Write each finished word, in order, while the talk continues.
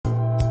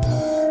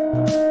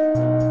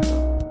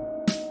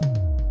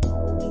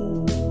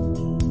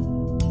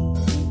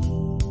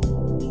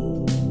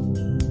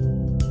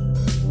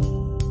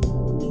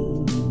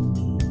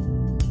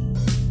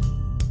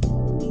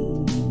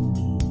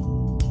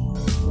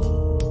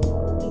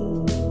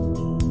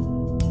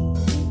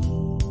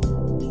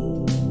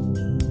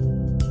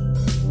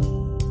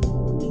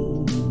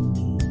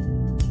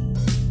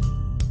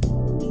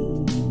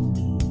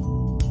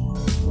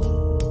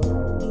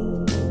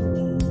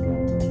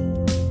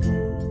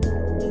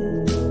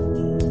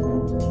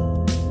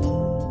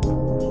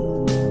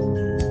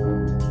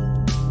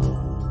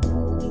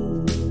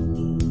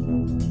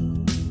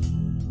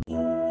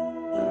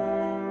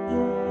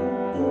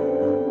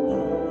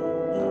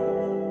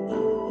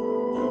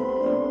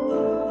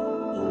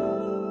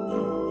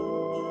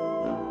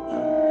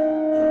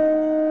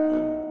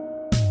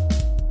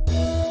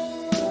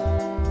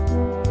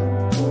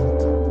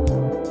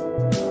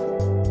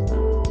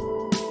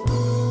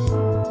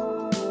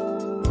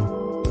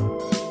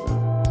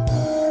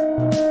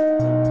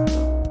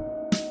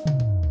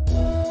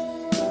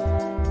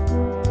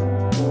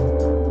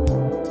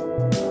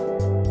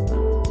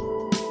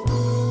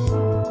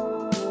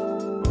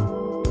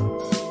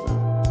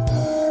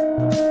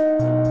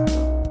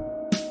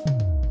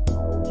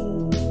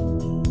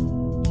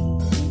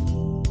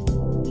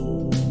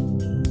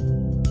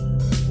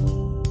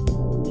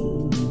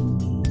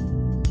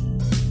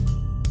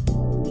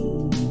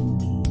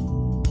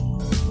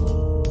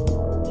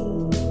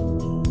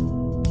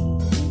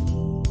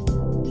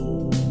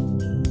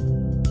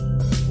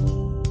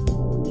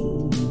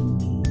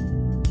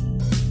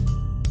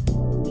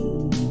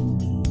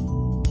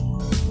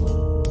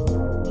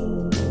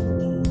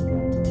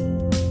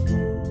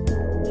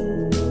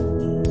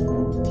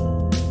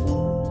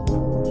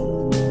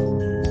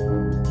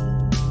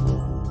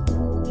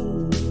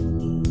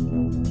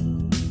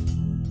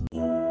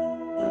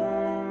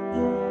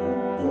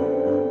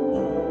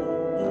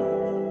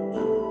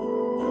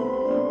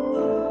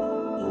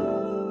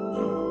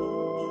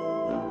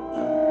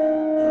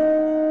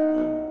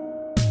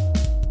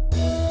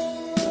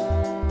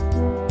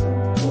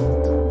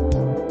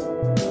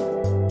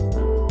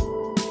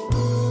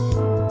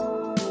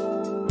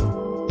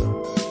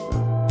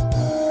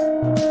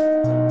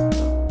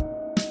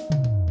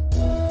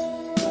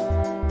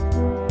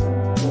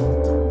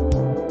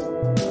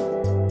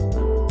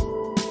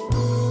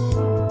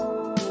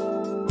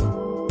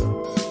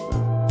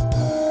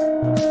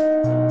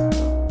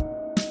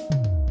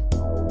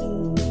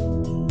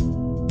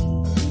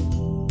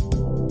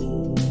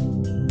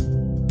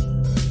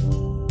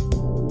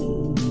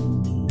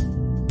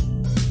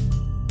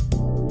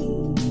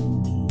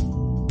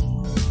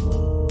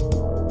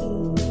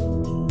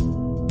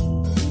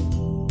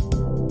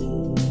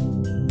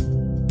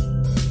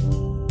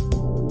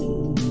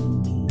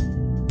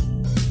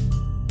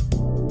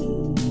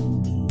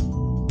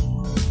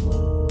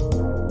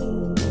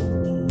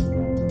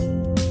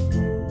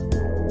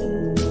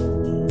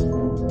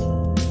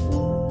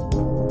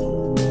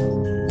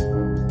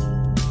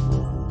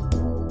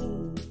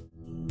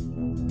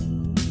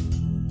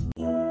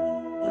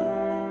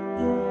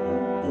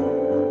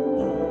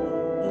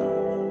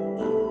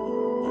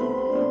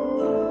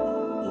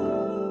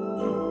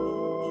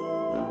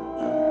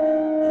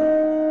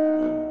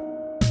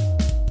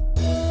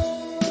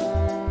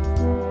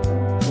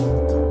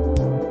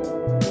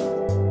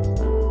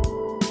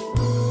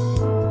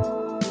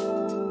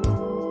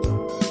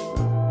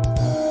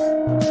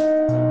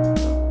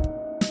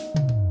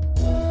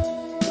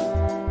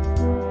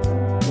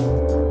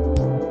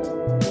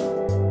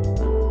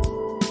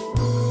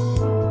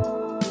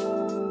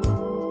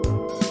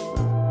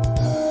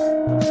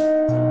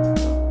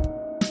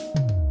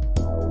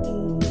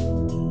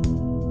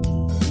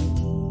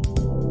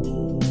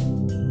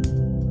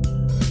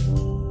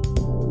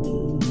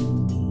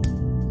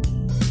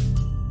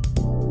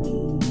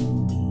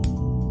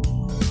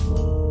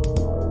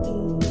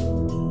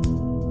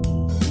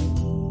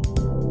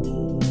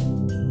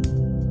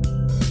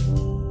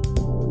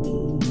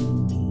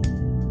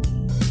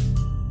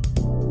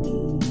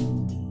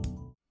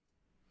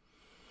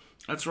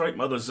That's right,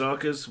 Mother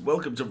Zarkas.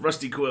 Welcome to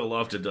Rusty Quill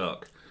After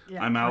Dark.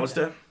 Yeah, I'm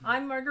Alasdair.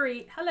 I'm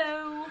Marguerite.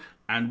 Hello.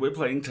 And we're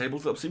playing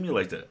Tabletop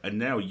Simulator. And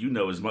now you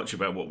know as much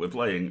about what we're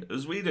playing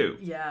as we do.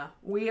 Yeah,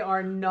 we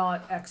are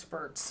not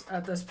experts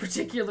at this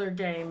particular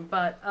game,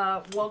 but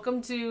welcome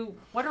to,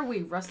 what are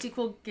we, Rusty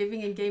Quill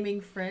Giving and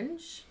Gaming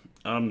Fringe?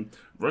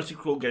 Rusty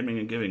Quill Gaming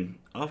and Giving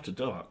After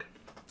Dark.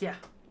 Yeah,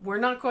 we're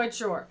not quite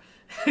sure.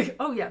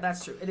 Oh yeah,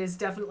 that's true. It is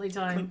definitely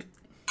time. Clink.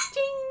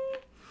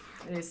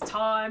 Ding! It is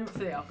time for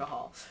the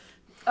alcohol.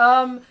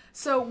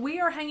 So we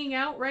are hanging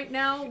out right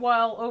now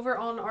while over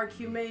on our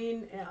Q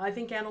main, I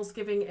think Annal's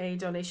giving a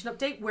donation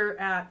update. We're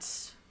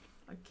at,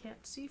 I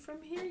can't see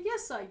from here.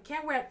 Yes, I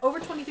can. We're at over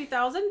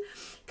 23,000,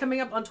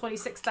 coming up on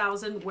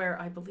 26,000, where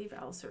I believe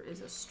Alasdair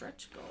is a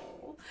stretch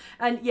goal.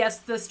 And yes,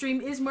 the stream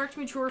is marked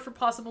mature for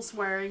possible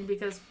swearing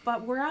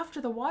but we're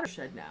after the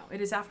watershed now. It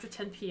is after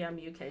 10 p.m.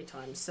 UK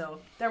time, so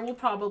there will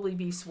probably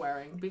be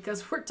swearing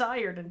because we're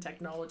tired and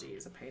technology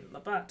is a pain in the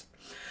butt.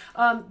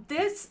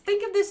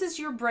 Think of this as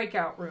your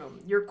breakout room,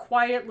 your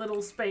quiet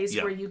little space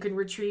where you can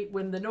retreat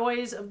when the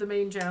noise of the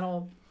main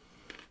channel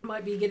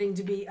might be getting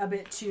to be a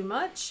bit too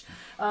much.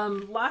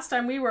 Last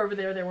time we were over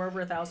there were over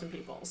 1,000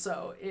 people,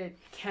 so it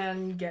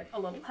can get a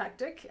little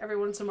hectic every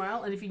once in a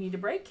while. And if you need a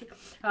break,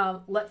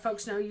 let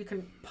folks know you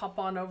can pop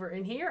on over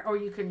in here, or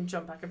you can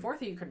jump back and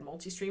forth, or you can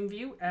multi-stream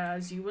view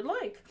as you would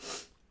like.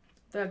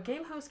 The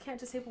game host can't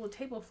disable the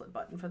table flip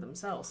button for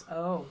themselves.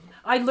 Oh,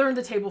 I learned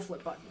the table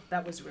flip button.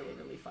 That was really,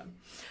 really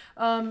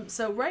fun.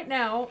 So right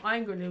now,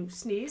 I'm going to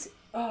sneeze.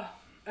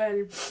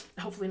 And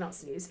hopefully not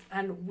sneeze.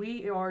 And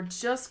we are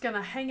just going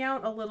to hang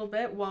out a little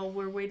bit while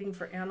we're waiting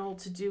for Anil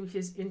to do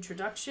his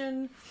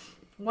introduction.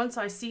 Once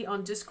I see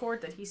on Discord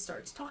that he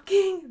starts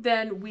talking,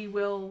 then we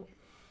will...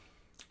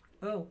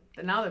 Oh,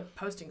 now they're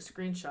posting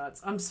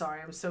screenshots. I'm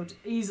sorry, I'm so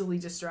easily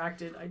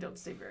distracted. I don't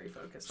stay very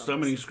focused on So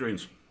many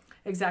screens.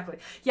 Exactly.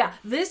 Yeah,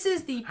 this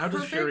is the How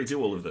does Sherry do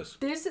all of this?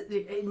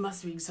 It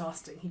must be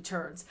exhausting. He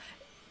turns.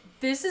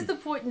 This is the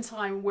point in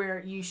time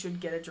where you should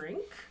get a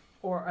drink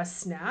or a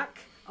snack.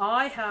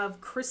 I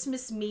have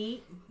Christmas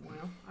mead.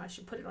 Well, I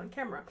should put it on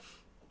camera.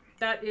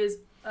 That is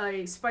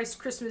a spiced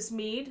Christmas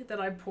mead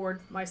that I poured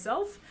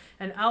myself.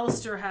 And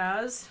Alasdair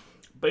has...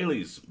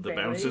 Bailey's, the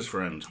bouncer's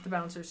friend. The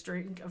bouncer's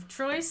drink of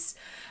choice.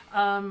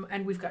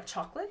 And we've got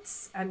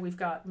chocolates. And we've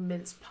got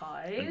mince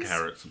pies. And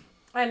carrots.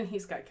 And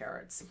he's got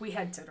carrots. We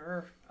had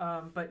dinner.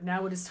 But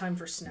now it is time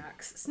for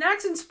snacks.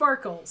 Snacks and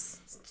sparkles.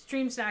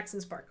 Stream snacks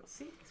and sparkles.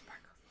 See?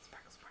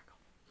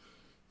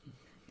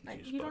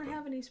 You don't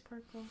have any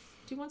sparkles.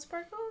 Do you want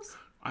sparkles?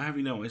 I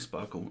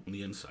sparkle on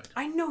the inside.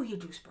 I know you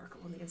do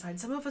sparkle on the inside.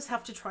 Some of us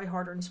have to try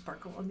harder and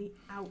sparkle on the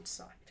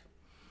outside.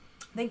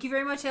 Thank you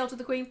very much, Hail to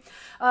the Queen.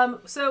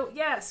 So,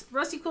 yes,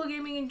 Rusty Quill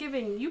Gaming and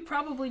Giving. You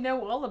probably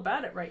know all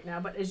about it right now,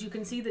 but as you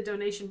can see, the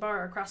donation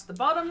bar across the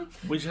bottom.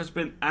 Which has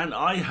been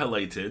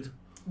annihilated.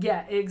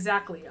 Yeah,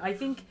 exactly. I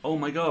think... Oh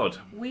my god.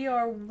 We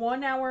are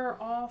 1 hour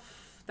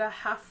off the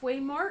halfway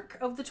mark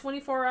of the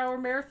 24-hour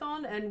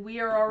marathon, and we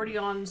are already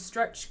on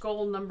stretch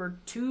goal number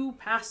 2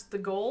 past the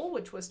goal,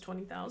 which was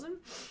 20,000.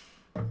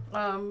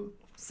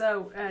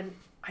 And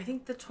I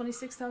think the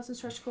 26,000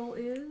 stretch goal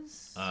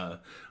is... I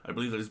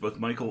believe that is both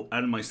Michael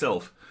and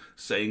myself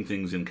saying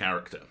things in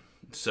character.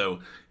 So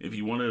if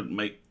you want to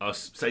make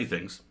us say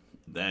things,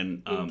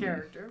 then... in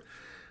character.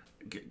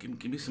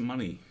 Give me some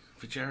money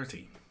for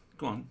charity.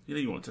 Go on. You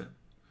know you want to.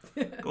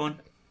 Go on.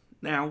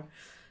 Now.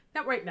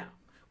 Not right now.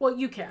 Well,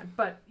 you can,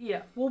 but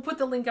yeah, we'll put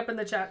the link up in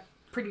the chat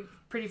pretty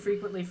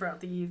frequently throughout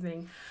the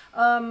evening.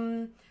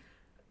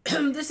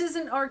 This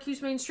isn't our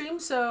Q's mainstream,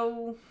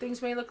 so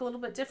things may look a little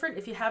bit different.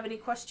 If you have any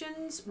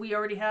questions, we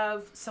already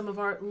have some of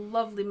our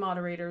lovely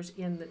moderators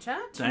in the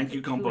chat. Thank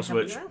you, Compost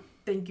Witch.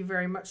 Thank you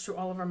very much to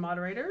all of our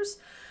moderators.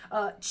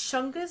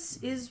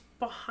 Chungus is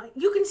behind.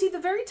 You can see the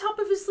very top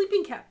of his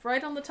sleeping cap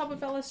right on the top of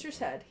Alasdair's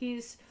head.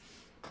 He's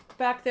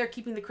back there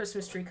keeping the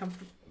Christmas tree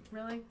comfortable.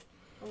 Really?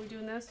 Are we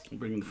doing this? I'm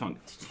bringing the funk.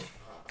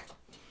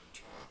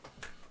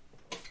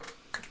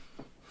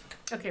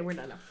 Okay, we're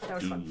done now. That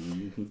was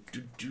fun.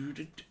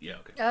 Yeah,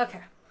 okay.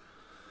 Okay.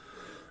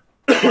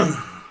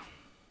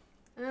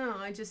 Oh,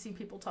 I just see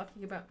people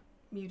talking about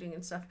muting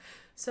and stuff.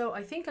 So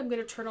I think I'm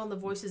going to turn on the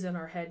voices in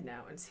our head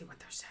now and see what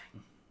they're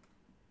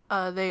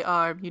saying. They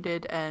are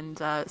muted and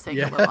saying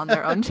hello on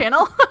their own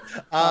channel.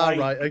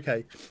 Right,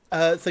 okay.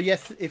 So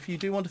yes, if you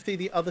do want to see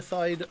the other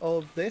side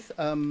of this,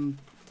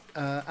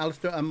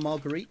 Alasdair and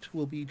Marguerite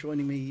will be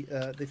joining me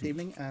this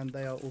evening, and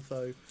they are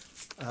also...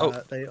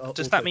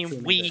 does that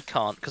mean we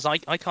can't? Because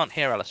I can't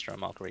hear Alasdair and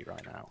Marguerite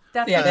right now.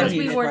 That's because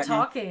we weren't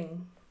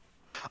talking.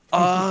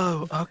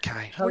 Oh,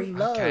 okay.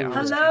 Hello. Okay,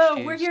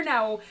 Hello, we're here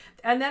now.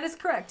 And that is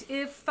correct.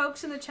 If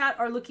folks in the chat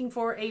are looking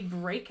for a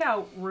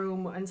breakout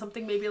room and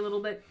something maybe a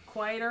little bit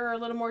quieter or a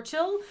little more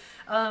chill,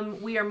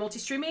 we are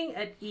multi-streaming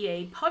at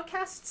EA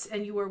Podcasts,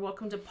 and you are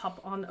welcome to pop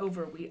on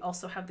over. We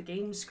also have the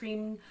game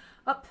screen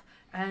up,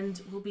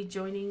 and we'll be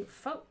joining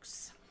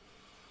folks.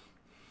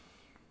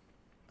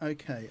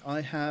 Okay,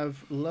 I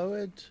have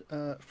lowered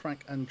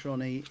Frank and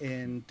Johnny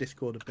in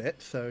Discord a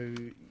bit, so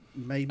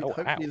maybe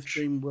hopefully the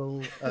stream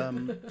will...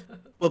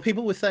 well,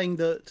 people were saying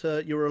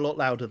that you're a lot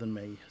louder than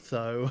me,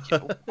 so...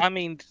 I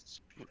mean,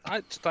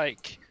 I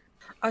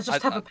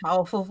just have a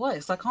powerful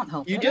voice. I can't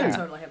help it. You do. I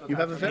totally have a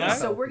have a very voice.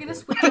 So we're going to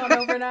switch on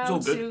over now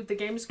to the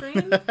game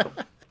screen.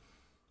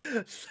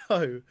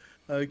 So,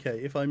 okay,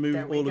 if I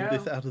move all of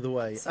this out of the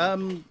way,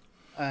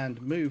 and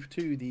move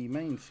to the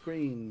main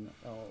screen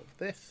of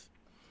this.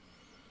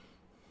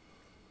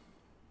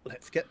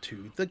 Let's get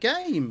to the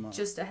game.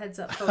 Just a heads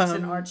up, folks,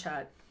 in our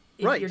chat.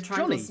 If you're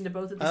trying Johnny, to listen to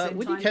both at the same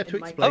would time, you care to it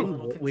might explain be a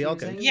little what we are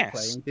going to be Yes.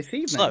 playing this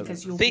evening? So,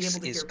 Because you'll be this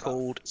able to is hear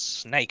called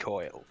Snake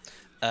Oil.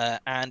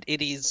 and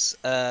it is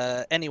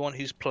anyone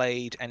who's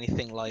played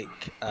anything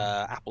like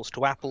Apples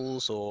to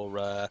Apples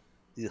or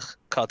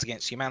Cards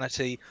Against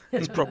Humanity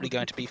is probably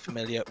going to be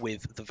familiar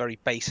with the very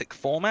basic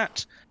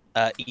format.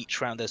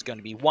 Each round there's going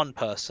to be one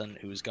person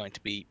who is going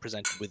to be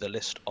presented with a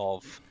list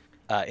of,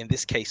 in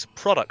this case,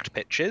 product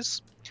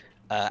pitches,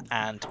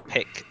 and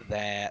pick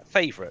their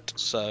favourite.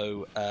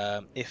 So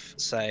if,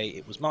 say,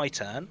 it was my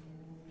turn,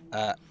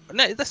 no,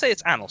 let's say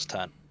it's Anil's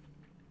turn.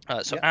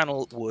 So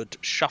Anil would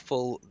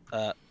shuffle.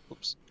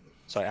 Oops,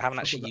 sorry, I haven't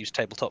actually used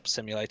Tabletop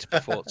Simulator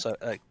before, so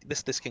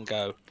this can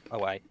go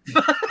away.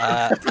 So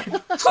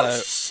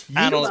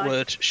Anil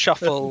would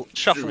shuffle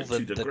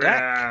the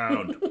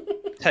deck,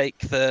 take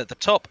the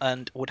top,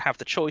 and would have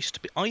the choice to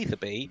either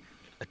be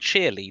a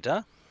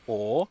cheerleader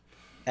or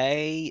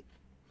a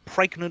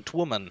pregnant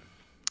woman.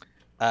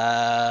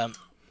 And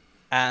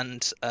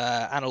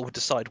Anil would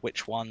decide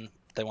which one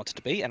they wanted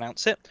to be,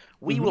 announce it.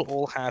 We will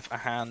all have a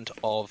hand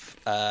of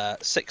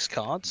 6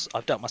 cards.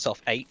 I've dealt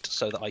myself 8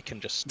 so that I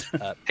can just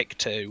pick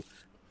 2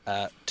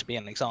 to be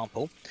an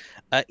example.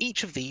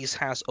 Each of these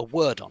has a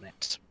word on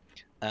it.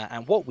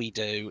 And what we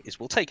do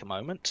is we'll take a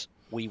moment,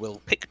 we will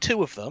pick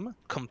 2 of them,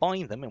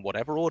 combine them in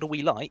whatever order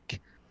we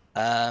like,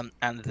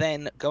 and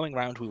then going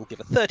around we will give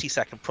a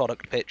 30-second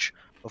product pitch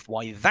of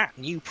why that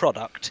new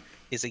product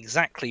is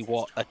exactly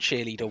what a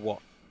cheerleader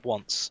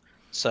wants.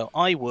 So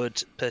I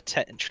would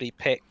potentially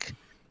pick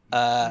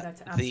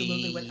that's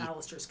absolutely what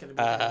Alasdair's going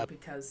to be doing,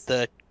 because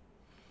the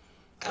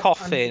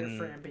coffin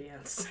for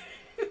ambience.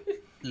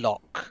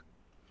 lock.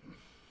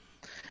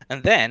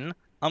 And then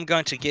I'm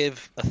going to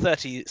give a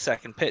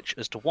 30-second pitch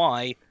as to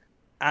why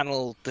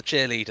Anil, the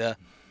cheerleader,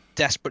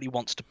 desperately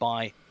wants to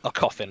buy a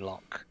coffin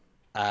lock.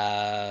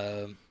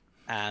 And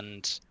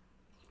then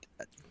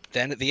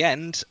at the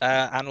end,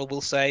 Anil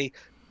will say,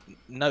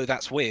 no,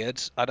 that's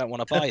weird, I don't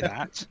want to buy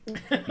that,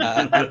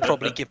 and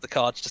probably give the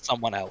cards to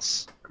someone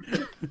else.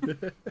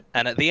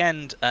 And at the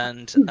end,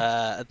 of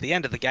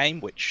the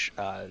game, which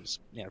is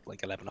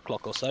like 11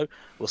 o'clock or so,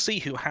 we'll see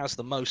who has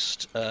the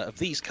most of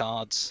these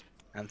cards,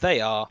 and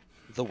they are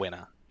the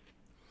winner.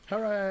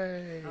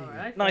 Hooray! All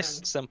right, nice,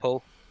 then.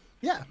 simple.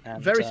 Yeah,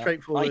 and, very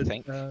straightforward. I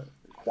think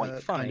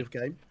quite funny kind of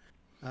game.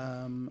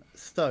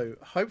 So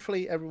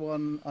hopefully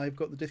everyone, I've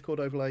got the Discord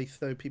overlay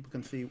so people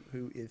can see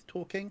who is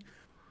talking.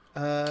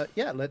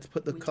 Yeah, let's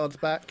put the cards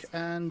back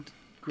and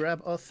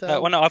grab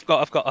ourselves. Well, no, I've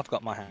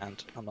got my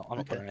hand. I'm not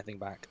putting anything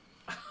back.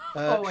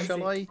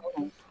 Shall I?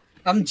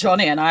 I'm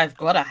Johnny and I've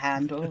got a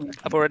hand.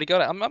 I've already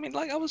got it. I mean,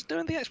 like I was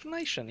doing the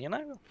explanation,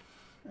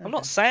 I'm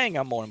not saying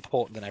I'm more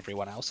important than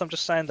everyone else. I'm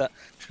just saying that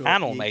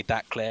Anil made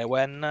that clear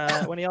when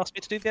he asked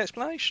me to do the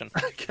explanation.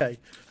 Okay.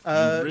 You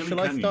really shall can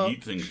I start?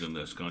 eat things in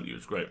this, can't you?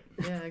 It's great.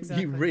 Yeah,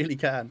 exactly. You really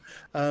can.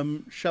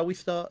 Shall we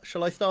start?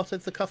 Shall I start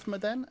as the customer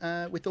then,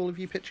 with all of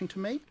you pitching to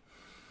me?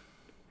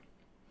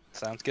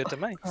 Sounds good to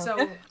me.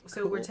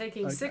 So we're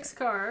taking 6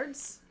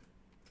 cards.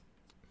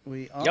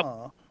 We are.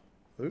 Yep.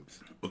 Oops.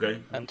 Okay.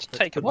 And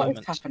take a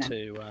moment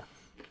to.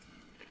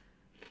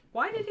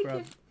 Why did he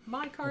give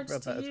my cards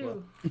to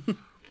you?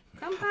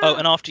 Come back. Oh,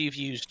 and after you've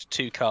used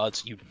 2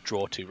 cards, you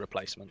draw 2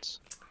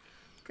 replacements.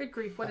 Good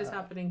grief! What is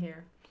happening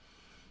here?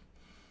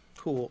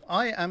 Cool.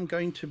 I am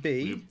going to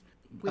be.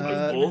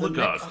 All the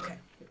cards. Okay.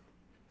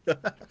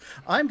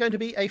 I'm going to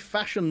be a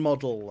fashion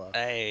model.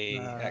 Hey,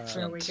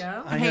 excellent.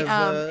 There we go. Hey,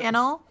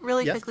 Anil,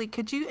 really yes? quickly,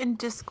 could you in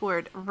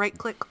Discord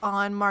right-click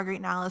on Marguerite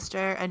and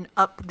Alasdair and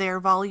up their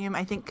volume?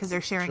 I think because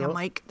they're sharing a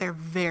mic, they're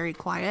very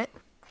quiet.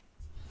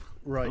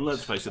 Right. Well,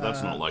 let's face it,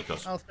 that's not like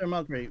us. Alasdair and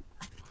Marguerite.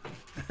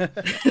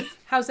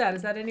 How's that?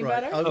 Is that any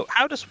better? Oh,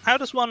 how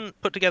does one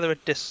put together a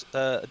disc?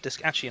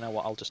 Actually, you know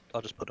what? I'll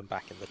just put them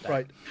back in the deck.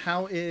 Right.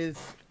 How is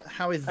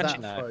that,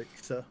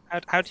 folks? Sir?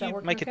 How do you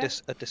make a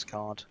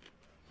discard?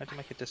 How do you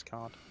make a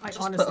discard? I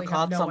Just honestly put a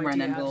card have no somewhere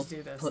idea and then how we'll to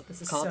do this. put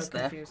This is cards so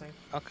there. confusing.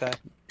 Okay.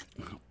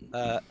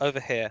 Over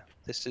here.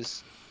 This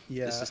is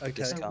the okay.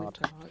 discard.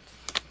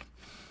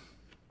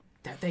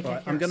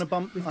 Right, I'm going to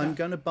bump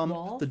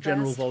wall, the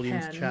general vest,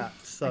 volumes pen. chat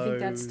so I think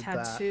that's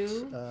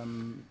tattoo,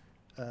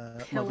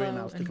 that Margaret and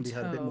Alistair can be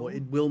heard a bit more. toe.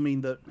 It will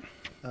mean that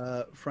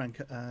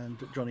Frank and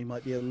Johnny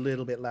might be a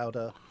little bit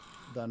louder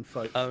than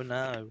folks. Oh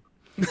no.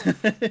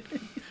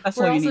 That's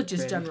We're all you also need,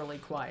 just really. generally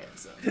quiet,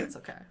 so that's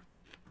okay.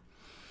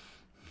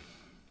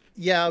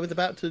 Yeah, I was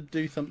about to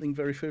do something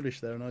very foolish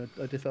there, and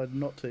I decided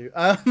not to.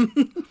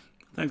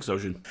 Thanks,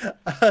 Ocean.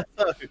 I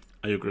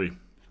agree.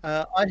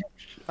 I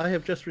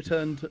have just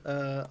returned.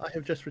 I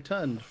have just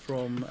returned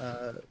from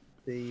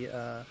the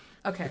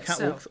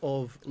catwalks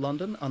of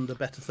London under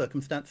better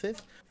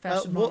circumstances.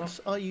 What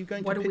are you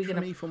going to pitch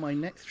for me for my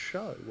next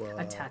show?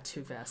 A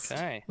tattoo vest.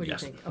 Okay. What do you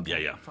think?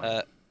 Okay, Yeah.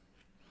 fine.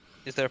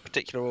 Is there a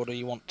particular order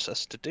you want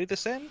us to do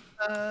this in?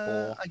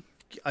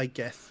 I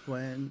guess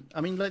when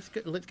let's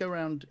go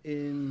around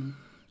in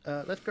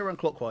let's go around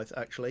clockwise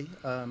actually,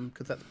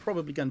 because that's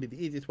probably going to be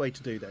the easiest way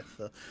to do this.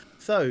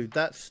 So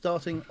that's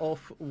starting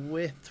off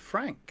with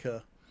Frank.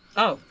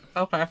 Oh,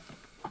 okay.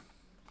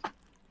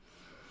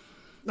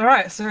 All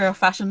right, so you're a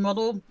fashion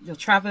model. You're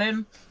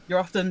traveling. You're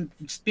often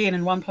just being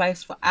in one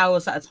place for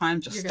hours at a time,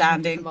 just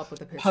standing,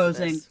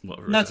 posing.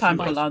 No time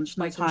for lunch.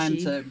 No time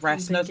to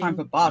rest. No time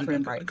for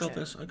bathroom breaks. I got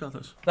this. I got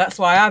this. That's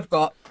why I've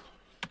got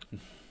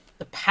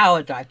the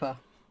power diaper.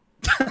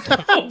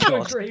 Oh,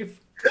 good grief.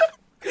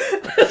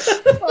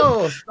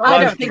 Oh,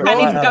 I don't think I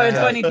need to go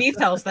into any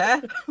details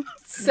there.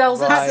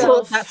 Sells Right.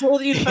 itself. That's all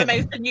the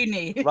information you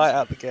need. Right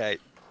out the gate.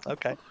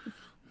 Okay.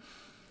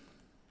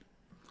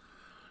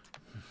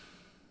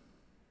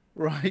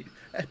 Right.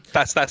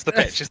 That's the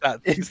pitch. Is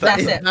that?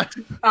 That's it.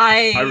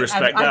 I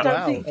respect I that. don't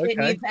Wow, think it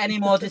okay. needs any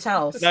more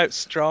details. No,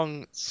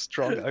 strong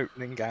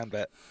opening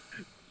gambit.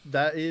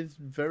 That is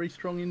very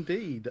strong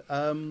indeed.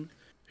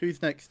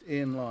 Who's next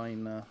in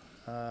line?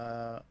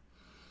 I've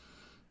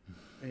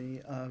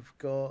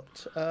got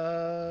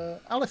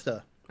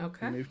Alasdair.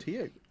 Okay. Move to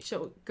you.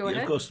 So go Yeah,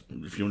 ahead. of course.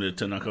 If you want to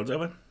turn our cards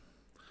over.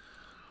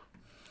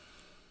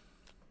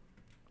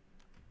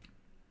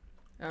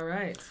 All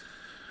right.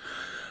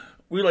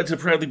 We like to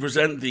proudly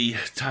present the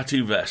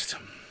tattoo vest.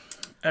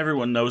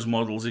 Everyone knows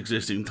models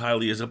exist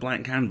entirely as a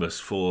blank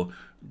canvas for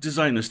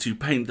designers to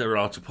paint their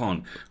art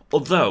upon.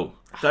 Although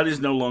that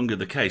is no longer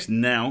the case.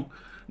 Now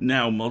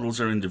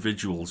models are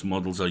individuals.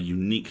 Models are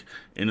unique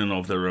in and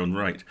of their own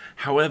right.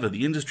 However,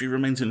 the industry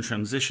remains in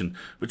transition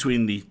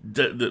between the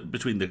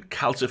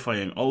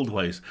calcifying old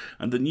ways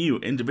and the new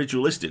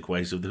individualistic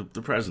ways of the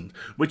present,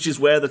 which is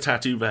where the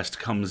tattoo vest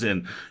comes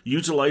in,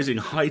 utilizing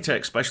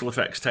high-tech special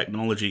effects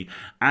technology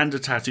and a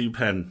tattoo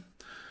pen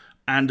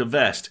and a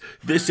vest.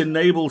 This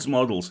enables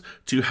models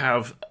to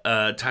have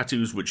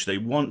tattoos which they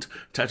want,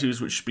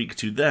 tattoos which speak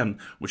to them,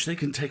 which they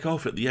can take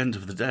off at the end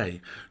of the day.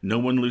 No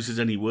one loses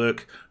any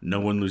work, no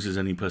one loses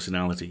any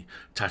personality.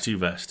 Tattoo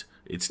vest,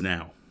 it's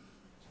now.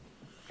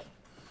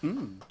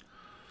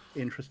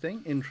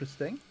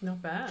 Interesting.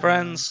 Not bad.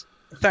 Friends,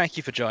 thank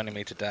you for joining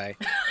me today.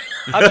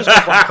 I've just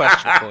got one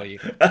question for you.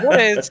 What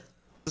is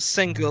the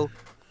single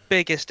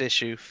biggest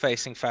issue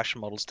facing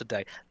fashion models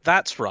today?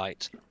 That's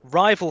right,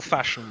 rival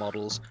fashion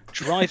models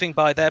driving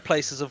by their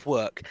places of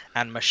work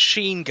and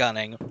machine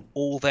gunning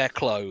all their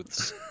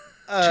clothes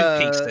to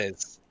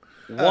pieces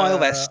while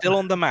they're still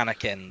on the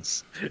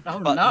mannequins. Oh,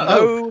 But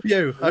no.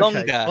 no Okay,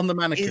 longer on the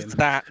mannequin. is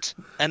that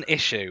an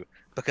issue,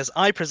 because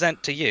I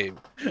present to you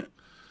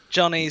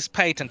Johnny's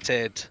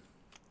patented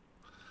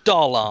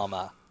doll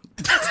armor.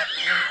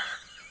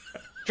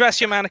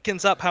 Dress your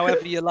mannequins up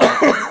however you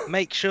like.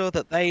 Make sure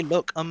that they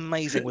look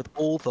amazing with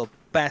all the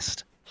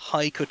best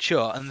high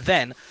couture, and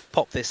then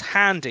pop this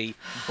handy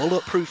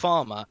bulletproof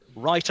armor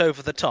right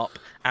over the top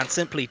and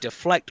simply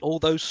deflect all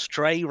those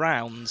stray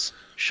rounds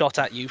shot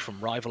at you from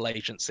rival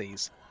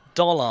agencies.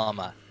 Doll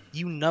armor.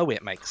 You know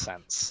it makes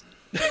sense.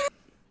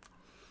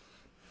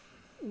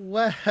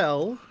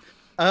 Well,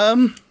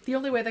 The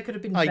only way that could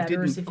have been I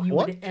better is didn't- if you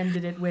what? would have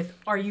ended it with,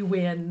 "Are you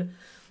in?"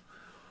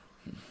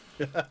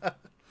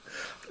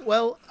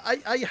 well,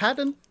 I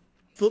hadn't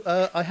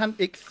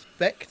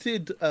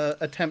expected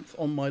attempts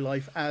on my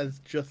life as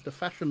just a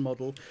fashion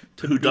model.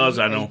 Who does,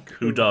 Anil?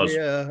 Who does?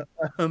 Yeah,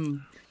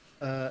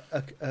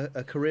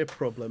 a career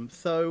problem.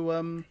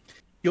 So,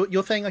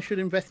 you're saying I should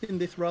invest in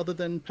this rather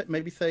than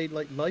maybe say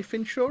like life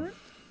insurance?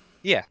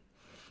 Yeah.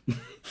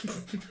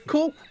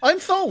 Cool. I'm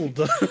sold.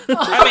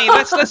 I mean,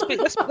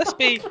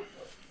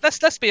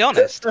 let's be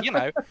honest. You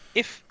know,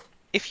 if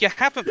you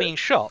haven't been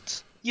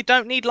shot, you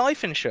don't need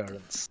life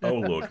insurance. Oh,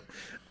 Lord.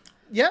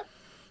 Yeah.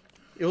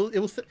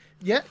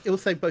 It'll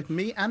save both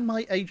me and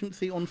my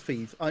agency on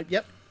fees.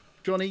 Yep,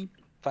 Johnny.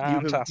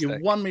 Fantastic.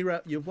 You've won me.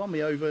 You've won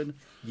me over. And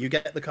you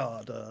get the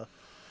card.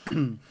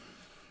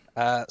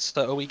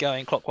 So are we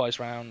going clockwise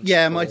round?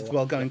 Yeah, might as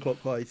well go in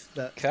clockwise.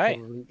 That's Okay.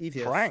 probably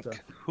easiest.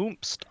 Frank,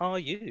 whomst are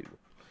you?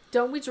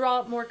 Don't we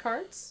draw more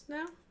cards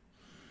now?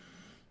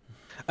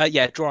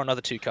 Yeah, draw another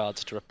 2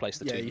 cards to replace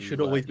the 2. Yeah, you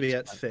should always be used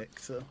at then.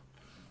 6. So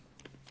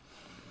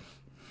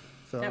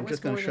That I'm was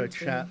just going to more show than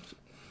 2. chat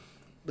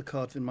the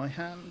cards in my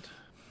hand.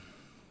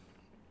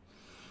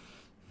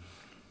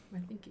 I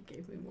think you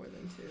gave me more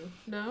than 2.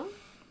 No?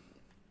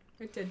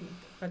 It didn't.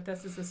 But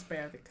this is a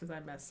spare because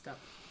I messed up.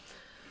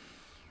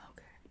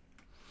 Okay.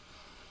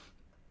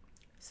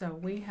 So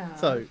we have...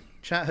 So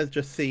chat has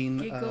just seen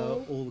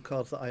Giggle. all the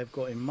cards that I have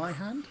got in my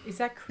hand. Is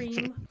that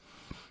cream?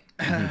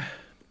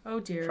 Oh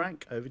dear.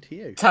 Frank, over to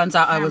you. Turns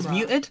out I was Camera.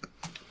 muted.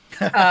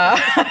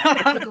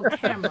 Giggle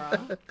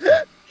camera.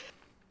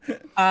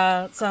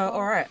 So,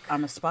 all right,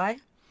 I'm a spy,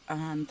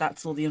 and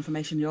that's all the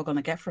information you're going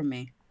to get from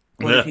me.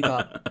 What have you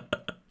got?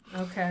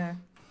 Okay.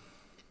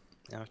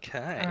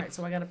 Okay. All right,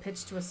 so I got a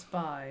pitch to a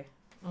spy.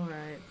 All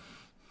right.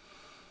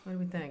 What do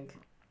we think?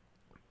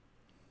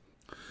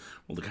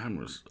 Well, the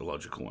camera's a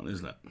logical one,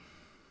 isn't it?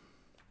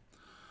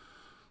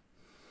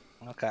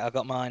 Okay, I've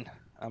got mine.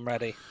 I'm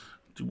ready.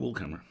 Do wall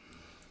camera.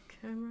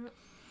 Camera.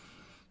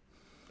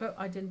 Oh,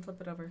 I didn't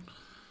flip it over.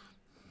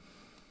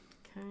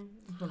 Okay. I'm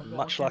gonna wall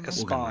Much like a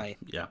camera. Wall camera. spy.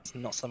 Yeah. It's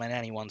not something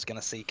anyone's going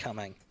to see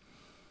coming.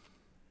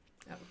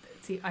 Oh,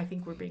 see, I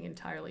think we're being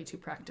entirely too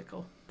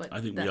practical, but I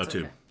think we that's are too.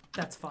 okay.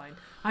 That's fine.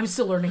 I'm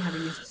still learning how to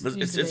use. But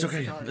use it's the okay.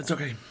 basic art. It's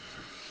okay.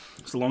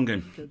 It's a long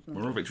game.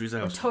 We're all victory's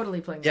We're ours.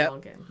 totally playing the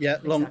long game. Yeah,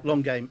 Exactly.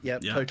 long game. Yeah,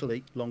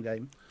 totally long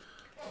game.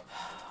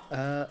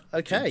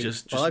 Okay.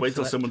 Just wait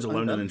till someone's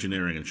alone in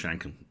engineering and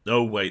shank them.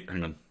 Oh wait,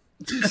 hang on.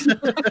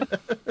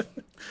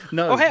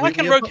 No. Oh hey, I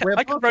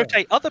can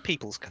rotate other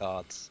people's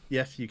cards.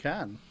 Yes, you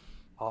can.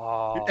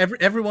 Oh.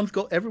 Everyone's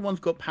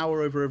got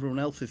power over everyone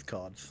else's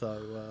cards.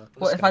 So.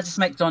 What if I just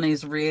make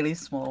Johnny's really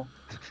small?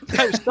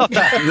 No, stop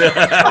that.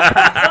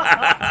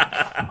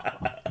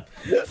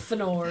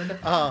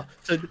 Fnord.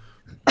 So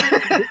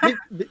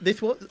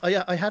this was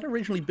I had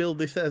originally billed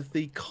this as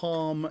the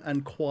calm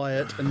and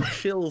quiet and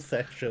chill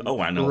section. Oh,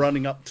 I know.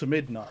 Running up to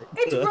midnight.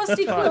 It's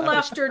Rusty Quill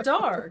After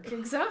Dark.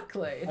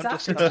 Exactly. It's I'm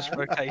after just that.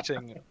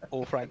 rotating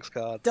all Frank's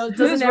cards. Doesn't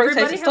Who's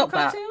everybody rotated? have Stop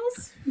that.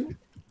 cocktails?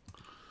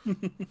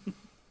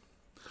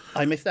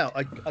 I missed out.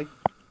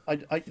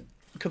 I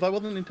because I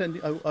wasn't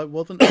intending. I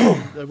wasn't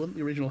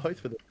the original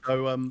host for this.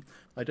 So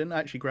I didn't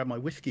actually grab my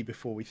whiskey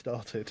before we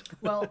started.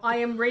 Well, I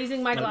am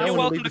raising my glass. You're wanna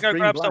welcome leave to the go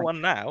screen grab blank.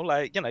 someone now.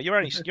 Like you're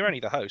only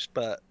the host,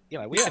 but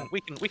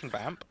we can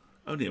vamp.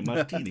 Only a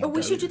martini. Oh,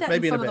 we should do that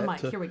Maybe in in front a of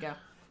the bit. mic. Here we go.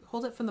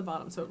 Hold it from the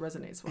bottom so it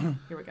resonates well.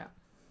 Here we go.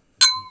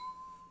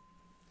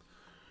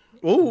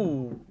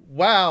 Oh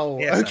wow!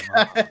 Yes,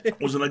 Okay,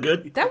 Wasn't that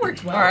good? That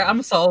worked well. All right,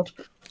 I'm sold.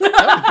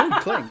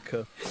 that was good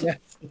clink. Yes.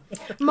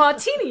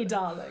 Martini,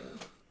 darling.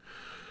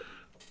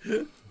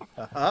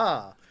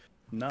 Aha,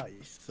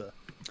 nice.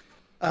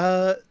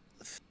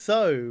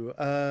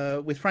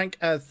 So with Frank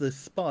as the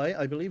spy,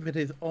 I believe it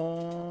is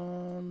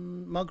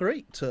on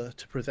Marguerite to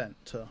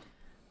present.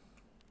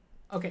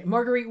 Okay,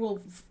 Marguerite will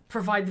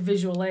provide the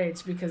visual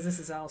aids because this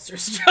is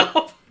Alasdair's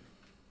job.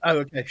 Oh,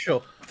 okay,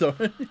 sure.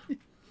 Sorry.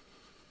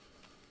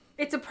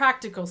 It's a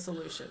practical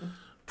solution.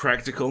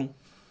 Practical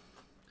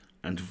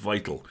and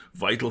vital.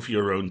 Vital for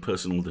your own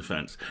personal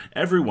defense.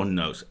 Everyone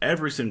knows,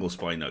 every single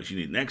spy knows, you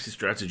need an exit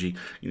strategy,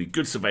 you need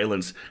good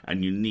surveillance,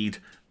 and you need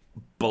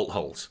bolt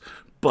holes.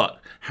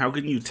 But how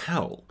can you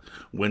tell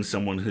when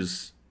someone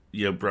has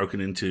broken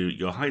into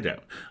your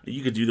hideout?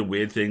 You could do the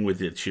weird thing with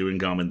the chewing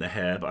gum and the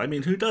hair, but I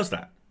mean, who does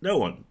that? No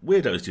one.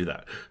 Weirdos do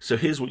that. So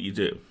here's what you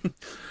do.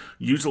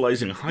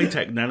 Utilizing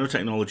high-tech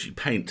nanotechnology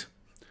paint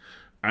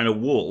and a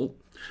wall,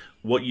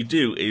 what you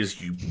do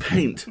is you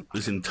paint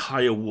this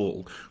entire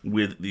wall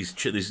with these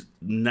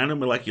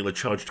nanomolecular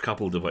charged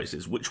couple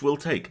devices, which will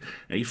take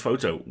a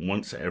photo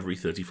once every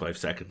 35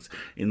 seconds.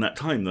 In that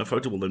time, the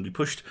photo will then be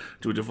pushed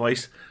to a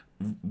device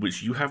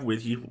which you have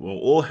with you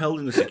or held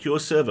in a secure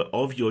server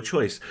of your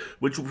choice,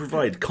 which will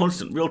provide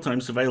constant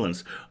real-time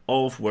surveillance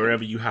of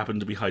wherever you happen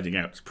to be hiding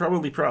out. It's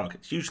probably Prague.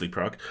 It's usually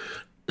Prague.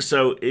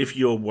 So if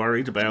you're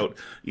worried about,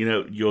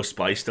 your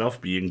spy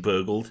stuff being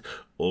burgled,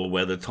 or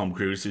whether Tom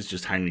Cruise is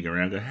just hanging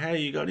around going, hey,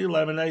 you got any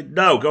lemonade?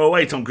 No, go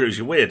away, Tom Cruise,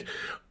 you're weird.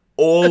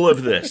 All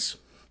of this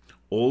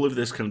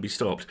can be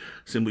stopped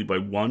simply by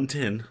one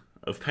tin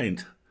of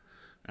paint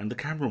and the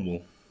camera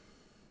wall.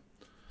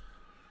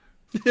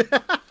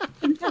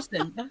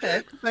 Interesting.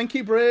 Okay. Thank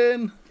you,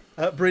 Bryn.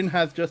 Bryn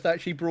has just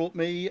actually brought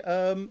me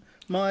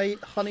my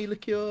honey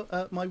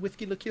liqueur, my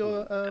whiskey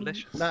liqueur.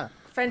 Delicious.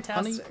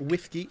 Fantastic. Honey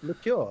whiskey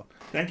liqueur.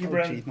 Thank you, Oh,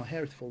 Bryn. jeez, my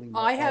hair is falling.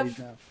 I out have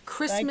now.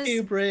 Christmas Thank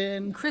you,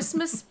 Bryn.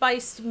 Christmas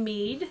spiced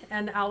mead,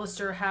 and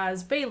Alasdair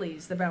has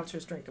Bailey's, the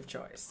bouncer's drink of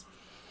choice.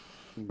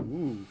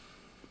 Ooh.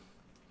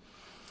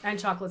 And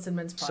chocolates and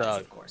mince pies, So-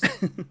 of course.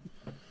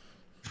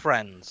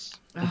 Friends.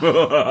 You're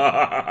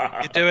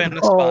doing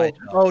the spy job.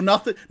 Oh,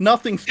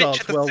 nothing starts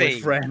Picture the well with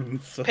scene.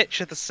 friends.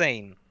 Picture the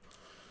scene.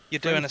 You're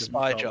doing a Friends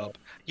spy didn't start job.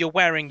 You're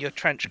wearing your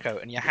trench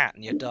coat and your hat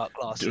and your dark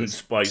glasses. Doing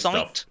spy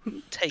Sight stuff.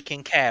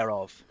 taken care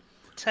of.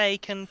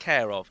 Taken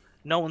care of.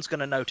 No one's going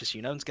to notice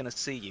you. No one's going to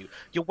see you.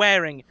 You're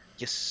wearing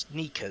your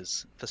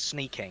sneakers for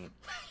sneaking.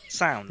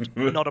 Sound,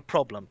 not a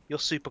problem. You're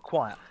super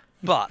quiet.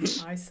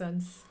 But I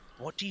sense.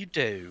 what do you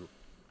do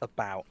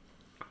about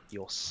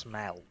your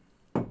smell?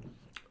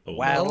 Oh,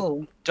 Well,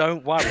 Oh.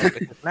 don't worry,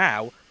 because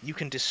now you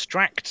can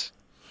distract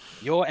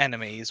your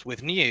enemies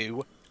with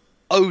new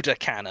odor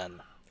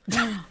cannon.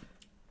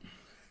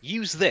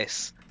 Use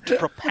this to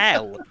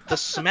propel the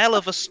smell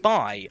of a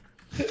spy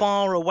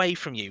far away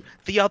from you,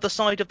 the other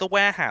side of the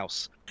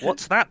warehouse.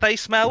 What's that they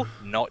smell?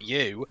 Not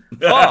you.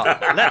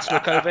 Ah, let's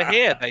look over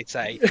here, they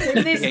say, They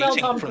smell deviating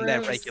Tom from their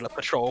Cruise. regular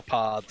patrol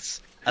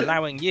paths,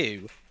 allowing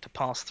you to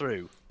pass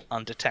through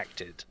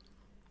undetected.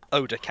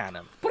 Odor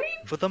cannon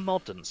for the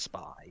modern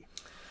spy.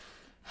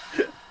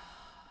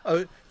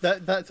 Oh,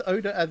 that's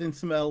odor as in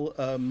smell,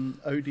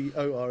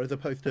 ODOR, as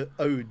opposed to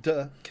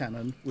odor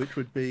cannon, which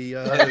would be.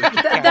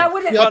 That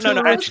would No,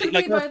 no, actually, be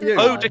like, by the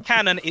odor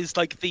cannon is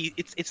like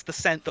it's the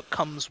scent that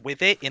comes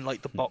with it in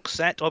like the box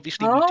set.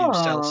 Obviously, we do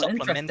sell Oh,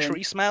 supplementary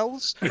interesting.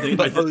 smells, think-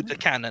 but odor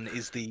cannon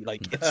is the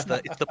it's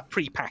the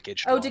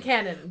pre-packaged Eau one. de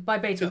Cannon by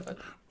Beethoven.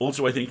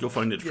 Also, I think you'll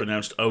find it's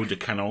pronounced eau de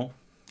canon.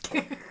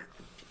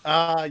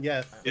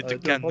 Yes. It I do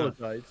can-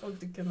 apologise. Eau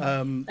de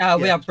Cannon.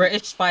 We yeah. are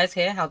British spies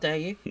here. How dare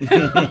you?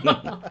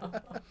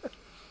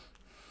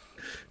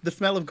 The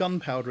smell of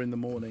gunpowder in the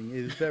morning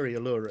is very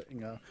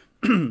alluring.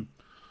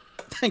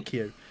 Thank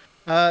you.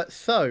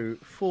 So,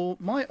 for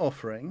my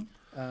offering,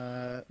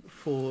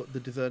 for the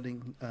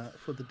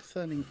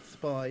discerning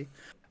spy.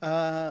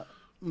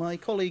 My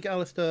colleague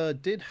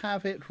Alasdair did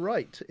have it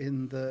right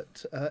in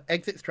that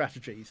exit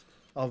strategies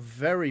are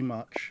very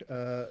much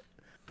the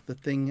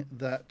thing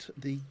that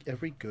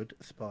every good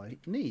spy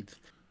needs.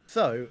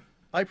 So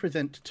I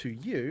present to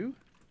you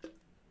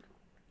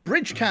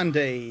Bridge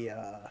Candy.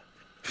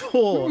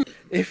 For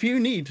if you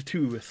need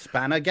to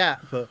span a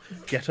gap,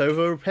 get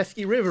over a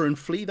pesky river and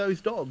flee those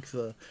dogs,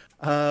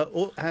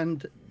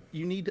 and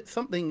you need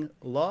something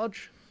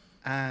large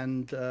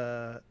and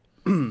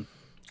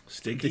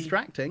Sticky?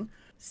 distracting,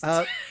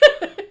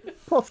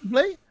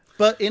 possibly,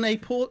 but in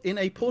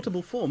a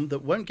portable form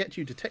that won't get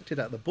you detected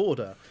at the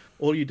border.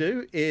 All you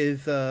do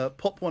is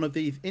pop one of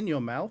these in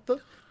your mouth,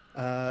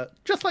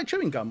 just like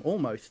chewing gum,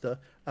 almost.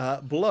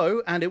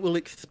 Blow, and it will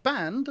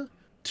expand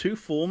to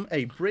form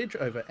a bridge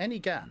over any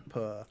gap,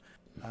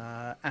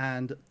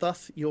 and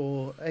thus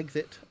your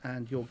exit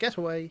and your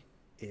getaway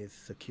is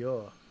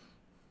secure.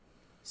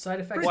 Side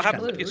effects. What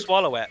happens if you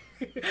swallow it?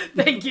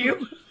 Thank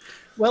you.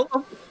 Well,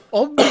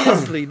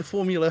 obviously the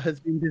formula has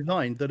been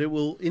designed that it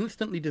will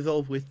instantly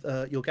dissolve with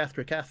your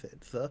gastric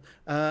acids,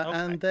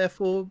 and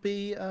therefore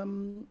be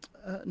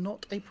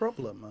not a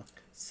problem.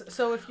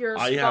 So if your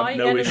I spy have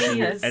no enemy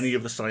issue is... with any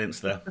of the science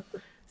there.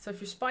 So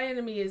if your spy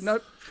enemy is No,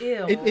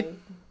 ill...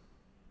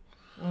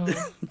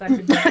 that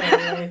could be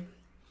away.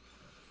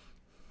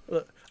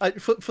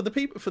 For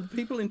the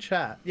people in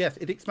chat, yes,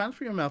 it expands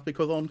through your mouth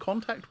because on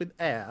contact with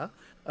air,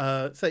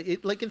 so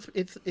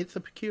it's a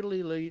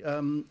peculiarly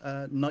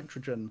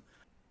nitrogen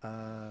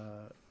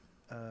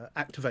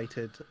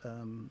activated.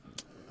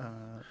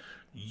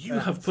 You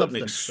have put an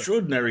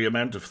extraordinary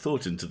amount of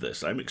thought into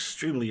this. I'm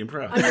extremely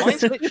impressed.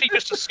 Mine's literally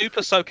just a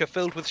super soaker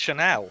filled with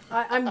Chanel.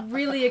 I'm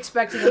really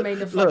expecting a main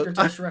deflector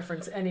dish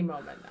reference any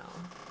moment now.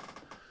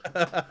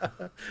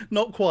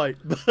 Not quite,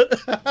 but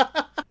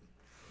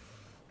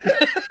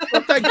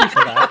well, thank you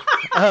for that.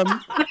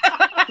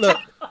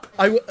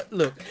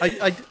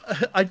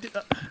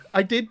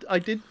 I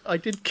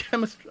did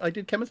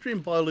chemistry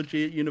and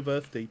biology at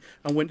university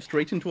and went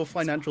straight into a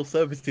financial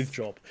services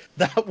job.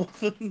 That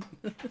wasn't.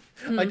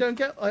 I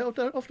don't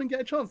often get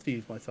a chance to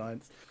use my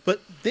science,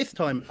 but this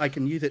time I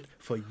can use it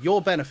for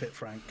your benefit,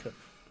 Frank.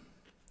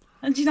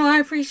 And I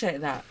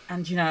appreciate that.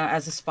 And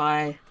as a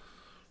spy,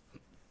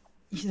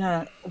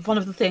 one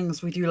of the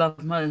things we do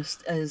love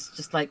most is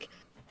just like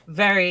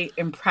very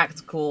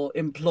impractical,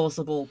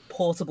 implausible,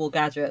 portable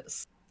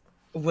gadgets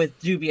with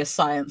dubious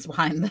science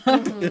behind them.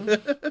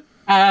 Mm-hmm.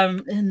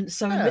 And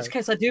so in which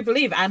case I do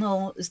believe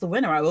Anil is the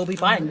winner. I will be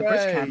buying the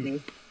Bridge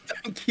Candy.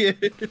 Thank you.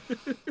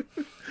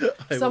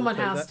 Someone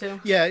has to.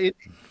 Yeah,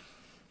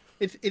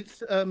 it's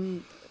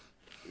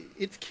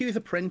Q's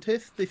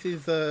apprentice. This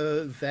is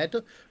Zed.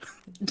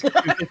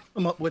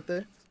 Come up with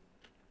this.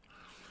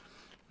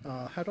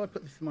 How do I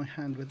put this in my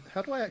hand?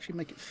 How do I actually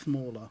make it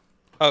smaller?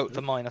 Oh,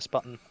 the minus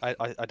button.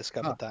 I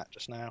discovered that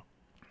just now.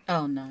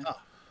 Oh no.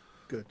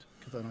 Good,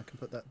 because then I can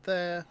put that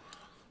there.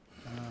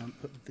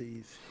 Put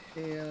these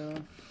here.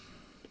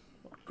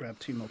 Grab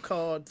 2 more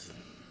cards.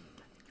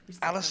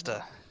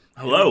 Alasdair.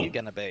 Hello. Who are you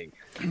gonna be?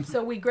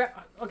 So we grab.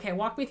 Okay,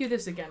 walk me through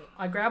this again.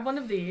 I grab one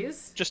of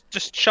these.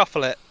 Just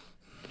shuffle it.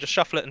 Just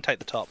shuffle it and take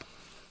the top.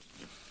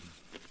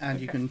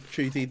 And you can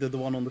choose either the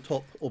one on the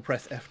top or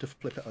press F to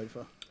flip it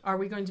over. Are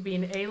we going to be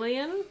an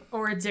alien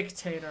or a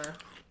dictator?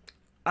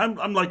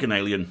 I'm like an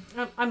alien.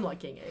 I'm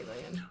liking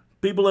alien.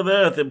 People of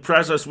Earth,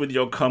 impress us with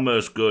your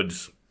commerce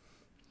goods.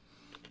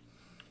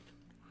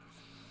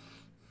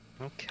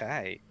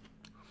 Okay.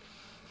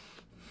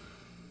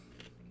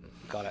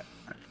 Got it.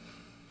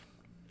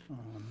 Oh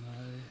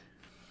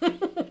no.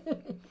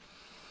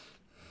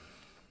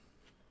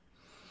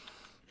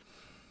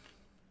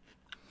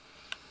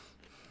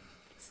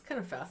 It's kind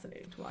of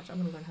fascinating to watch. I'm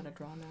going to learn how to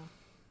draw now.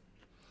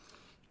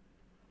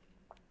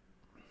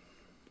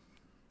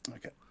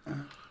 Okay.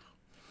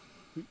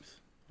 Oops.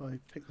 I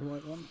picked the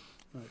right one.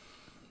 No.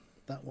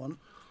 That one.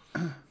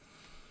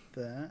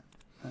 There.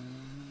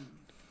 And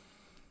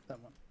that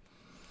one.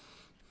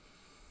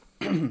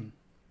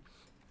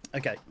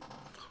 Okay.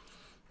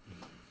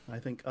 I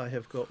think I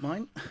have got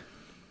mine.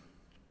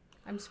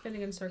 I'm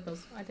spinning in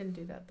circles. I didn't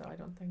do that, though, I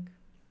don't think.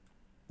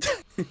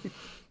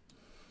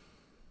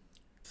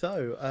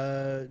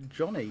 So,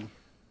 Johnny,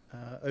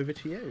 over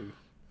to you.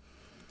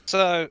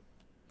 So,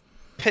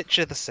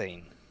 picture the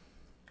scene.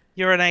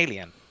 You're an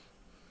alien.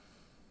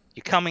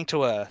 You're coming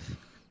to Earth.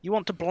 You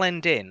want to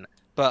blend in,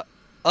 but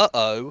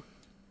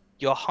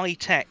your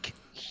high-tech,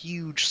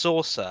 huge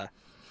saucer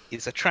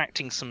is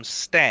attracting some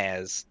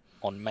stares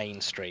on Main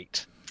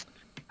Street.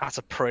 That's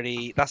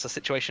a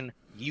situation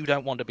you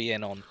don't want to be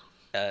in on.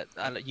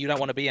 You don't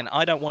want to be in.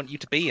 I don't want you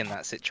to be in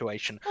that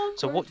situation.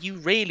 So what you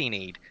really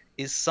need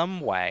is some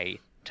way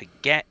to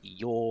get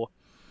your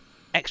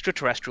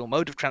extraterrestrial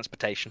mode of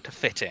transportation to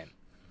fit in.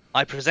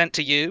 I present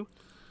to you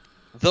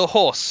the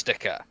horse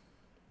sticker.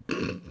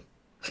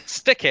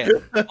 Stick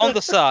it on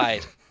the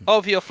side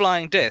of your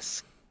flying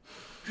disc,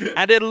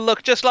 and it'll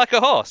look just like a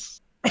horse.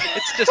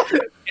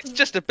 It's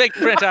just a big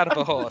print out of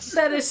a horse.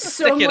 That is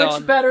so Stick it much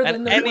on, better than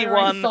and the way I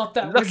anyone thought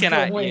that was looking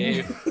at going.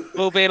 you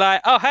will be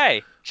like, "Oh,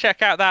 hey,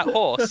 check out that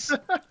horse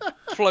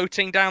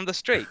floating down the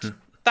street."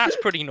 That's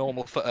pretty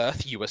normal for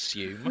Earth, you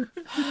assume.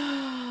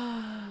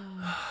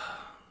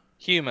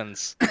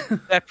 Humans,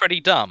 they're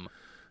pretty dumb.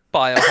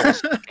 Buy a horse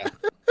sticker.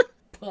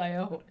 Buy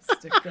a horse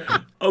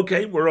sticker.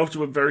 Okay, we're off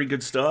to a very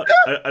good start.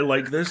 I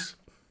like this.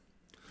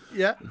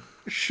 Yeah,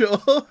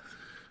 sure.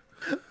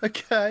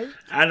 Okay.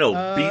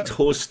 Anno, beat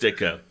horse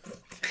sticker.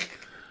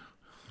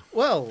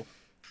 Well,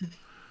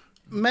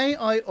 may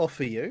I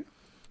offer you,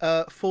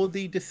 for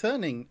the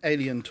discerning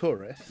alien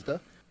tourist,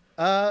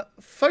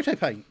 photo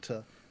paint?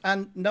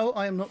 And no,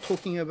 I am not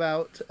talking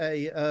about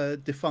a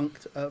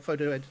defunct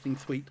photo editing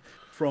suite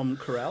from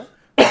Corel.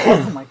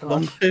 Oh my god.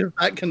 Long-lived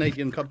that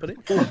Canadian company.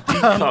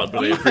 Can't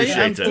really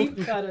appreciate it.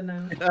 Deep cutter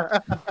now.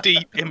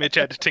 Deep image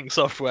editing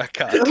software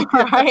card.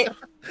 Right.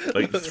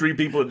 Like 3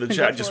 people in the chat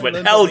That's just what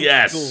went, I hell learned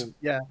at yes! school.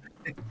 Yeah.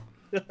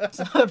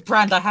 A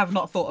brand I have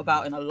not thought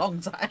about in a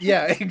long time.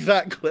 Yeah,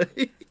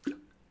 exactly.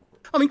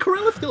 I mean,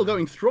 Corel is still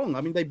going strong.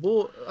 I mean, they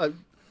bought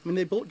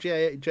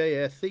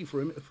JASC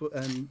for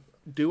and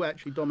do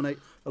actually dominate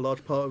a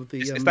large part of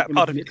the. Is that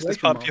part of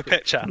your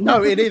pitch, Anne?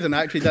 No, it isn't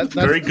actually. That's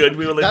Very good,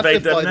 we will that's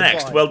invade just them by the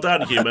next. by. Well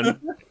done, human.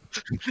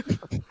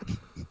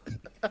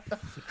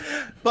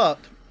 But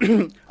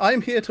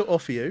I'm here to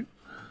offer you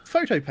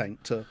photo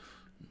paint.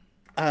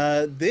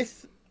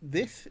 This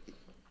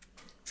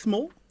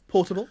small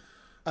portable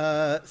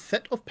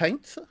set of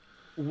paints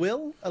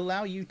will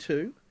allow you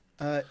to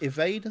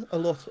evade a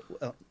lot.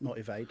 Not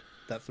evade.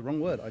 That's the wrong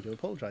word. I do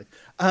apologise.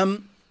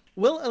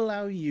 Will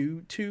allow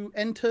you to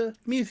enter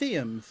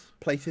museums,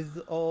 places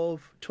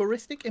of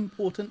touristic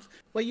importance,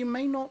 where you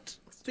may not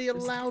be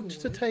allowed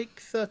to take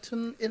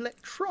certain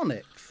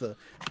electronics, a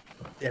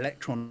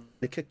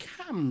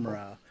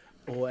camera,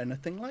 or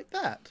anything like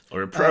that.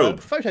 Or a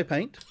probe. Photo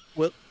paint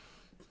will,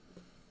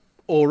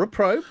 or a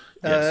probe,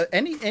 Yes.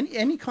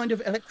 any kind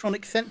of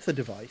electronic sensor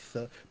device.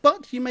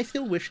 But you may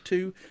still wish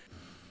to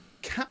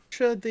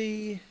capture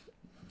the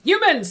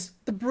Humans!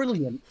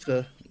 brilliance.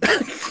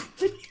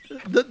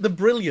 The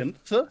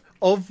brilliance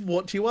of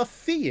what you are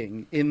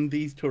seeing in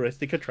these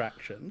touristic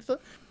attractions.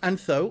 And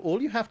so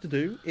all you have to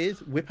do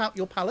is whip out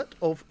your palette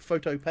of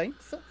photo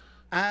paints,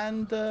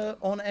 and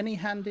on any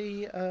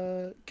handy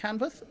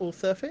canvas or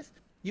surface,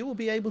 you will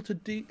be able to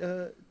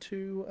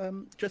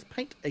just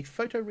paint a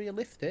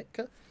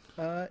photorealistic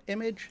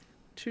image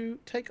to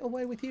take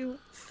away with you,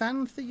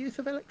 sans the use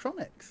of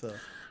electronics.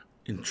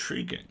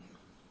 Intriguing.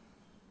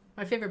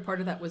 My favorite part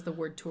of that was the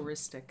word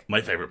touristic.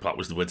 My favourite part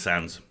was the word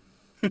sans.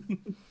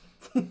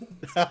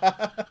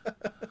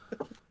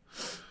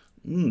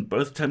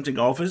 Both tempting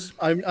offers.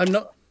 I'm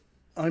not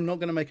going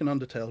to make an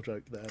Undertale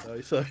joke there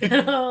though. So,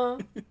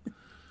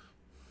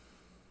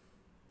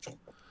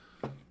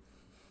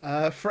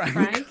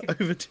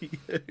 Frank, over to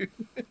you.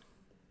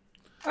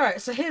 All right,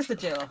 so here's the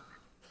deal.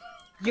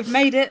 You've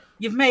made it.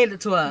 You've made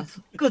it to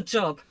Earth. Good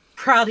job.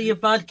 Proud of you,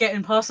 bud.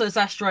 Getting past those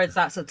asteroids,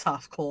 that's a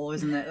tough call,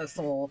 isn't it? That's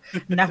all.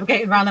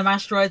 Navigating around them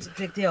asteroids, a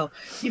big deal.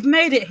 You've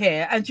made it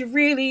here, and you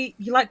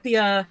like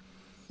the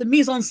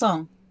mise en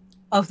scène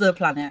of the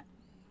planet.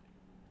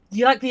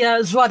 You like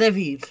the joie de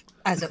vivre,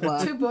 as it were.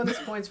 2 bonus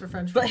points for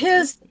French. But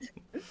here's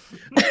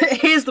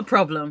the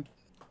problem.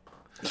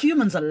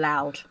 Humans are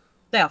loud.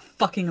 They are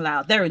fucking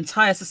loud. Their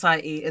entire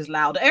society is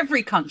loud.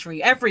 Every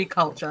country, every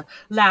culture,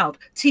 loud.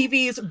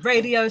 TVs,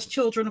 radios,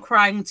 children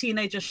crying,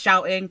 teenagers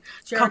shouting,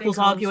 couples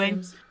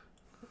arguing.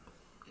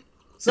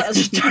 So,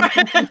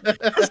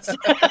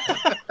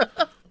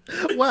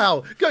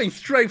 Wow, going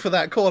straight for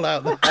that call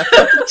out there.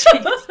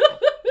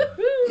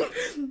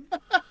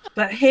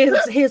 but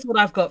here's what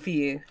I've got for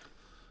you.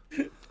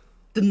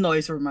 The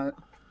noise remote.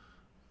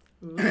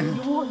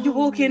 You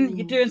walk in,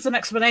 you're doing some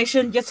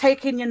explanation, you're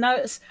taking your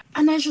notes,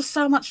 and there's just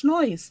so much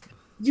noise.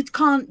 You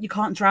can't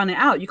drown it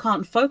out. You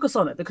can't focus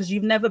on it because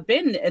you've never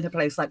been in a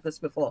place like this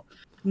before.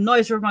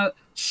 Noise remote,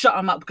 shut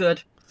them up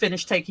good.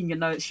 Finish taking your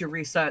notes, your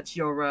research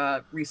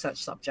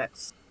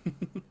subjects.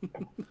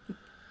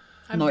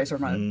 Noise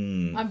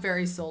remote. I'm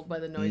very sold by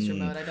the noise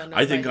remote. I don't know.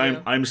 I think about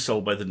you. I'm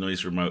sold by the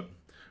noise remote.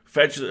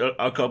 Fetch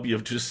a copy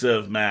of To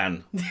Serve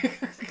Man.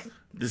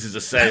 This is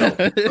a sale.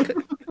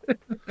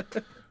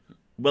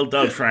 Well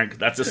done, Frank.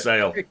 That's a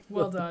sale.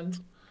 Well done.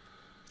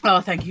 Oh,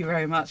 thank you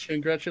very much.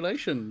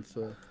 Congratulations.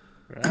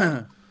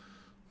 Right.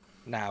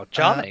 Now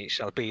Johnny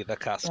shall be the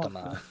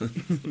customer.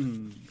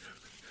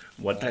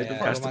 What type of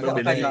Yeah, customer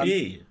oh my will God. he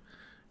be?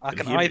 I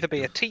can Hear me. either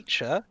be a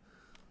teacher.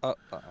 I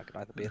can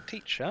either be a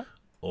teacher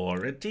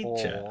Or a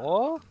teacher.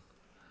 or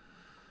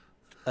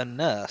a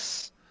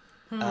nurse.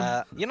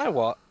 You know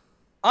what?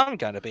 I'm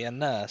going to be a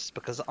nurse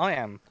because I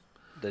am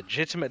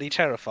legitimately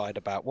terrified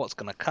about what's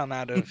going to come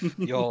out of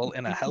y'all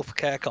in a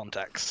healthcare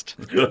context.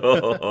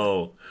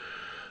 Oh,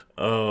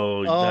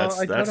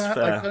 that's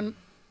fair.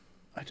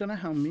 I don't know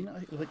how mean.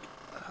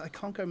 I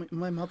can't go.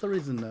 My mother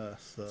is a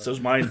nurse. So's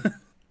mine.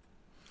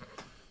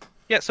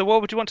 Yeah, so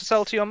what would you want to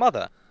sell to your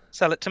mother?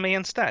 Sell it to me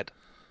instead.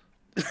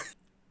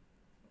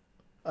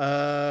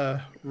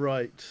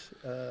 Right.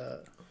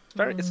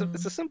 It's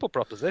a simple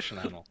proposition,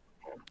 Anil.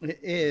 It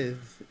is,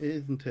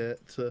 isn't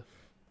it?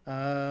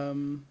 I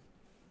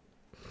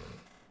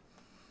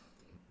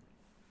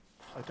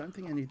don't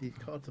think any of these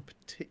cards are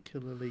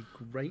particularly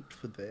great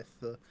for this.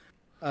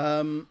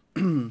 Oh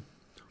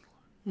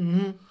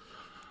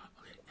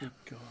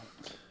God.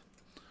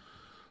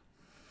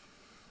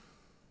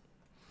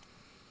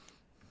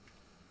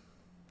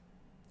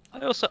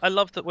 I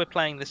love that we're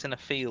playing this in a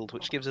field,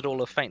 which gives it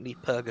all a faintly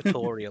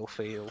purgatorial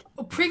feel.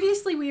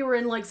 Previously, we were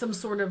in like some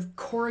sort of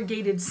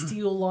corrugated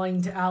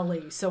steel-lined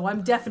alley, so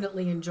I'm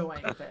definitely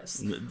enjoying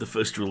this. The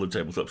first rule of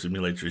Tabletop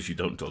Simulator is you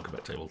don't talk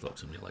about Tabletop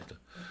Simulator.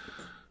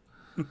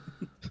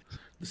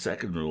 The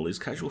second rule is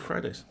casual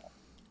Fridays.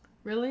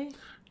 Really?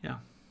 Yeah.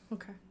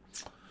 Okay.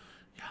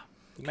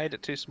 You made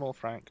it too small,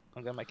 Frank.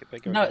 I'm going to make it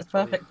bigger. No, it's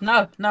perfect.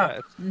 No.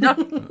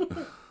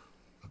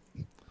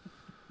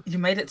 You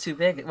made it too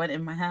big. It went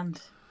in my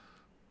hand.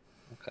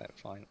 Okay,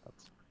 fine.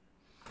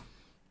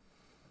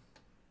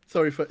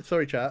 Sorry,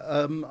 chat.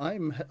 I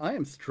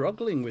am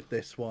struggling with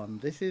this one.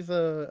 This is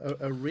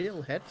a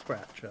real head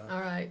scratcher.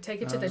 All right,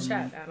 take it to the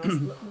chat,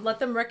 Anos. Let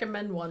them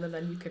recommend one, and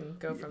then you can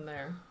go from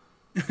there.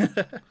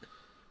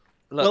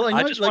 Look,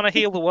 I just want to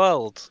heal the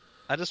world.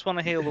 I just want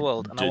to heal the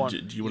world. And do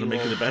you want to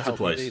make it a better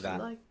place?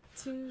 Like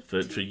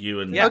For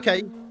you and... Yeah.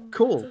 Okay,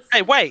 cool.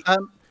 Hey, wait!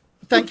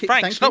 Thank you.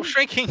 Frank, thank stop you.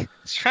 shrinking.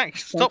 Frank,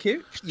 stop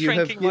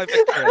shrinking my given-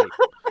 victory.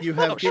 You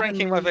have Stop given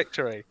shrinking me, my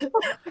victory.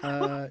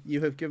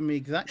 You have given me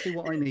exactly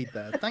what I need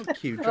there.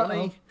 Thank you,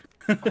 Johnny.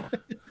 Okay,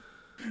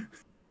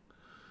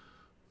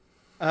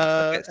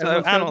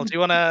 so, Anil, do you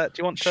want to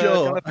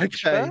Sure, go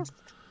pitch okay.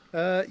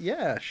 first?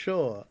 Yeah,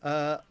 sure.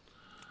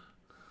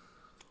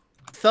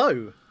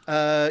 So,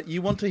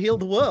 you want to heal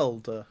the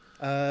world.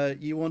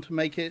 You want to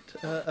make it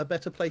a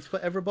better place for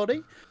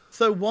everybody.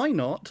 So why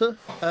not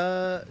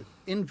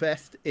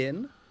invest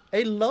in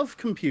a love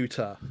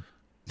computer?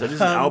 That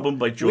is an album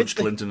by George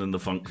Clinton and the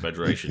Funk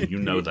Federation. You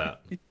know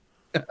that.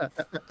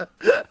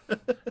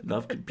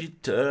 Love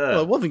computer. Well,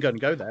 I wasn't going to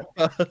go there.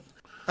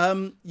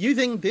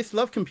 Using this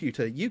love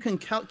computer, you can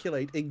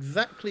calculate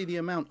exactly the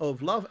amount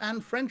of love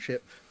and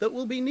friendship that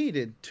will be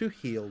needed to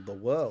heal the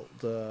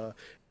world.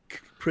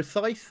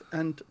 Precise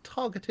and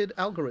targeted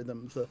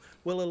algorithms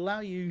will allow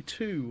you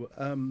to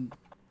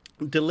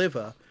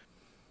deliver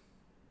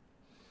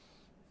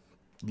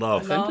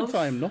Love. a sentence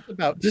I am not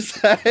about to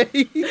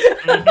say.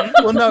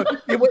 Well, no,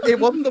 it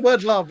wasn't the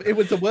word love. It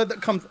was the word that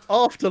comes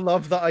after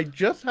love that I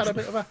just had a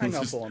bit of a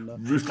hang-up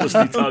on.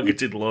 Ruthlessly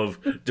targeted love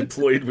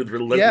deployed with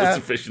relentless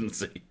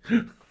efficiency.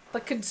 The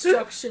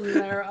construction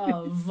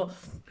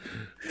thereof.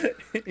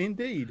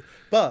 Indeed,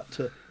 but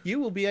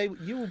you will be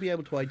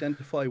able to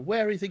identify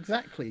where is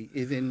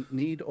in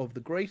need of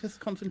the greatest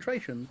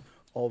concentration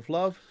of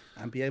love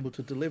and be able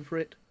to deliver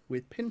it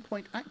with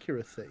pinpoint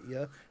accuracy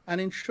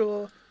and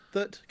ensure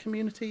that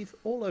communities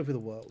all over the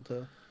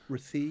world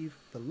receive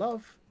the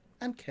love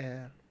and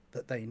care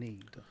that they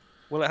need.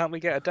 Will it help me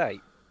get a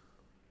date?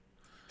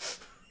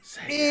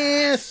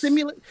 Yeah,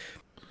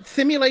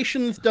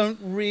 simulations don't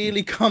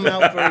really come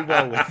out very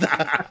well with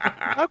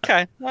that.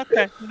 Okay,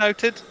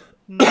 noted.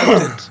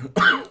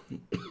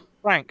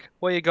 Frank,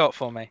 what you got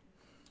for me?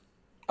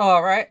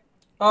 All right.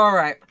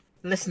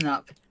 Listen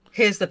up.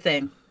 Here's the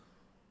thing.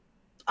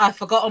 I've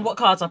forgotten what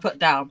cards I put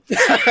down.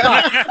 It's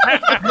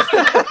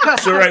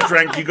all right,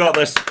 Frank. You got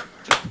this.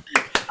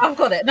 I've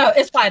got it. No,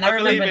 it's fine. I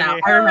remember now.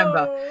 I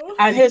remember.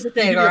 And here's the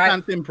thing, all right?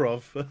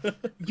 Improv.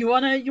 You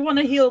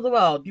wanna heal the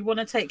world. You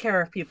wanna take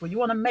care of people. You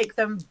wanna make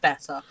them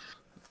better.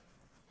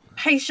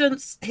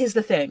 Patients. Here's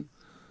the thing.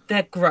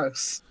 They're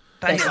gross.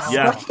 They're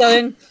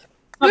disgusting.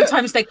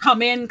 Sometimes they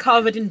come in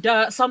covered in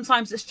dirt.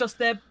 Sometimes it's just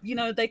they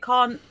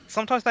can't.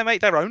 Sometimes they make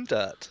their own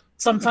dirt.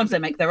 Sometimes they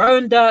make their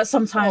own dirt.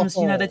 Sometimes,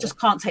 they just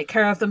can't take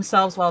care of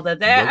themselves while they're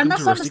there. Welcome and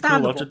that's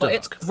understandable, but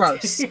it's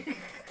gross.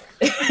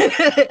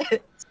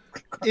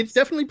 It's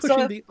definitely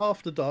pushing the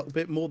After Dark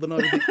bit more than I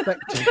was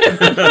expecting.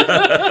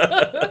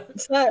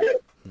 So,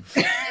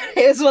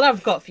 here's what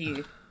I've got for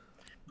you.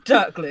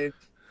 Dirt glue.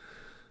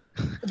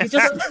 You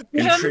just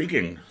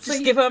Intriguing.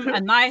 Give them a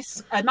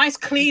nice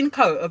clean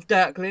coat of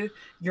dirt glue.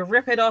 You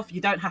rip it off. You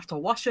don't have to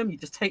wash them. You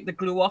just take the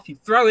glue off. You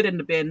throw it in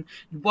the bin.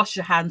 You wash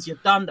your hands. You're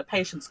done. The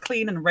patient's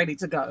clean and ready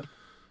to go.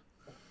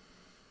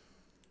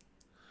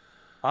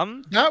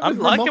 I'm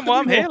liking what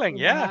I'm hearing.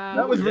 Yeah, Wow.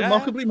 That was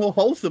remarkably more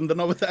wholesome than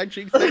I was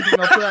actually expecting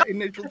after that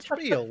initial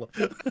spiel.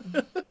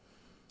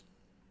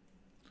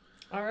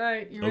 All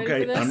right, you ready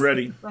Okay, for this? I'm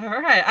ready. All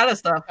right,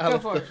 Alasdair. Go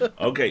for it.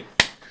 Okay.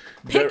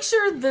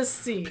 Picture the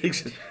scene.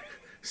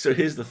 So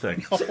here's the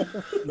thing. It's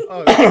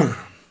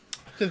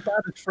as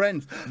bad as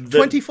Friends.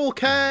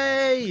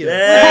 24K!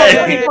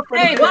 Yay!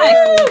 Hey,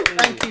 nice.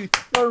 Thank you.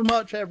 so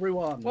much,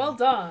 everyone. Well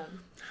done.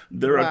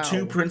 There are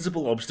two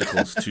principal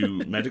obstacles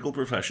to medical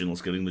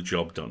professionals getting the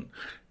job done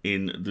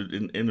in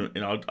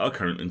our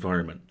current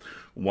environment.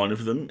 One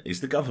of them is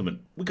the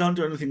government. We can't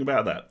do anything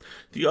about that.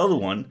 The other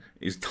one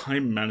is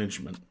time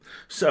management.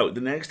 So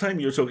the next time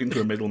you're talking to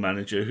a middle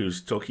manager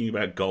who's talking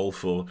about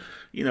golf or,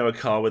 a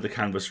car with a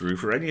canvas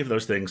roof or any of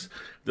those things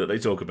that they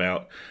talk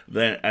about,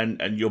 then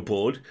and you're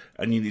bored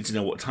and you need to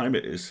know what time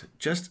it is,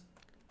 just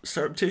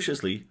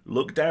surreptitiously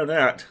look down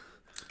at...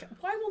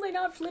 Why will they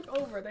not flip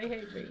over? They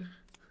hate me.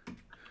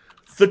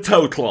 The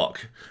toe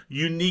clock.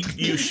 Unique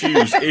new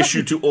shoes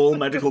issued to all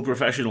medical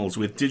professionals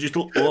with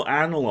digital or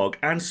analog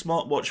and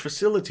smartwatch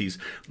facilities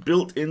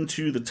built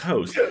into the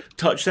toes.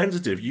 Touch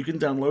sensitive. You can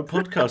download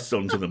podcasts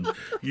onto them.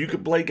 You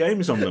can play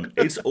games on them.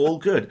 It's all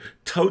good.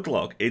 Toe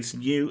clock. It's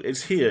new.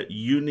 It's here.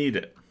 You need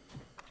it.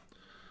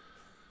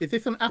 Is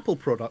this an Apple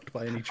product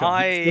by any chance?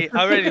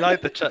 I really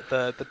like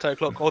the toe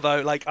clock.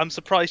 Although, I'm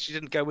surprised you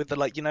didn't go with the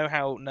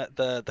how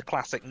the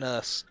classic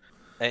nurse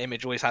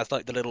image always has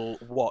the little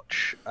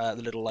watch, the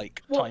little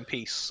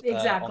timepiece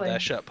on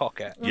their shirt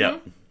pocket. Mm-hmm. Yeah.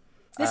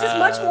 This is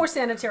much more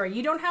sanitary.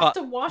 You don't have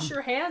to wash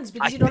your hands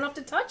because you don't have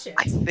to touch it.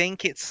 I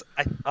think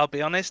I'll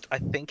be honest. I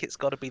think it's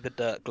got to be the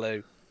dirt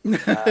glue.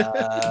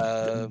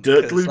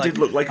 Dirt glue did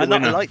look like a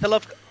winner.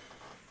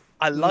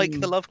 I like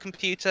the Love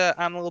Computer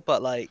animal,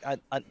 but I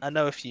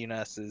know a few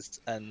nurses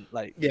and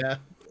yeah,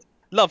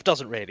 love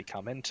doesn't really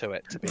come into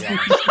it, to be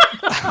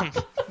honest.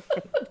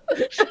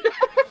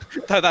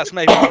 Though that's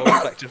maybe more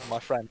reflective of my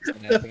friends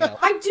than anything else.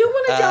 I do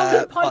want to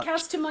download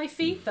podcasts to my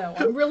feet, though.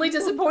 I'm really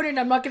disappointed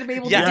I'm not going to be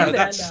able to do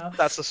that now.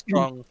 That's a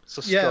strong.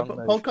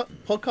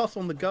 Podcasts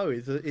on the go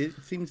it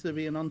seems to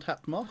be an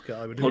untapped market.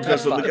 I would.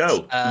 Podcasts on the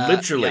go,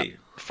 literally. Yeah.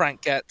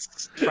 Frank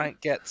gets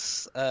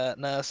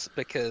nurse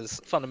because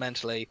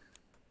fundamentally,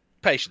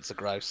 patients are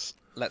gross.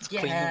 Let's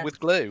clean them with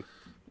glue.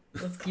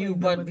 You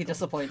won't be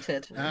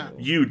disappointed.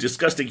 You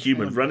disgusting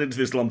human, run into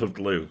this lump of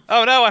glue.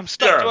 Oh no, I'm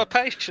stuck to a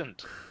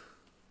patient.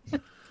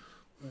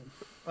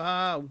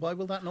 Why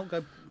will that not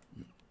go?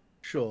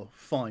 Sure,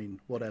 fine,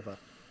 whatever.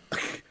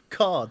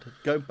 Card,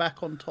 go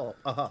back on top.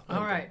 Aha.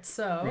 All right,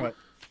 so. Right.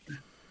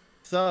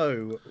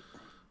 So,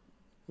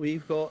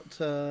 we've got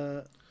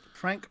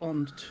Frank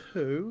on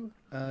 2,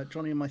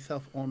 Johnny and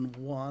myself on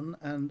 1,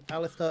 and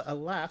Alasdair,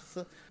 alas,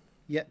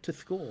 yet to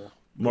score.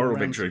 Moral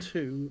Round victory.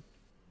 2.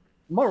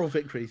 Moral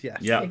victories, yes.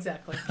 Yeah.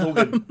 Exactly. All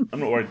good. I'm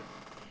not worried.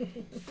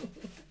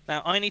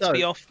 Now, I need to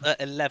be off at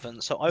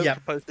 11, so I would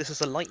propose this is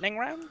a lightning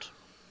round.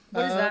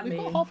 What does that we've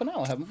mean? got half an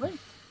hour, haven't we?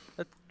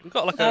 We've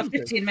got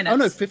 15 minutes. Oh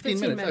no, 15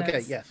 15 minutes.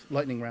 Okay, yes,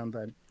 lightning round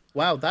then.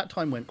 Wow, that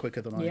time went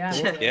quicker than I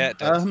thought. Yeah, it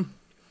does.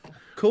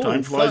 Cool.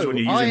 Time flies when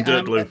you're using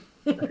dirt glue.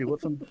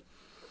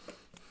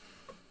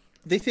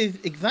 This is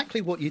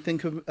exactly what you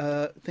think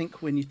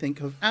when you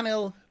think of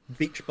Anil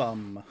Beach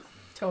Bum.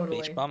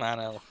 Totally. Beach Bum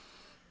Anil.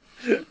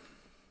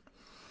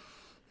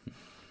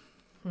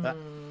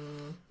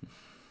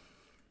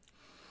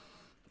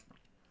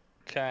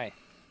 Okay.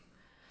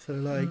 So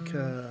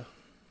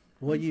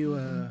what are you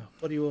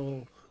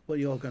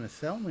all going to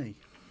sell me?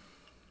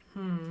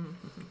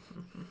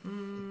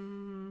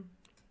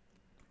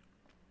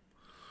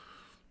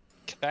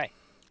 Okay,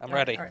 I'm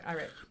ready. All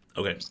right.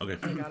 Okay. I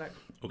got it.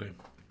 Okay.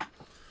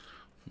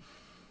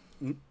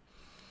 I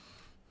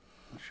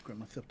should grab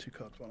myself 2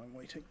 cards while I'm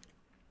waiting.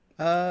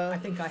 I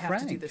think I have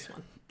Frank. to do this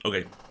one.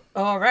 Okay.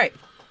 All right,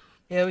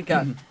 here we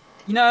go.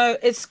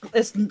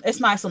 It's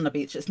nice on the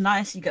beach. It's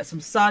nice. You get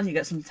some sun, you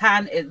get some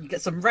tan, you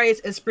get some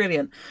rays. It's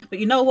brilliant. But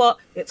you know what?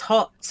 It's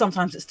hot.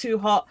 Sometimes it's too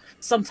hot.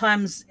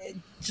 Sometimes it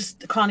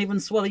just can't even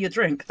swallow your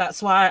drink.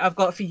 That's why I've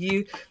got for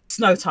you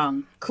Snow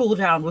Tongue. Cool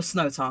down with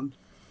Snow Tongue.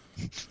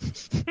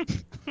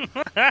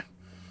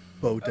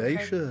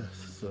 Bodacious.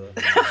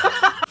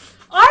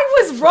 I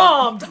was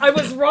robbed. I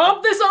was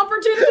robbed this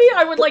opportunity.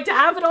 I would like to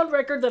have it on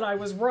record that I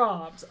was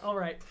robbed. All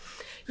right.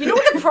 You know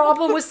what the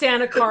problem with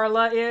Santa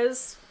Carla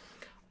is?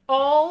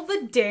 All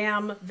the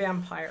damn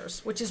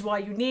vampires, which is why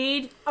you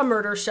need a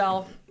murder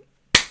shell.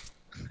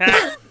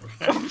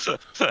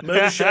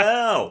 Murder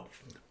shell.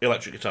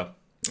 Electric guitar.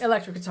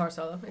 Electric guitar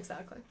solo,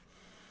 exactly.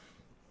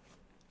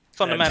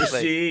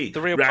 Fundamentally,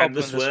 the real problem in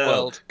this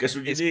world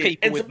is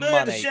people with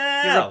money.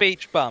 You're a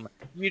beach bum.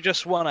 You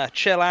just want to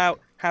chill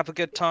out, have a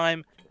good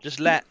time, just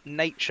let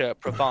nature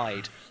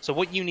provide. So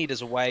what you need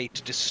is a way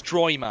to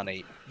destroy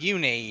money. You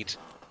need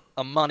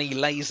a money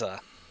laser.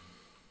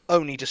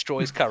 Only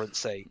destroys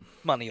currency.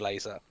 Money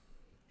laser.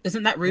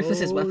 Isn't that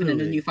Rufus's weapon in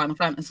the new Final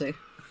Fantasy?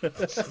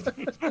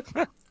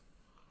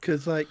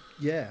 Because,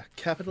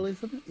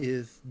 capitalism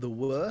is the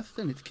worst,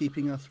 and it's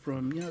keeping us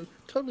from,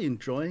 totally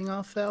enjoying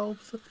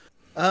ourselves.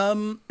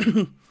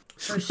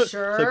 For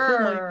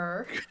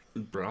sure.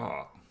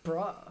 Bra.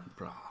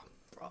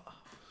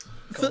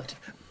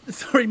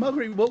 Sorry,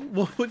 Marguerite,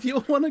 what was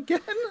your one again?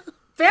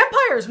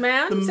 Vampires,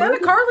 man. Santa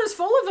Carla's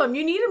full of them.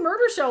 You need a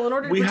murder shell in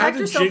order to protect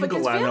yourself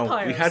against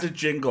vampires. We had a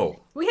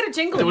jingle.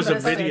 There was a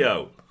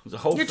video. It was a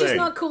whole You're thing. just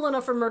not cool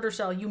enough for murder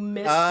shell. You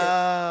missed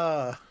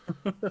it.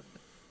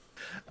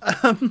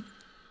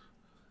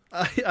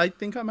 I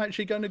think I'm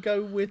actually going to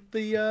go with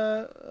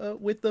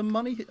the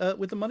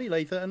money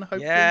laser and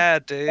hopefully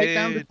take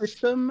down the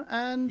system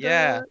and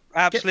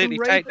absolutely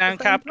take down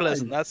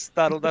capitalism.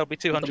 That'll be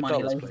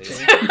 $200,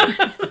 please.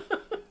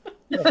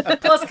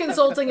 Plus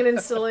consulting and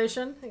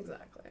installation.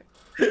 Exactly.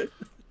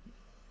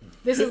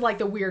 This is like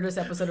the weirdest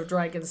episode of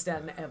Dragon's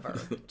Den ever.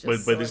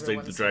 By this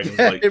stage, the dragon's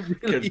like,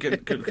 really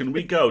can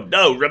we go?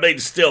 No, remain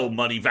still,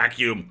 money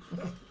vacuum.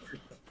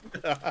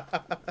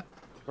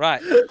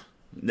 Right.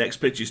 Next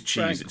pitch is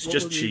cheese. Frank, it's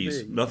just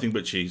cheese. Nothing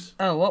but cheese.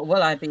 Oh, what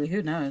will I be?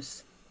 Who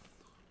knows?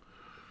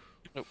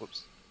 Oh,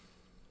 whoops.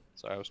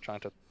 Sorry, I was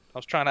trying to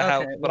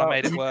help, but I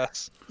made it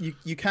worse.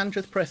 You can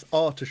just press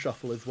R to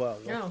shuffle as well.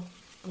 No.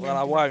 Well,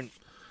 I won't.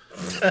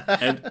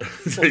 And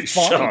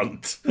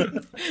shan't.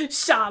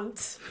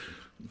 Shan't.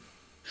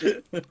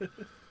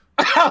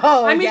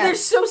 Oh, I mean, they're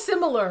so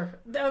similar.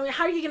 I mean,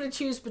 how are you going to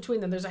choose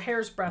between them? There's a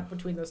hair's breadth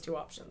between those two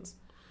options.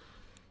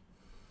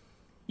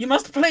 You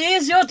must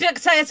please your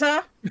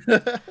dictator.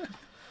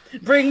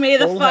 Bring me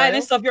the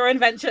finest of your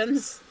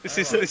inventions. This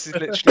is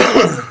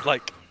literally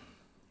like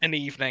an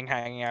evening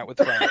hanging out with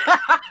Frank.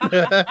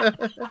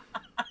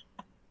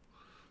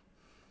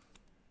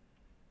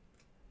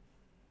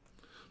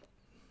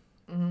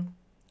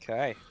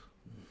 Okay,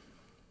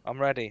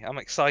 I'm ready. I'm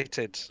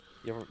excited,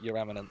 Your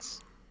Eminence.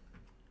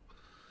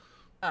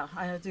 Oh,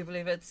 I do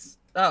believe it's...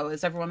 Oh,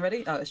 is everyone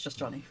ready? Oh, it's just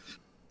Johnny.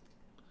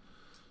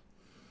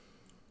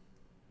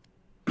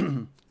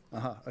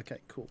 Okay,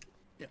 cool.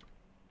 Yeah.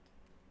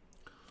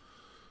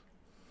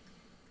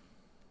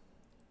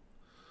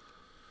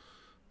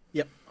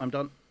 Yep, I'm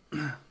done.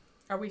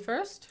 Are we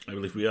first? I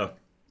believe we are.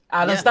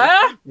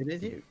 Alasdair? It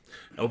is you.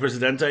 El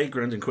Presidente,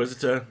 Grand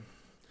Inquisitor,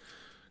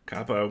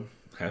 Capo,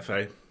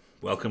 Jefe,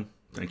 welcome.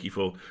 Thank you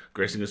for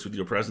gracing us with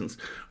your presence.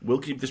 We'll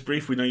keep this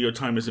brief. We know your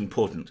time is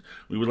important.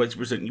 We would like to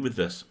present you with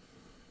this.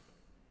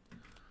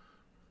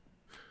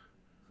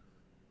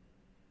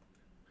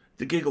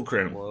 The Giggle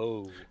Crown.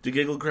 Whoa. The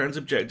Giggle Crown's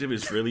objective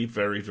is really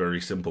very,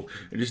 very simple.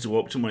 It is to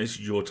optimize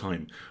your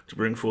time, to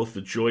bring forth the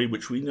joy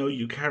which we know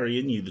you carry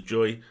in you, the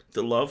joy,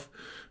 the love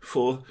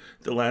for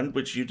the land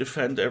which you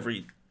defend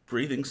every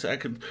breathing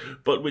second,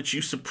 but which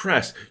you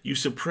suppress. You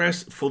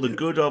suppress for the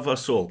good of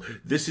us all.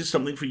 This is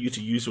something for you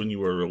to use when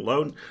you are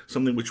alone,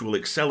 something which will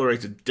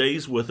accelerate a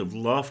day's worth of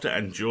laughter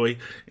and joy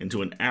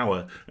into an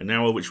hour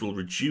which will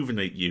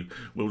rejuvenate you,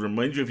 will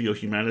remind you of your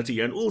humanity,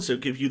 and also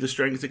give you the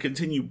strength to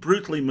continue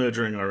brutally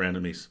murdering our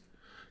enemies.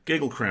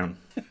 Giggle Crown.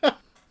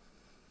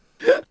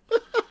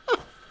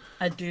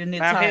 I do need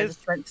the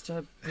strength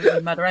to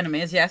murder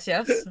enemies. Yes,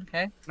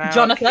 okay. Now,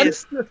 Jonathan?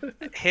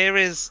 Here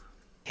is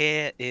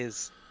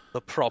the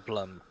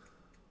problem.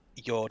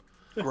 Your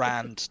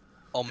grand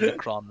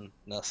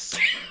Omicronness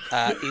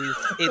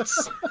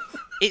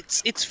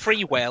it's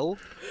free will.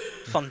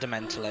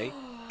 Fundamentally,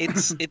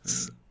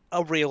 it's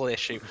a real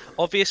issue.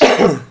 Obviously,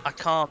 I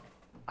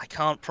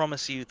can't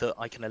promise you that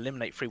I can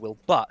eliminate free will,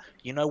 but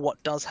you know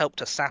what does help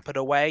to sap it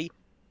away?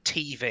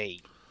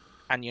 TV.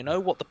 And you know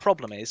what the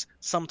problem is?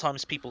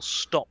 Sometimes people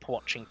stop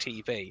watching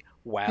TV.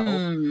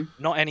 Well,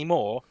 not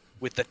anymore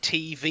with the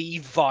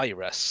TV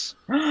virus.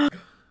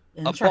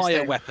 A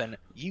bioweapon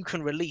you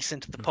can release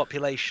into the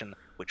population,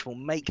 which will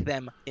make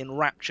them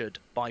enraptured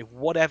by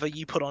whatever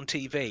you put on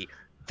TV.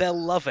 They'll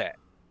love it,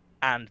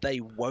 and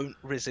they won't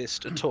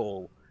resist at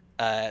all.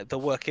 The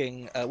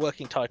working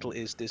title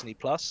is Disney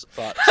Plus,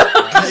 but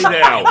Hey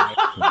now.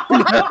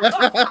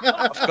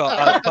 I've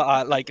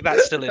got like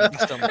that's still in.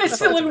 It's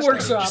still in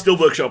workshop. Still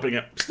workshopping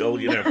it.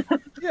 Still,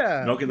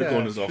 Yeah, knocking the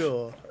corners off.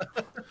 Sure.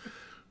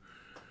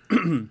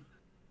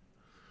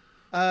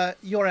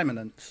 Your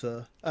Eminence,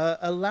 sir,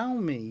 allow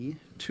me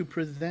to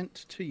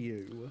present to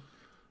you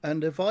a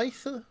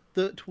device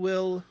that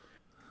will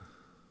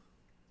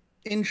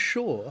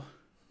ensure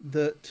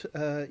that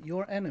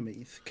your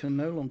enemies can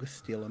no longer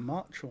steal a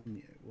march on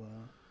you.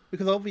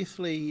 Because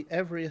obviously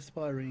every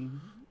aspiring...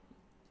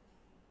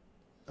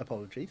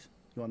 Apologies,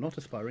 you are not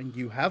aspiring,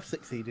 you have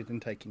succeeded in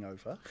taking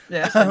over.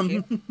 Yeah, thank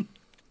you.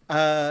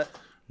 Nice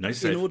in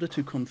save. order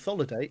to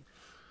consolidate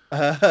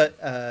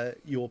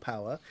your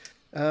power...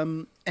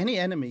 any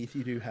enemies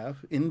you do have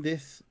in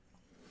this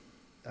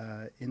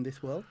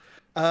world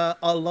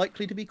are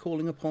likely to be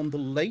calling upon the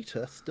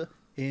latest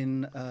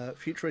in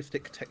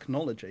futuristic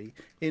technology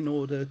in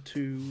order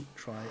to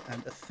try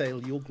and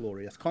assail your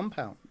glorious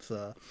compounds.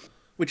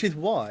 Which is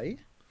why,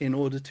 in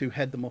order to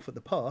head them off at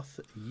the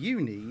pass,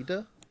 you need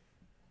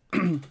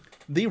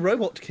the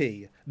robot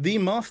key, the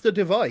master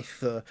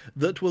device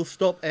that will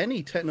stop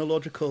any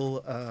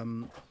technological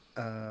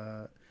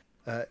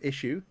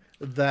issue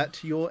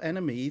that your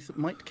enemies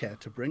might care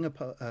to bring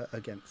up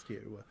against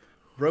you.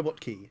 Robot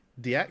key.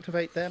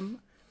 Deactivate them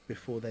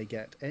before they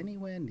get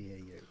anywhere near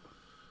you.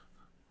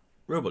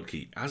 Robot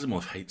key.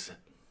 Asimov hates it.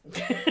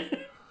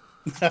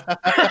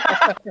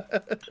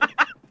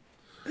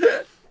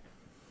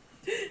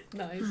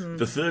 Nice.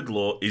 The third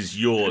law is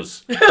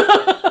yours.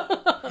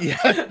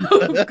 Yeah.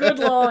 Good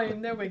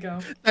line. There we go.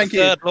 Thank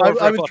you. Third law of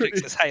I was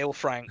robotics is Hail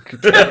Frank.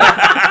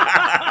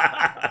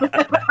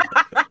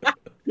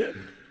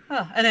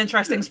 An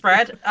interesting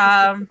spread.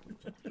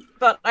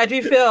 But I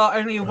do feel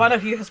only one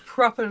of you has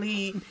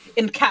properly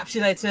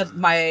encapsulated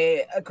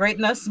my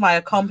greatness, my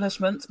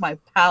accomplishments, my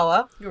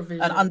power,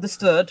 and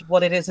understood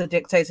what it is a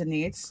dictator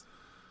needs.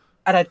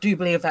 And I do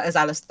believe that is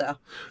Alasdair.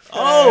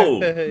 Oh!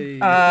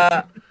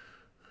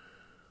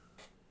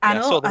 And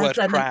I saw the word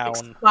as an crown.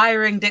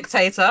 expiring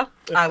dictator,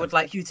 I would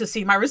like you to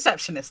see my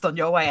receptionist on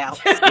your way out.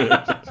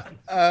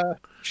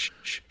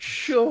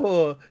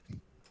 Sure.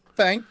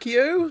 Thank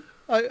you.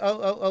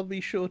 I'll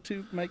be sure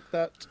to make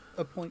that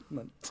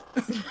appointment.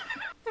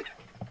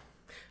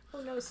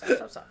 Oh no!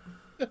 Stop! So,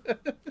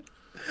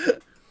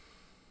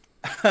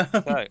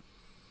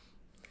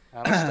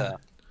 Alasdair,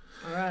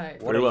 All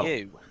right. what Very are well.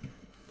 you?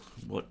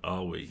 What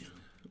are we?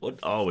 What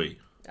are we?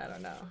 I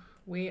don't know.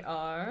 We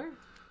are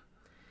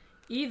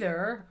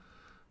either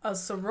a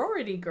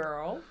sorority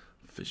girl.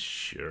 For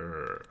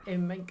sure. Oh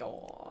my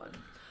god.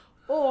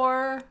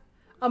 Or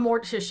a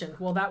mortician.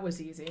 Well, that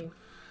was easy.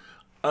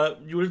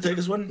 You want to take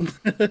this one?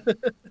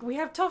 We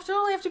have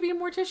totally have to be a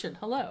mortician.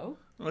 Hello.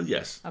 Well,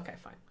 yes. Okay,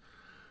 fine.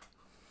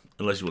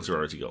 Unless you want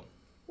sorority girl.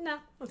 No.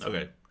 That's fine.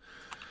 Okay.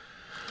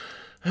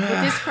 With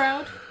this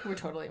crowd, we're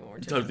totally a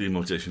mortician. Totally a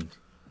mortician.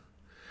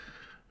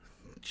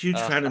 Huge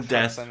fan of I've had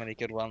death. so many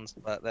good ones,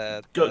 but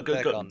they're Go-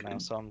 gone now,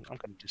 so I'm going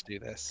to just do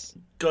this.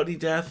 Got any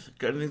death?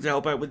 Got anything to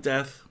help out with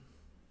death?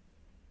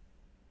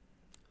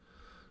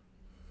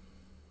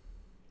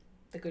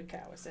 The good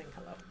cow is saying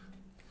hello.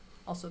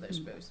 Also, there's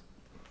booze.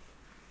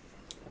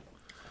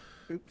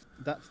 Oops,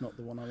 that's not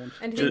the one I wanted.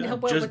 And he can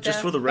help out with Just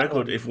the- for the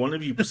record, if one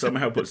of you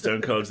somehow puts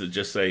down cards that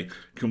just say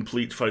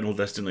complete Final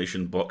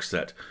Destination box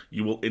set,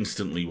 you will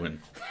instantly win.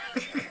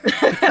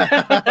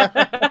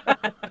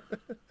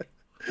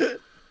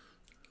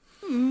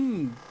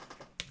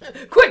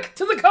 Quick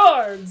to the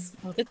cards.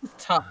 Well, this is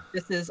tough.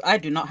 I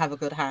do not have a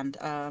good hand.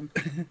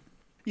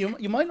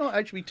 You might not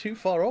actually be too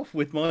far off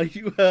with my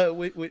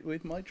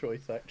with my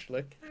choice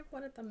actually. I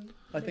wanted them.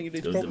 I think it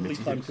is Those are probably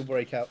the time to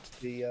break out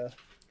the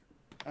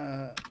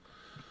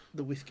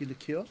whiskey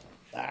liqueur.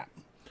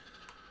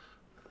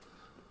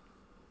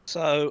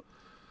 So,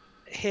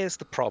 here's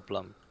the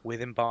problem with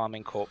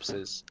embalming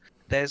corpses.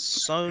 There's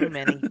so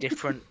many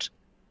different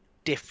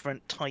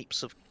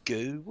types of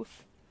goo,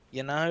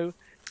 you know?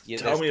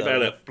 Tell me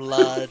about it.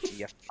 Blood,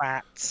 your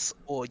fats,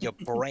 or your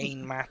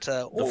brain matter,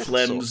 The all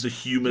phlegms, sorts. the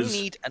humours.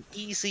 You need an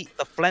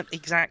phlegm.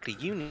 Exactly.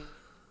 You need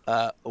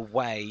a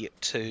way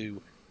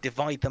to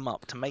divide them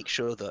up to make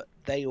sure that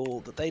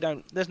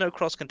there's no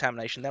cross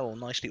contamination. They're all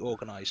nicely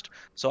organised.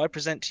 So I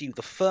present to you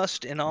the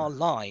first in our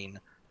line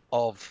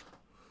of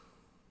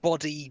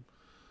body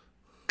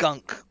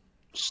gunk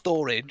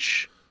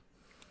storage,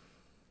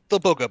 the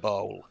booger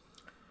bowl.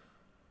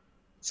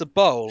 It's a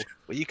bowl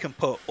where you can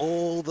put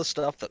all the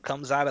stuff that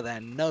comes out of their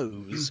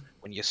nose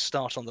when you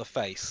start on the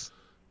face.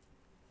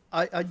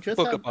 I just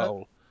Booger have,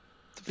 bowl.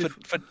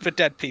 For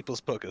dead people's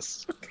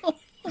boogers.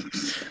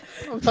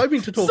 I was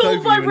hoping to talk Sold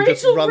over by you and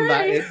just Rachel run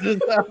Ray.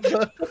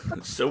 that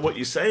in. So what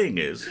you're saying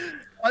is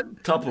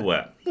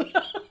Tupperware.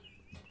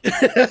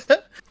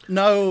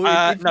 No,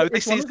 No,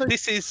 it's one of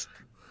those-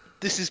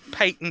 this is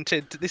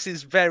patented. This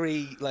is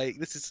very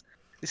this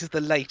is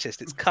the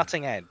latest. It's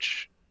cutting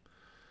edge.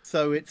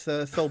 So it's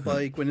sold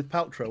by Gwyneth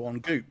Paltrow on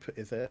Goop,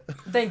 is it?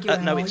 Thank you.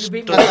 No, Emma. it's You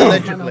beat me stores to my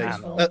allegedly.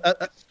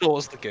 knowledge.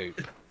 Stores the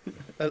goop.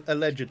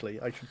 Allegedly,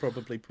 I should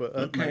probably put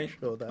Okay. make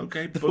sure that.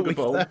 Okay, that booger we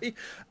bowl. say.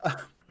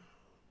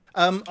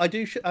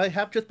 I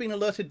have just been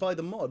alerted by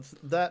the mods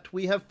that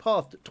we have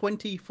passed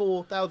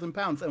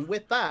 £24,000, and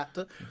with that,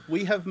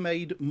 we have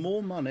made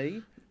more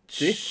money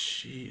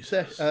this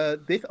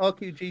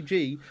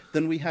RQGG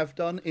than we have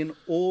done in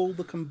all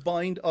the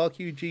combined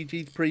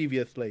RQGGs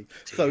previously.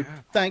 So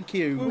thank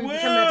you We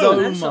become so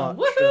exponential.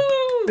 much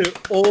Woohoo! to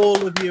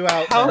all of you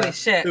out Holy there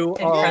shit, who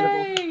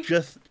incredible. are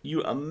just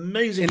You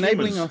amazing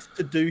enabling humans. us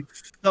to do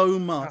so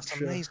much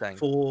That's amazing.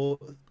 for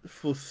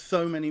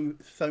so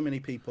many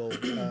people,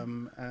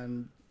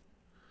 and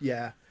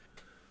yeah.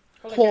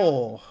 Holy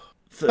cow.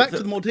 Back to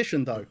the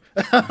mortician though.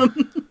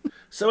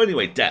 So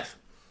anyway, death.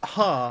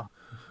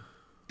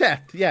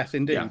 Death, yes,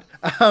 indeed. Yeah.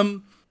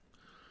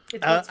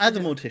 It's what's for As a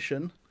dinner.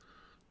 mortician,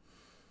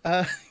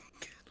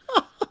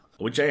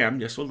 Which I am.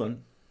 Yes, well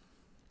done.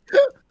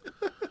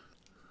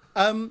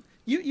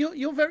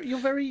 you're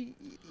very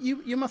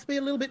you must be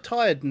a little bit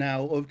tired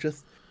now of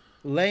just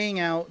laying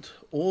out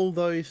all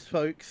those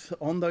folks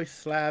on those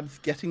slabs,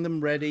 getting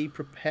them ready,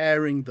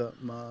 preparing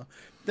them.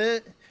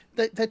 They're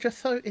just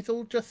so, it's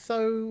all just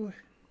so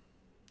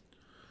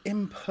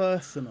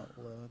impersonal.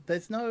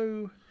 There's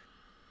no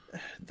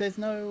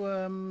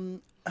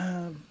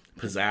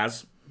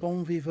Pizzazz.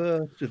 bon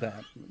vivre to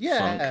that.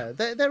 Yeah,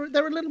 they're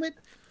a little bit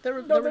they're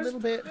a there's- little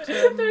bit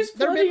There's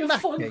they're a plenty bit of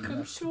lacking. funk,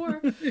 I'm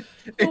sure.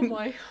 Oh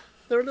my.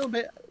 They're a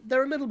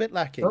little bit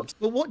lacking.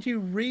 But what you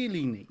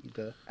really need,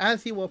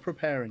 as you are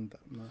preparing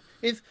them,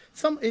 is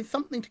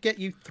something to get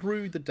you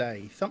through the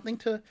day, something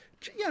to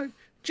G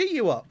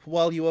you up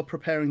while you are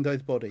preparing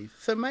those bodies.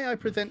 So may I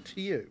present to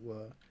you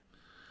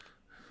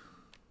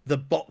the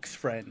box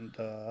friend.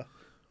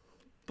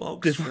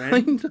 Box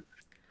friend. Designed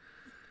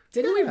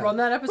Didn't we run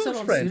that episode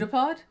on friend.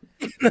 Pseudopod?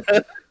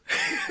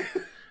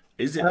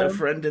 Is it a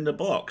friend in a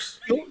box?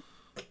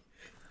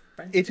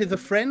 It is a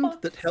friend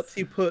that helps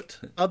you put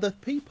other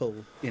people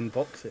in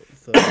boxes.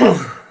 So.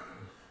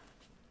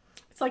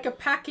 It's like a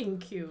packing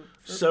cube.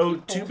 So,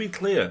 people. to be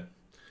clear,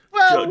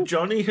 Well,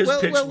 Johnny has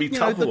pitched me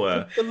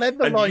Tupperware, the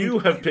leather and line- you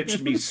have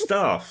pitched me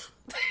staff.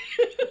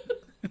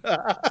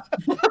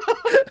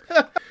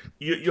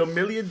 Your $1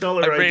 million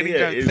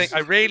idea is I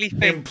really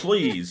think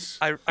employees.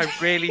 I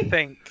really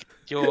think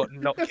you're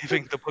not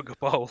giving the Booger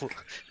Bowl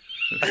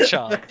a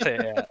chance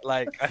here.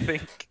 Like, I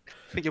think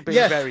you're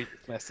being very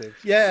dismissive.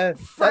 Yeah,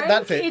 Frank,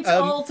 that's it. it's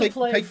all to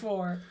play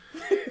for.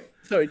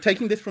 Sorry,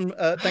 taking this from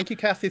thank you,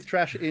 Cassie's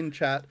trash in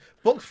chat.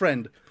 Box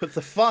friend puts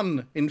the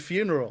fun in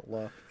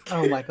funeral.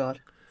 Oh my god.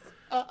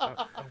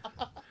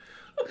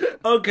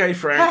 Okay,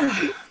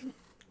 Frank.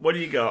 What do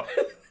you got?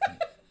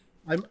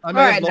 I may have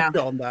right, lost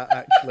now. on that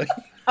actually.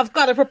 I've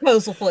got a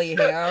proposal for you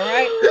here, all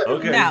right?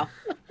 Okay. Now,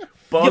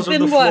 Bars on you've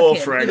the been floor,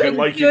 working. Frank. You've I been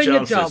like your doing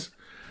your job. chances.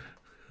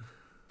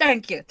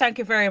 Thank you. Thank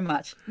you very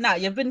much. Now,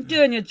 you've been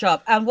doing your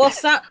job. And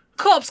what's that?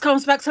 Corpse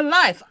comes back to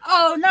life.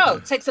 Oh, no.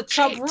 Takes a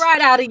chunk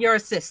right out of your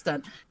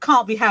assistant.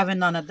 Can't be having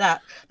none of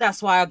that.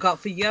 That's why I got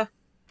for you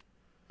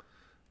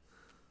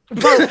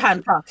rope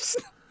handcuffs.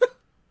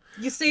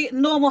 You see,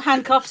 normal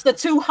handcuffs, they're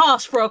too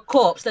harsh for a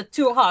corpse. They're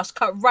too harsh.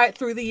 Cut right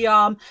through the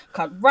arm.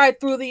 Cut right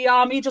through the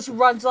arm. He just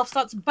runs off,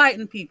 starts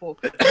biting people.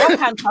 Rope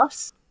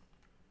handcuffs.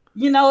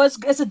 You know,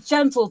 it's a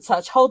gentle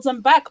touch, holds them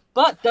back,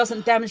 but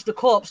doesn't damage the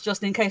corpse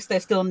just in case they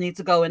still need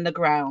to go in the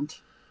ground.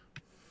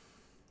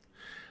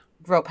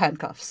 Rope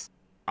handcuffs.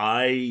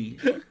 I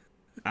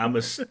am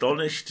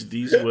astonished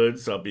these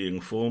words are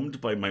being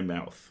formed by my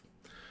mouth.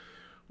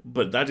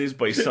 But that is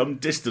by some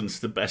distance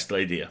the best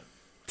idea.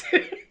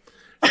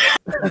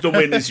 The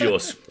win is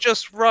yours.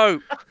 Just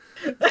rope.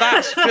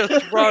 That's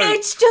just rope.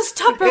 It's just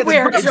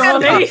Tupperware,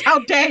 Johnny. How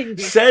dare you?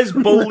 Says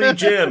Bowley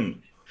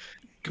Jim.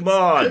 Come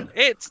on.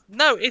 It's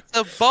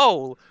a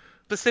bowl.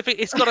 Specific.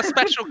 It's got a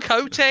special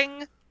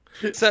coating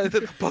so that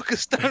the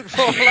boogers don't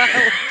fall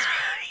out.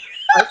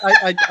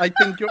 I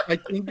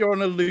think you're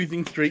on a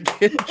losing streak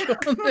here,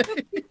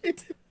 Johnny.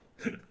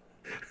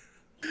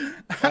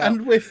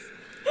 And with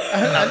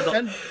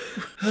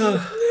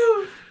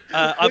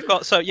I've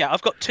got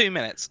 2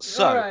 minutes.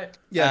 So All right.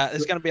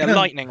 there's going to be a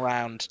lightning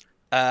round.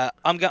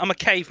 I'm a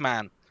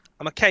caveman.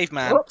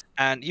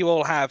 And you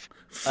all have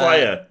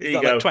Fire. Here you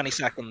got go. like 20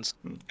 seconds.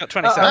 Got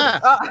 20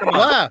 seconds. Come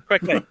on,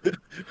 quickly.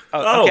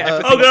 Oh, okay,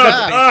 oh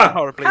God.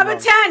 horribly Have wrong. a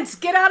tent.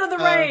 Get out of the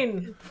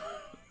rain.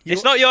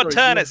 It's not your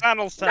turn. It's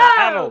Annel's turn. No,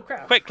 Annel,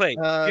 crap. quickly.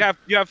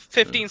 You have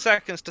 15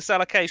 seconds to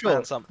sell a caveman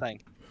Sure.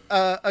 something.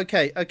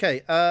 Okay.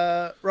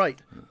 Right.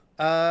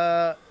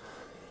 I'm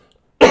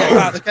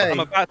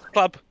about to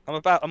club.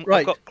 I've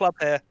Right. got club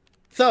here.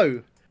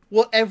 So,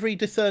 what every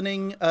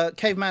discerning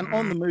caveman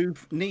on the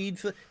move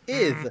needs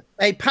is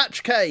a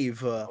patch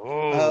cave.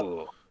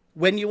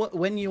 When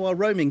you are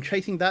roaming,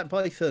 chasing that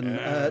bison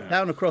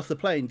down across the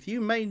plains, you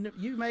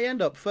may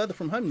end up further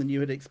from home than you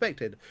had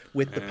expected.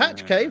 With the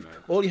patch cave,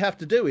 all you have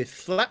to do is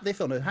slap this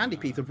on a handy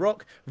piece of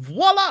rock.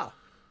 Voila!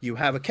 You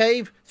have a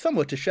cave,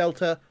 somewhere to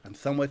shelter, and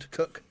somewhere to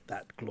cook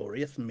that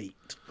glorious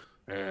meat.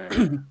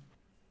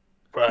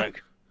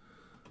 Frank.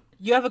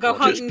 You ever go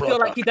What is hunting, feel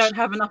like you don't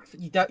have enough?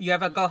 You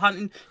ever go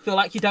hunting, feel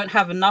like you don't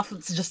have enough?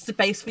 It's just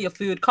space for your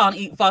food, can't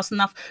eat fast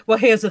enough. Well,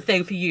 here's the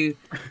thing for you: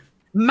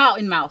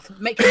 mountain mouth.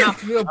 Make your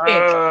mouth real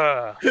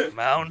big.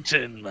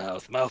 Mountain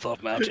mouth. Mouth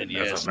off mountain,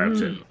 yes.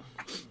 Mountain.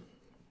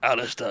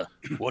 Alasdair,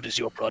 what is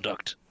your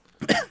product?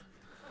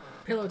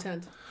 Pillow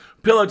tent.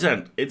 Pillow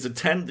tent. It's a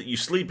tent that you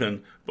sleep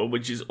in, but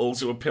which is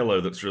also a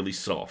pillow that's really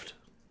soft.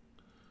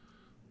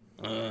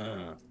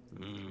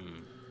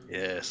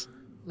 Yes.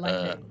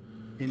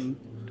 Lightning.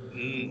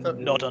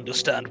 Not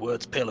understand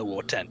words pillow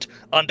or tent.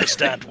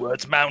 Understand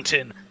words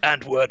mountain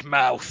and word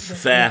mouth.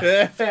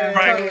 Fair. Fair.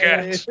 Frank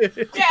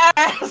it.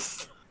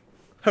 Yes.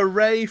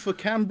 Hooray for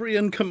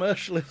Cambrian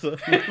commercialism!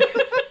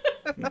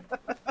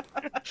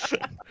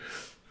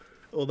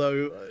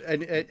 Although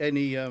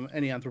any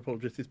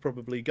anthropologist is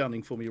probably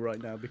gunning for me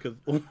right now because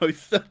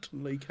almost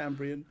certainly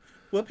Cambrian.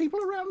 Were people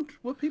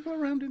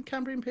around in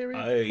Cambrian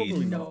period?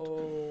 Probably not.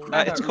 No.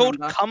 It's called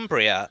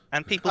Cumbria,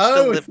 and people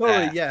still Oh, live sorry.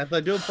 there. Yes, I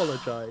do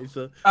apologise.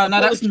 Oh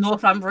no, that's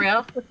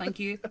Northumbria. Thank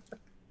you.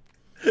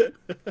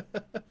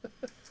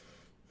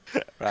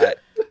 Right.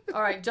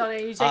 All right, Johnny, are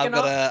you taking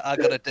off? I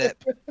got a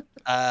dip.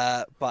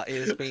 But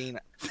it has been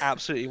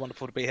absolutely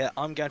wonderful to be here.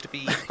 I'm going to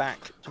be back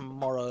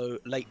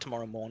late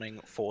tomorrow morning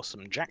for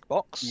some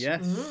Jackbox.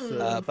 Yes.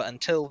 But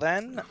until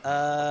then,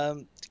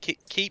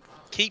 keep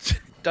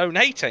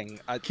donating.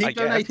 Keep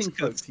donating,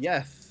 folks.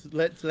 Yes.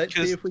 Let's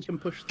see if we can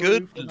push through.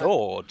 Good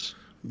lord.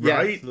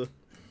 Right. Yes.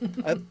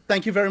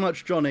 Thank you very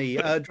much, Johnny.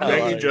 Thank you,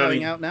 Johnny is Johnny.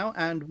 going out now,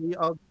 and we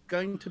are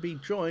going to be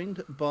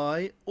joined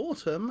by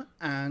Autumn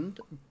and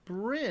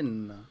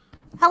Bryn.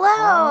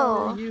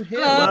 Hello. Are you here?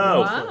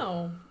 Hello.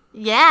 Wow.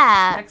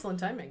 Yeah. Excellent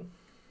timing.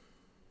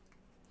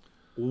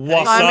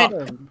 What's I'm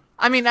up? in-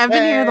 I mean, I've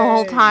been here the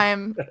whole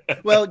time.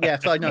 Well,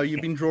 yes, I know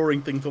you've been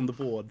drawing things on the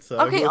board. So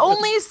Okay,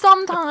 only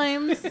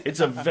sometimes. It's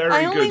a very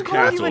I only good call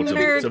cat, you a Autumn.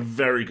 nerd. It's a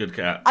very good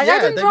cat. I Yeah,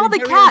 didn't they've draw the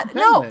been very cat.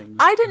 No, entertaining.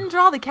 I didn't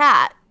draw the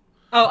cat.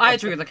 Oh, I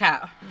drew the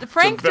cat.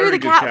 Frank very drew the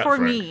good cat cat, for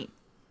Frank. me.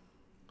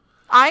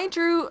 I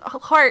drew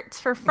hearts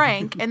for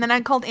Frank, and then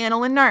I called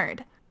Annal a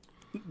nerd.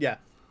 Yeah,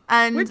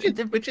 And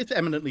which is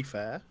eminently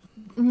fair.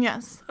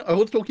 yes. I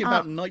was talking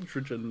about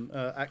nitrogen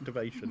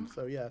activation,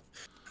 so yeah.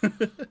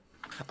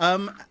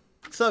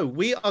 So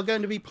we are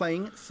going to be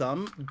playing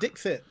some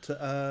Dixit.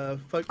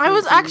 Folks I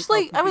was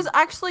RPG.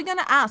 actually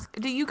gonna ask,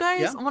 do you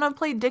guys Yeah? want to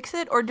play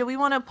Dixit, or do we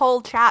want to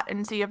poll chat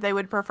and see if they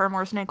would prefer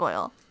more snake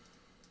oil?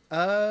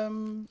 Yeah,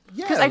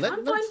 I'm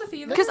fine with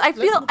either. Because I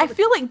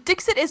feel like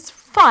Dixit is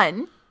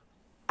fun.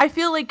 I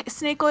feel like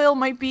snake oil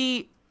might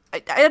be.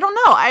 I don't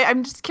know.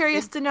 I'm just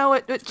curious to know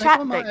what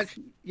chat thinks.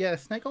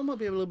 Snake oil might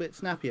be a little bit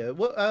snappier.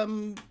 What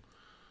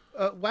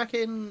whack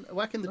in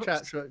the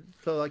chat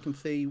so I can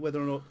see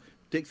whether or not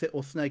Dixit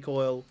or snake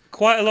oil.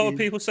 Quite a lot of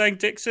people saying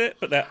Dixit,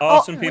 but there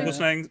are some people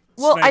saying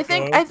Well, snake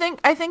oil.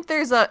 I think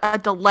there's a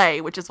delay,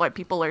 which is why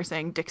people are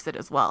saying Dixit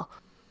as well.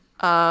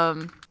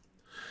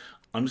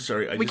 I'm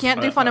sorry. We can't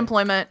do fun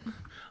employment.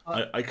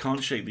 I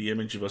can't shake the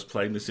image of us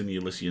playing this in the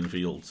Elysian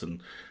fields,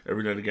 and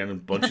every now and again,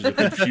 bunches of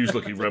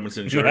confused-looking Roman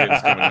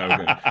centurions coming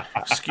over.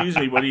 Excuse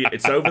me, buddy.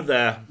 It's over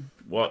there.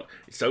 What?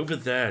 It's over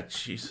there.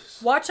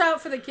 Jesus. Watch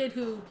out for the kid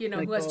who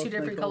has two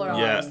different color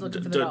Yeah. eyes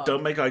looking for the dog.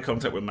 Don't make eye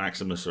contact with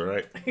Maximus. All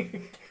right.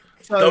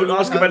 So, Don't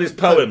ask about his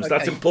poems.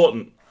 That's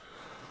important.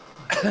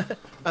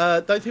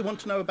 Those who want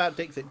to know about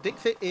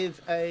Dixit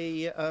is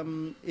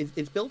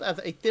is built as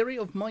a theory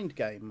of mind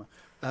game,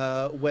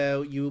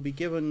 where you will be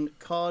given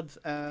cards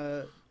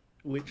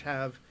which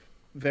have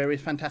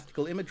various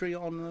fantastical imagery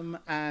on them,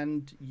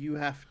 and you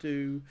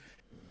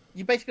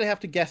basically have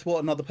to guess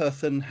what another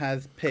person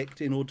has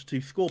picked in order to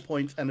score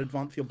points and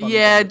advance your bonus.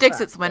 Yeah,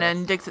 Dixit's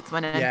winning. Dixit's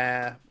winning.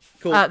 Yeah,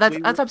 cool.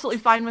 That's absolutely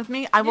fine with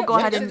me. I will go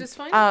ahead Dixit is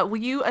fine. and.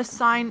 Will you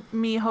assign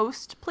me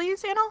host,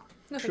 please, Annal?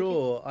 No, thank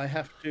Sure, I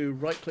have to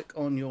right-click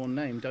on your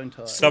name, don't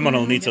I? Someone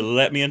will need to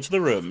let me into the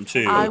room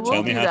too. I will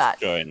Tell me do how that.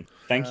 to join.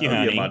 Thank you, yeah,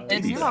 honey. my-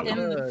 It's You're in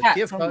the chat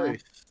Give somewhere.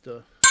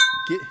 host.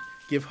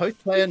 Give host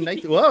player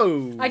Nathan.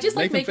 Whoa! I just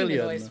like Nathan making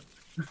the Fillion.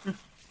 noise.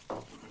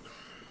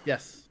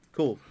 Yes,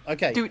 cool.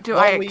 Okay. Do while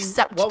I we-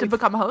 accept while to we-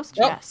 become a host?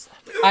 Yep. Yes.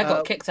 I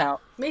got kicked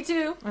out. Me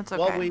too. That's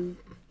While okay.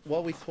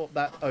 we swap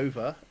that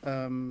over,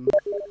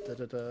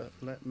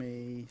 let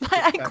me.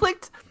 I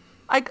clicked.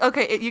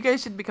 Okay, you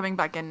guys should be coming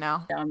back in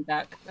now. Yeah, I'm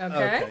back.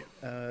 Okay.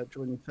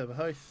 Joining server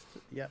host.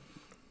 Yep.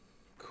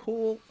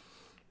 Cool.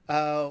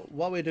 While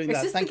we're doing Is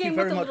that, this the thank you game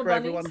very with the much little for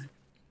everyone. bunnies?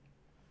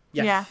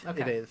 Yes, Yeah.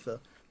 Okay. it is.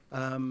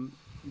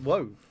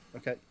 Whoa.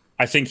 Okay.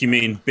 I think you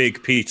mean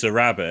Big Peter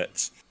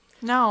Rabbit.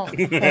 No.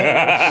 You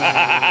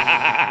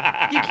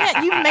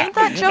can't. You made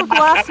that joke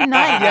last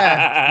night.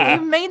 Yeah.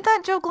 You made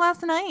that joke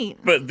last night.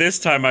 But this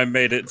time I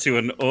made it to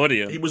an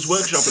audience. He was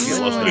workshopping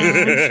it last night.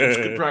 It's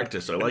good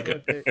practice. I like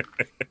it.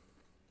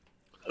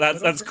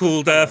 That's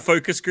called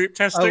focus group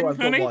testing, Oh, I've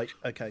got honey. white.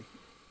 Okay.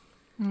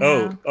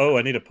 Oh,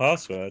 I need a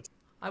password.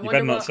 I You wonder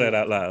better not what- say it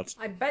out loud.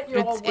 I bet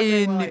you're all It's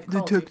wondering in what I the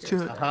called you text to.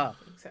 chat. Aha.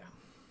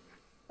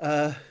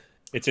 So.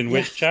 It's in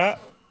which chat?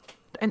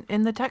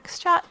 In the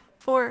text chat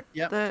for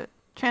Yep. the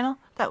channel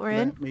that we're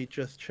in. Let me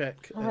just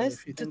check Oh, it's,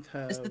 if you don't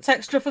have. it's the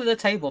texture for the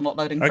table not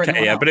loading for Okay,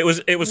 anyone yeah, else. but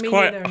it was Me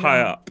quite neither,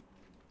 high no. up.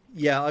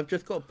 Yeah, I've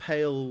just got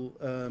pale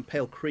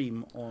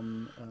cream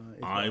on.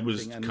 is I one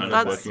was thing, and kind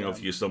no- of working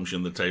off the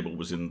assumption the table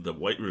was in the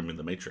white room in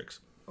the Matrix.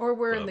 Or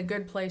we're in the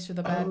good place or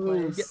the bad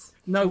place. Yeah.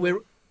 No,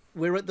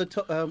 we're at the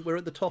top. We're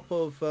at the top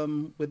of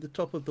with the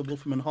top of the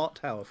Wolfram Heart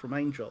Tower from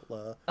Angel.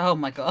 Oh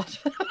my god.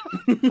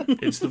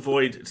 It's the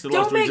void. It's the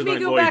last Don't make reason me I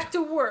go void. back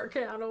to work,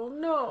 Annal.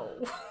 No.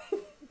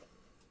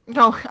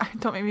 No,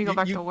 don't make me go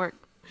back you- to work.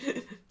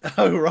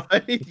 Oh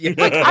right. Yeah.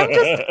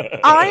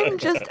 I'm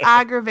just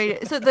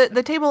aggravated. So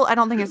the table, I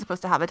don't think is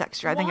supposed to have a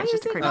texture. I think Why it's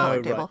just a is it cream not- color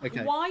Oh, table. right.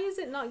 Okay. Why is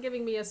it not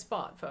giving me a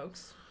spot,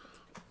 folks?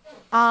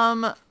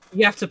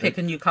 You have to pick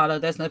a new color.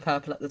 There's no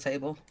purple at the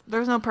table.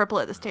 There's no purple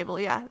at this table.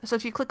 Yeah. So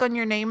if you click on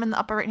your name in the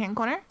upper right hand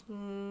corner,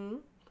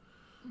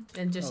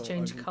 And just Oh,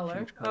 change I didn't color.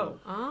 change colour.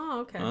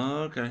 Okay.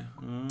 Okay.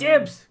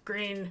 Dibs.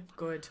 Green.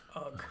 Good.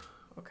 Ugh.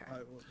 Okay. I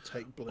will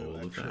take blue All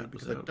of actually that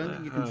because was I out don't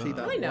think you there. can see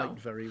that I know. white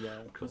very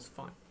well. It's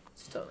fine.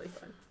 It's totally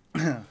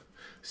fine.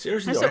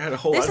 Seriously, So, I had a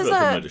whole this advert is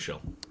for a- Murder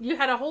Shell. You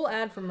had a whole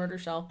ad for Murder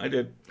Shell. I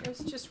did. It was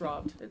just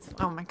robbed. It's fine.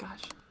 oh my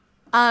gosh.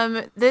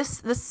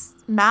 This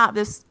map,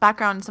 this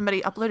background,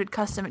 somebody uploaded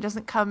custom. It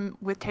doesn't come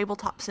with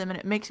Tabletop Sim, and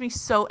it makes me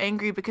so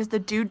angry because the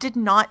dude did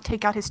not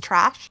take out his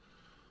trash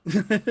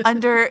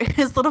under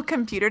his little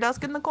computer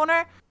desk in the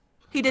corner.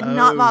 He did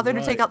not Oh, bother to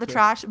take right, out the yeah.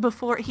 trash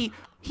before he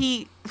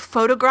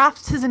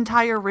photographed his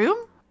entire room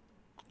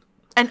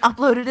and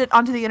uploaded it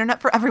onto the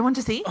internet for everyone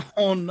to see.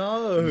 Oh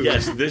no.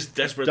 Yes, this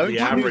desperately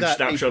Don't do average that,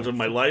 snapshot of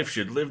my life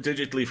should live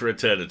digitally for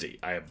eternity.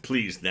 I am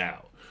pleased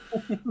now.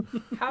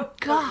 How?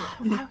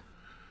 God.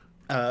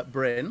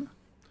 Bryn.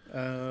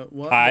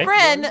 What? Hi.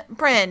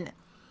 Bryn,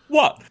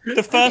 What?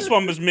 The first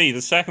one was me.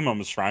 The second one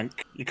was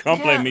Frank. You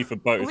can't blame me for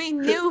both. We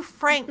knew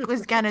Frank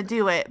was gonna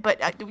do it, but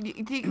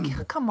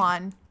come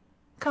on.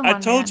 Come I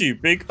on, told man. you,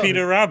 Big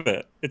Peter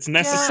Rabbit. It's a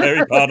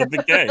necessary part of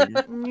the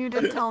game. You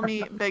did tell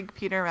me, Big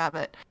Peter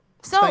Rabbit.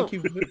 So thank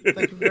you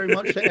very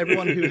much to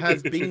everyone who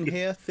has been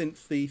here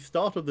since the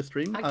start of the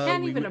stream. I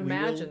can't even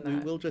imagine We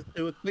that. will just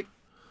do a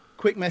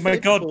quick message. My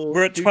God,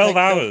 we're at 12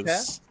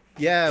 hours.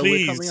 Yeah,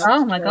 Please. we're coming up.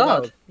 Oh my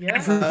God. Hours. Yeah.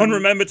 Everyone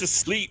remember to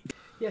sleep.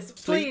 Yes,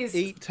 Sleep, please.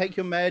 eat, take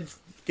your meds,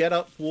 get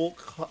up, walk,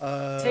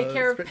 Take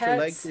care of stretch your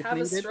legs pets, if have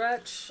a needed.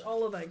 stretch,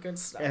 all of that good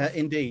stuff.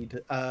 Indeed.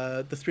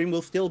 The stream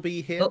will still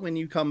be here when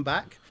you come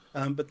back.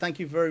 But thank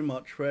you very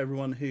much for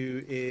everyone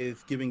who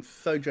is giving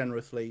so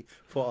generously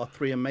for our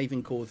 3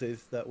 amazing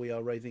causes that we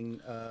are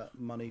raising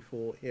money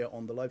for here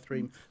on the live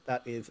stream.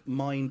 That is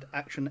Mind,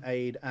 Action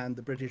Aid, and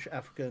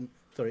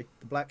the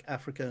Black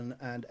African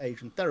and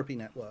Asian Therapy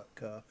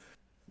Network.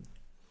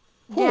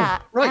 yeah,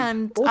 right,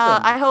 and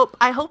awesome.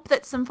 I hope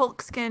that some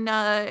folks can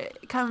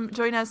come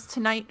join us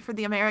tonight for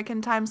the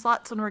American time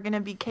slots when we're gonna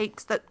be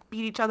cakes that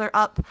beat each other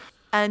up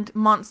and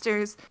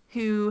monsters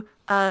who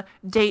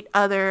date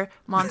other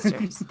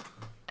monsters.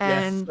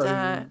 And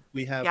yes, so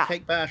we have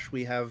Cake Bash,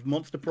 we have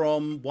Monster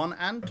Prom 1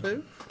 and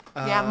 2.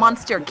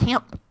 Monster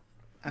Camp.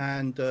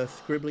 And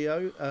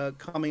Scriblio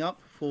coming up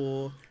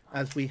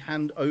as we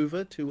hand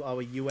over to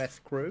our US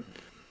crew.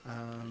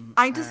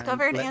 I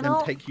discovered, let Anil,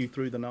 them take you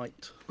through the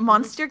night.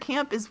 Monster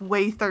Camp is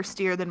way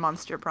thirstier than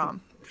Monster Prom.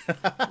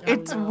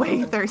 It's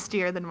way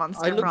thirstier than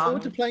Monster I look Prom.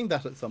 forward to playing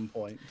that at some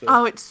point.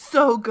 Oh, it's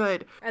so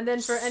good. And then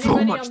for So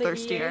anybody much on the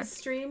thirstier. EA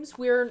streams,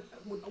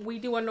 we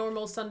do a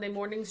normal Sunday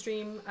morning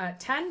stream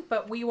at 10,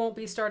 but we won't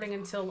be starting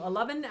until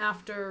 11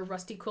 after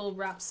Rusty Quill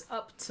wraps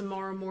up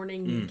tomorrow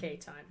morning UK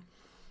time.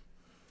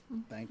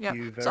 Thank Yeah.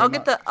 you very So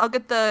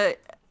much.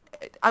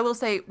 I will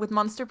say with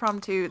Monster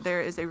Prom 2,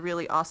 there is a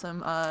really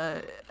awesome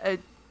a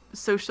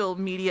social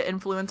media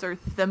influencer,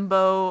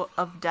 Thimbo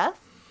of Death.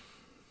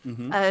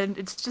 And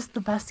it's just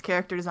the best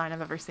character design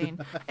I've ever seen.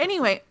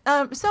 Anyway,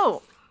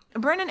 so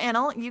Bryn and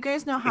Anil, you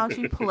guys know how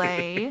to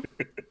play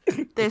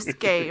this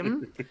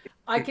game.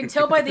 I can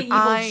tell by the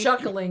evil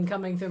chuckling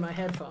coming through my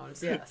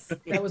headphones. Yes,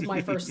 that was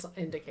my first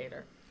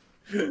indicator.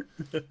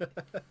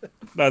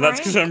 No, that's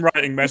because I'm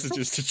writing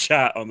messages to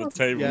chat on the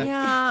table.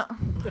 Yeah.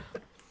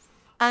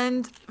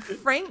 And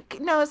Frank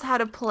knows how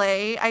to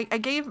play. I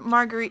gave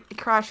Marguerite a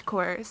crash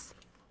course.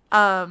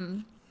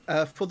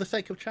 For the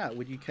sake of chat,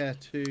 would you care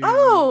to?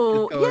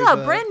 Oh, just go yeah, over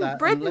that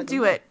Bryn, and let do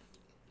them know? it.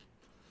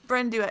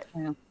 Bryn, do it.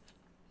 Yeah.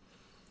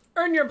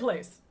 Earn your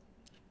place.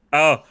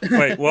 Oh,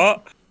 wait,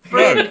 what?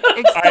 Bryn,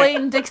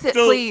 explain Dixit,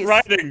 Still please.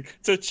 writing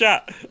to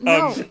chat.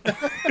 No.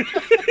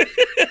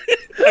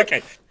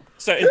 Okay,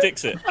 so in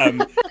Dixit,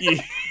 you...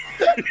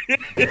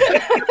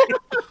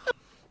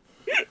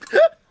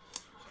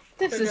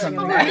 This is doing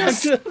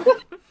amazing.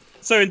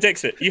 So in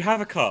Dixit, you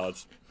have a card,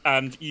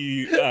 and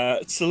you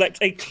select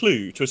a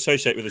clue to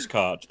associate with this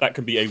card. That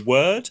can be a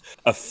word,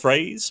 a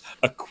phrase,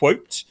 a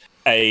quote,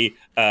 a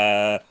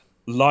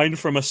line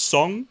from a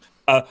song,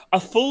 a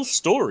full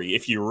story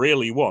if you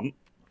really want.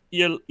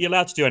 You're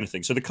allowed to do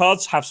anything. So the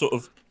cards have sort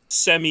of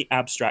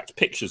semi-abstract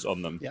pictures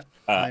on them, Yeah,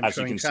 as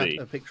you can see.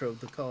 a picture of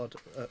the card,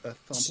 a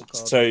sample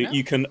card. So right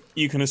now.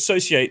 you can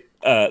associate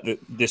a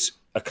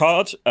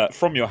card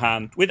from your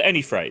hand with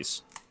any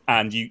phrase,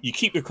 and you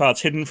keep your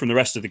cards hidden from the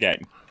rest of the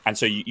game. And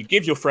so you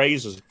give your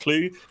phrase as a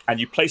clue, and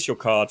you place your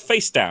card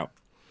face down,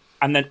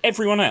 and then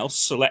everyone else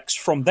selects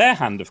from their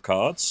hand of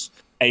cards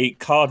a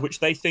card which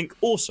they think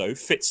also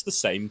fits the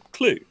same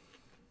clue.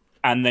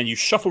 And then you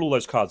shuffle all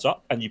those cards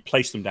up and you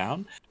place them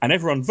down, and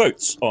everyone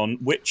votes on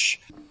which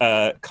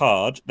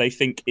card they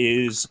think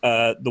is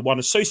the one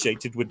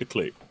associated with the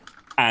clue.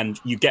 And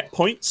you get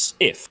points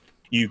if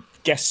you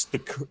guess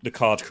the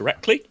card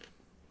correctly,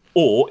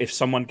 or if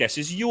someone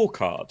guesses your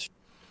card.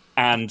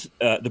 And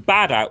the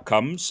bad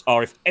outcomes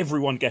are if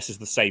everyone guesses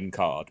the same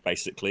card,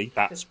 basically.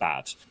 That's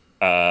bad.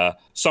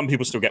 Some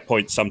people still get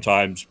points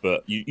sometimes,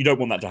 but you don't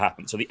want that to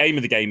happen. So the aim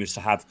of the game is to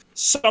have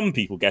some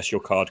people guess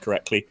your card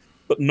correctly,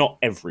 but not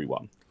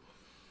everyone.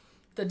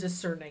 The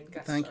discerning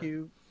guesser. Thank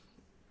you.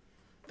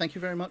 Thank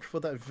you very much for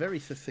that very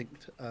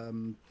succinct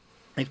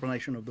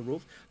explanation of the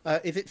rules.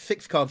 Is it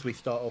 6 cards we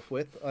start off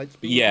with?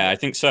 Yeah, I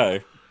think so.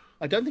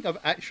 I don't think I've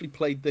actually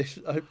played this.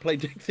 I've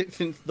played Dixit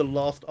since the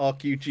last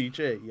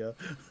RQGG. Yeah.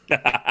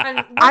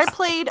 I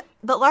played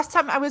the last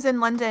time I was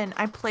in London.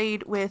 I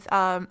played with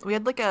we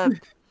had like a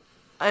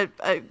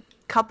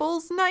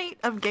couples night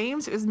of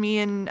games. It was me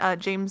and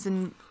James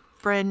and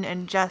Bryn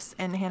and Jess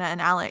and Hannah and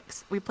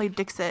Alex. We played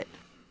Dixit,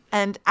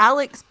 and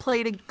Alex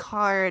played a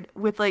card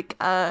with like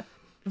a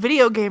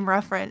video game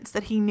reference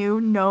that he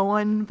knew no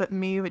one but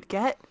me would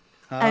get.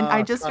 And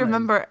I just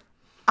remember,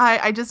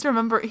 I just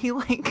remember he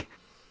like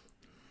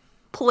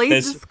played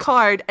this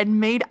card and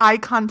made eye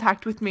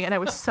contact with me, and I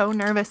was so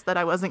nervous that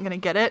I wasn't going to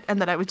get it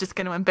and that I was just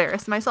going to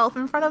embarrass myself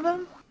in front of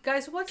him.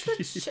 Guys, what's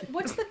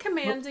the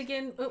command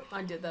again? Oh,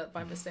 I did that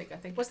by mistake, I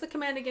think. What's the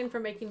command again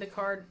for making the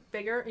card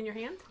bigger in your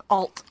hand?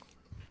 Alt.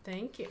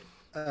 Thank you.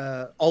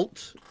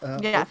 Alt.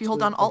 Yeah, if you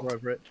hold down Alt.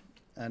 Over it.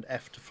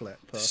 F to flip.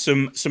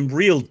 Some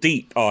real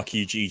deep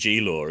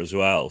RQGG lore as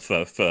well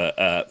for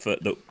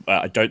that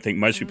I don't think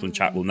most people in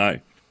chat will know.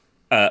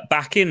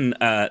 Back in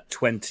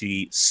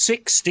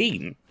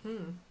 2016,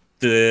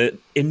 the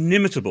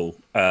inimitable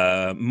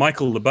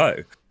Michael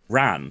LeBeau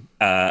ran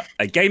a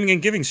gaming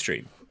and giving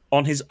stream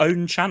on his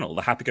own channel,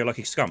 the Happy Go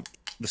Lucky Scump.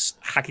 The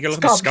Happy Go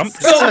Lucky Scump.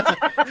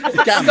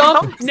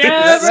 Scump,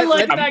 never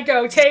let that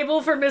go.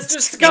 Table for Mr.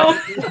 Scump.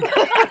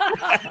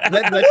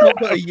 Let's not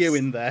put a U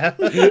in there.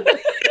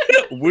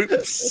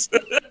 Whoops.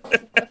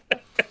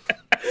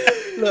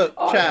 Look,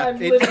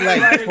 chat,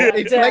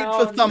 it's late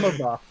for some of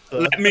us.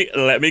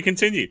 Let me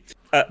continue.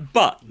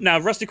 But now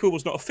Rusty Quill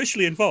was not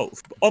officially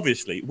involved, but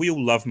obviously we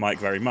all love Mike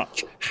very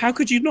much. How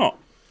could you not?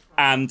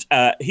 And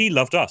he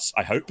loved us,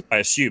 I hope, I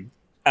assume.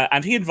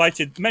 And he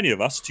invited many of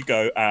us to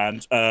go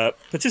and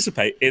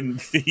participate in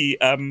the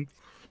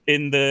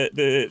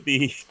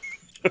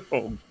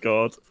oh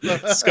god,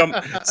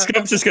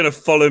 Scump's just going to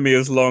follow me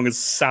as long as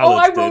Salad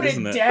I did, wrote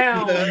isn't it it?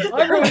 down.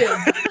 I wrote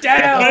it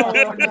down.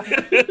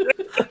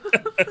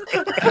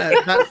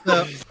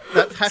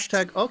 That's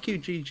hashtag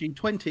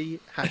RQGG20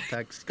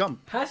 hashtag Scump.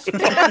 Hashtag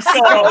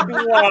Scump.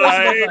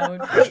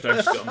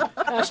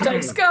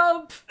 Hashtag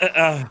Scump.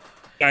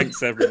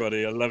 Thanks,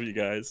 everybody. I love you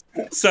guys.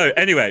 So,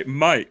 anyway,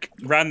 Mike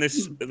ran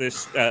this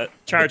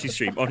charity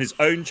stream on his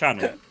own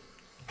channel,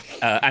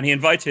 and he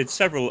invited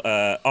several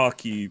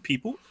RQ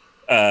people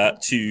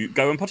to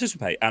go and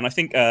participate. And I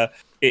think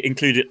it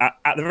included, at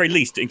the very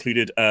least, it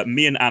included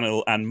me and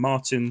Anil and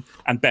Martin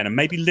and Ben, and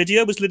maybe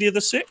Lydia. Was Lydia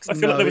the sixth? I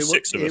feel like there were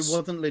six of us. It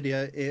wasn't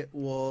Lydia. It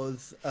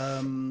was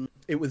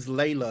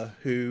Layla,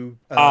 who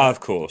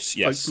of course,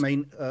 yes,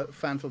 folks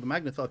fans of the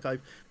Magnus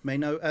Archive may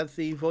know as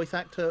the voice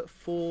actor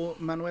for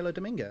Manuela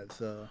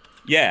Dominguez.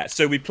 Yeah,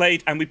 so we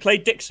played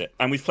Dixit,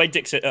 and we've played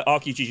Dixit at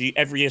RQGG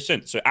every year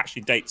since. So it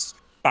actually dates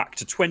back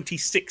to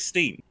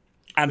 2016.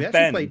 And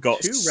Ben got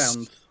 2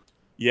 rounds.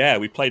 Yeah,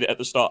 we played it at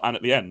the start and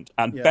at the end.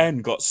 And Ben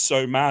got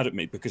so mad at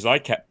me because I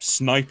kept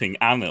sniping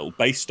Anil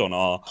based on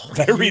our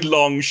very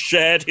long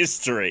shared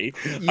history.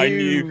 I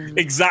knew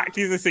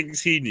exactly the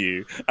things he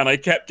knew, and I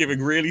kept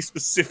giving really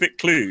specific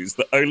clues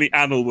that only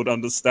Anil would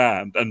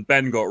understand. And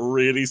Ben got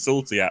really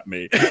salty at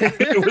me.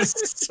 It was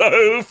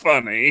so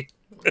funny.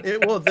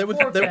 It was.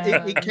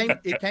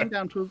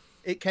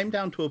 It came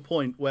down to a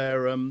point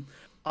where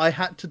I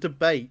had to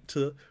debate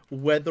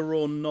whether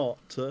or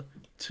not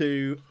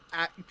to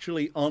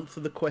actually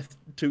answer the question,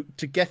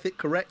 to guess it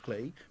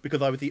correctly,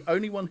 because I was the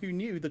only one who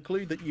knew the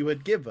clue that you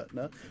had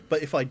given.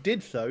 But if I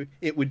did so,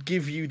 it would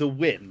give you the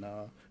win.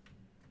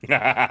 Do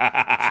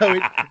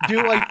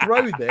I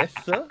throw this,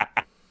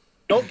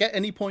 not get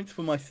any points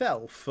for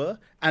myself,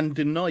 and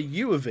deny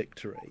you a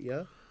victory,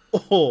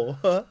 or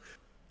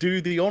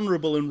do the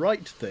honourable and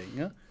right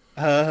thing,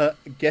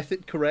 guess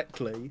it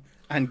correctly,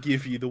 and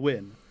give you the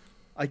win?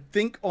 I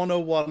think Honor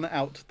won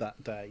out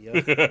that day.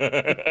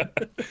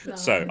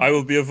 So I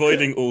will be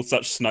avoiding all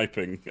such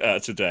sniping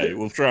today.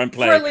 We'll try and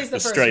play a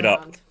straight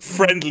up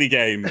friendly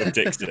game of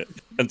Dixit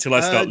until I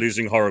start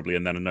losing horribly,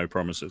 and then no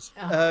promises.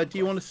 Do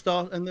you want to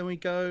start and then we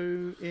go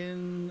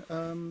in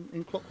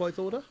clockwise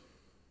order?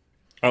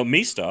 Oh,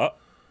 me start?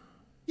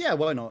 Yeah,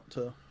 why not?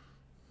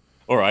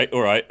 All right.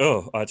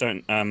 Oh, I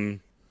don't.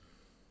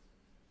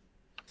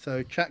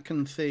 So chat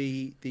can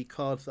see the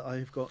cards that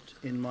I've got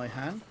in my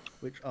hand,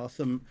 which are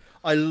some.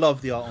 I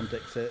love the art on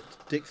Dixit.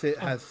 Dixit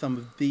has some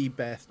of the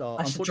best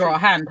art. I should draw a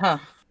hand, huh?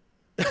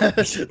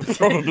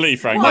 Probably,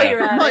 Frank.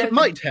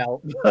 Might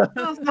help.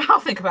 I'll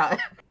think about it.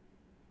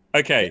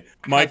 Okay,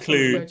 my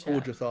clue.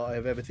 Gorgeous art I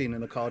have ever seen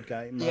in a card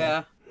game.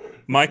 Yeah.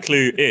 My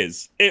clue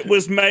is it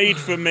was made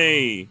for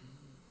me.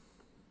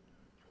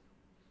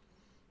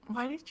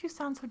 Why did you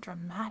sound so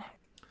dramatic?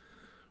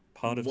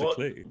 Part of the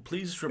clue.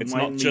 Please remind me.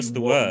 It's not just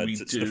the words;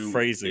 it's the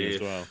phrasing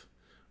as well.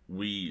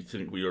 We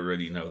think we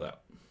already know that.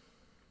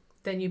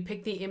 Then you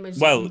pick the image.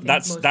 Well,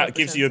 that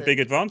gives you a big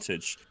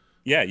advantage.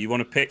 Yeah, you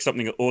want to pick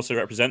something that also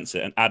represents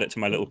it and add it to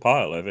my little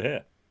pile over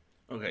here.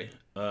 Okay.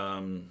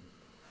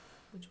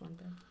 Which one,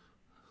 Ben?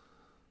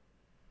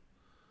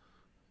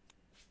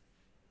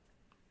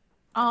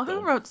 Oh,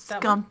 who wrote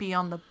Scumpy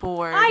on the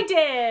board? I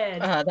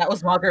did. That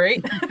was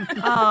Marguerite.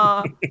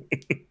 Oh.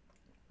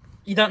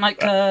 You don't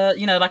like,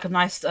 like a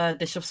nice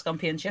dish of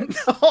scampi and chips?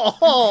 It's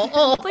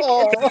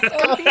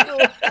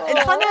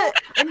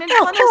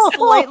on a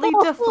slightly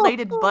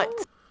deflated butt.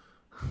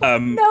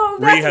 No,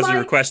 Ree has a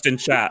request in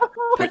chat,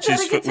 which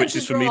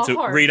is for me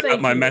to read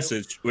out my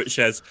message, which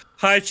says,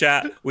 "Hi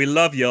chat, we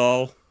love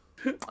y'all."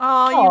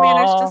 Oh, you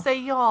managed to say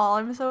y'all.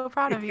 I'm so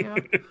proud of you.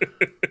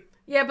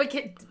 Yeah, but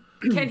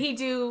can he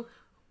do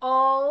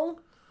all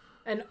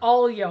and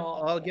all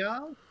y'all? All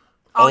y'all?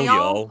 All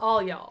y'all.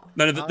 All y'all.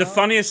 No, the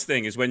funniest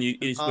thing is when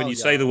you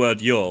say the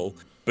word y'all,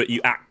 but you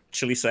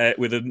actually say it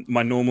with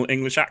my normal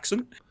English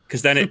accent,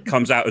 because then it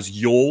comes out as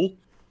y'all,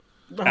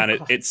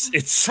 and it's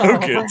so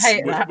good. I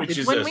hate that.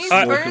 When we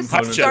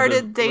first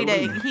started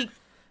dating,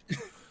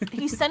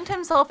 he sent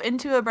himself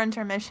into a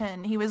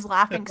intermission. He was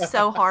laughing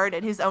so hard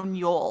at his own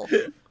y'all.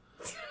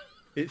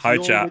 Hi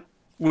chat.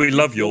 We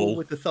love y'all.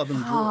 With the southern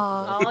drawl.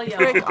 All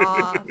Frick y'all.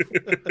 off.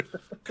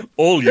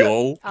 All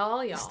y'all.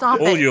 All y'all. Stop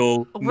All it.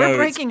 y'all. We're No,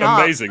 breaking it's up.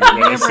 amazing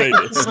when I We're say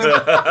break- this.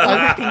 we're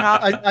breaking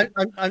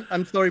up.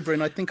 I'm sorry,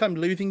 Bryn. I think I'm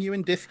losing you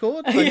in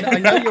Discord. I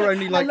know you're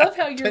only like. I love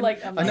how you're 10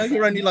 like. I know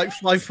you're only like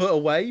 5 foot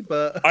away,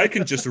 but I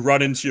can just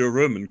run into your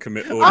room and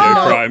commit audio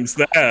Oh, crimes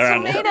there.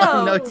 Anna.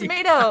 Tomato, No.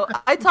 tomato.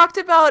 I talked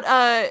about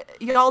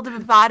y'all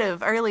divative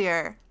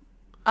earlier.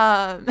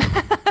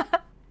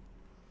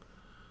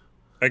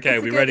 Okay, It's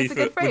a we good- ready it's a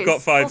for? good phrase. We've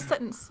got Full 5,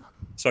 sentence.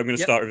 so I'm going to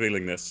Yep. start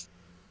revealing this.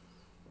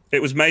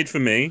 It was made for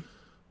me.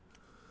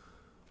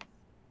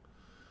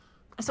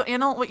 So,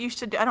 Anil, what you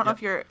should do, I don't know if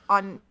you're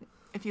on,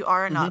 if you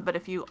are or not, but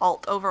if you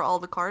alt over all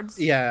the cards.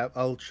 yeah,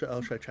 I'll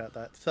show chat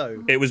that.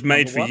 So It was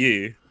made Number for one.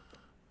 you.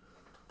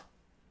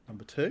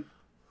 number 2.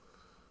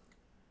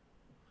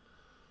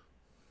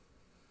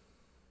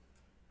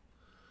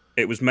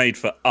 It was made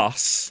for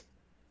us.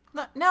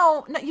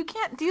 No, you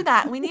can't do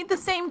that. We need the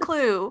same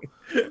clue.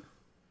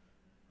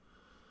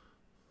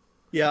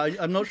 Yeah,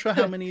 I'm not sure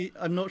how many.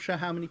 I'm not sure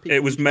how many people.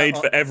 It was in made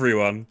chat for are-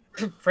 everyone.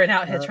 Bryn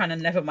out here trying to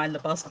never mind the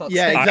buzzcocks.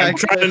 Yeah, I'm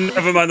exactly. trying to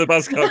never mind the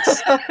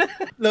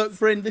buzzcocks. Look,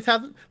 Bryn, this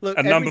hasn't. Look,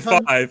 And every number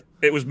time- 5,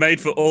 it was made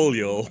for all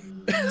y'all.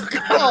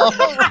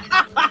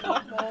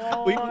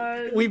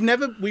 We've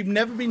never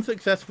been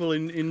successful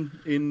in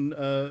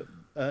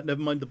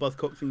never mind the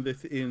buzzcoxing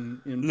this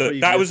in Look,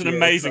 that was an previous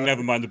amazing years,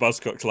 Never Mind the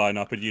Buzzcocks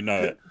lineup, and you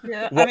know it.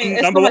 Yeah, I One, mean,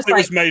 it's number 1, almost it like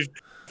was made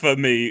for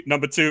me.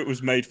 Number 2, it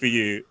was made for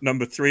you.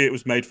 Number 3, it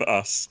was made for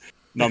us.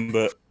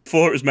 Number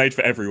 4, it was made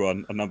for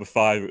everyone. And number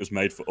 5, it was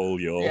made for all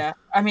y'all. yeah.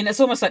 I mean, it's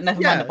almost like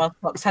Nevermind Yeah. the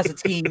Buzzcocks has a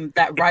team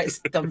that writes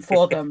them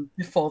for them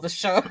before the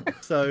show.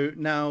 So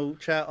now,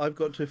 chat, I've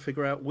got to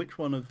figure out which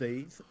one of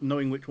these,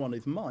 knowing which one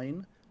is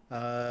mine,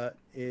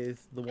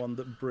 is the one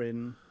that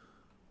Bryn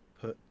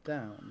put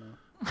down.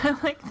 I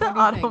like the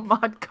What do you auto think?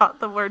 mod caught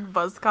the word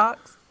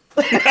buzzcocks.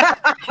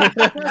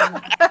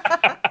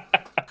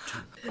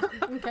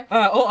 Okay.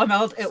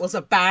 Automeld, it was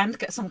a band.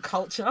 Get some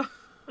culture.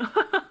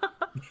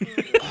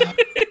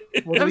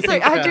 What do I'm we sorry,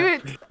 think, I had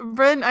chat? to,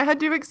 Bryn, I had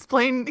to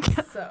explain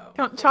So.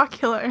 Count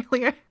Chocula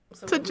earlier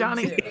so to what we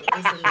Johnny. do is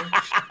we-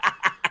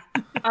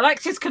 I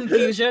liked his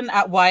confusion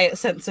at why it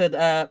censored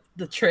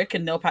the trick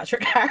and Neil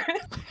Patrick Harris.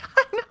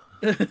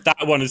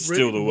 That one is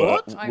still the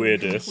What? I'm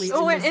weirdest. completely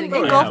Oh, and missing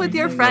in it. golf I with have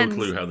your no friends.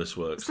 clue how this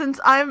works. Since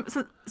I'm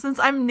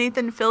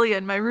Nathan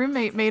Fillion, my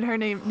roommate made her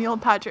name Neil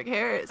Patrick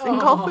Harris. In Oh.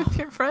 golf with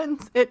your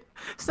friends, it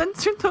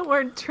censored the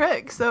word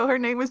trick, so her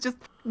name was just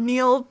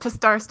Neil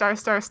star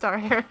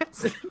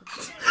Harris.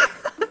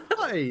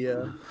 Hi,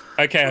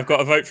 Okay, I've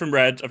got a vote from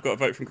red, I've got a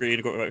vote from green,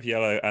 I've got a vote from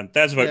yellow, and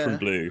there's a vote from Yeah.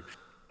 blue.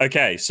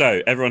 Okay,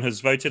 so everyone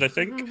has voted, I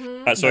think.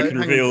 So I no, can hang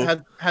on,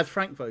 reveal. Has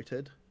Frank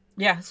voted?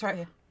 Yeah, it's right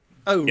here.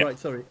 Oh, Yeah. right,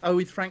 sorry. Oh,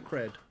 is Frank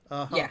red?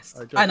 Uh-huh. Yes,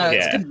 just- I know.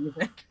 It's Yeah.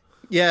 confusing.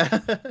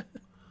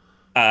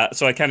 Yeah.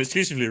 So I can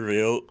exclusively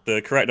reveal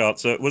the correct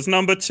answer was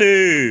number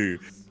 2.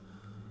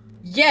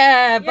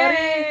 Yeah, buddy.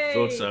 Yay!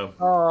 Thought so.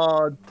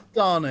 Oh,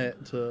 darn it.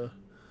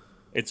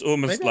 It's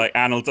almost Maybe- like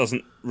Anil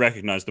doesn't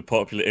recognize the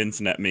popular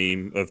internet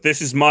meme of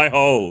 "This is my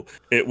hole.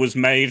 It was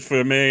made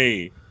for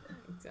me."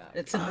 Exactly.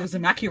 It's a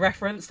Uzumaki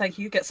reference. Thank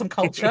you. Get some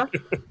culture.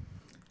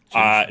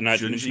 No, it's an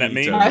Junji internet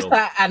meme. Ito. No, it's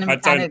that I anime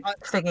don't-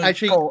 thingy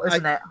Actually, goal,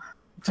 isn't it?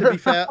 To be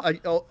fair,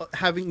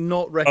 having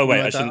not Oh, wait, I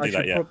recognized shouldn't do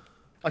that yet.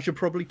 I should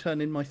probably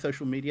turn in my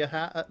social media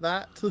hat at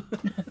that.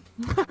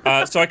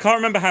 So I can't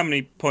remember how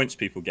many points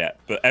people get,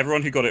 but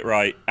everyone who got it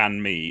right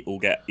and me all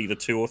get either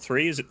 2 or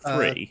 3. Is it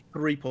 3?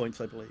 3 points,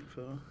 I believe.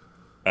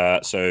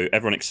 So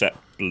everyone except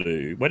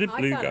blue. Where did I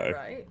blue got go? it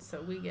right,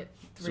 so we get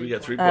 3 So we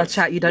get 3 points. points.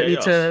 Chat, you don't Yeah, need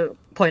yes. to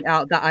point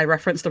out that I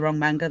referenced the wrong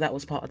manga. That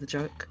was part of the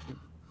joke.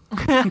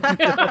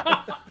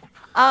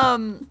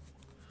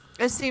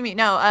 Assuming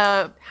no.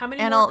 How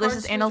many Anil, more this cards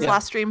is do we Anil's get?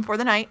 last stream for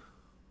the night.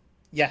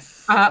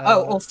 Yes.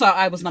 Also,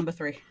 I was number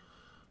 3.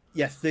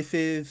 Yes, this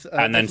is.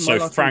 And then this is my so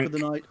last one Frank for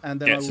the night, and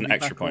then gets I will an be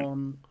extra back point.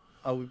 On,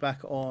 I'll be back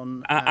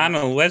on.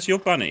 Anil, where's your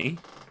bunny?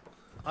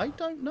 I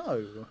don't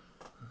know.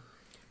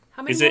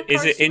 How many Is more it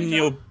cards do in we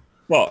your draw?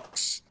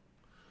 box?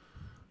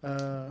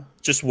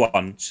 Just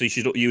 1. So you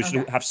should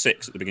Okay. have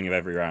 6 at the beginning of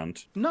every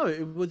round. No,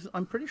 it was.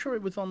 I'm pretty sure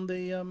it was on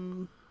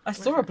the. I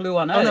saw a blue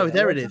one. Oh no, earlier.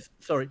 there it is.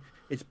 Sorry,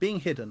 it's being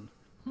hidden.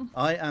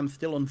 I am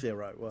still on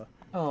 0.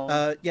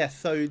 Oh. Yes,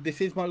 so this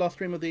is my last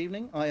stream of the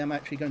evening. I am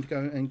actually going to go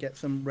and get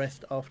some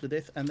rest after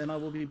this, and then I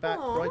will be back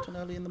Aw. bright and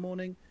early in the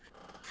morning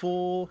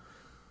for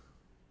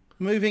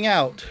moving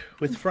out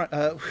with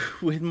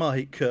with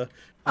Mike, and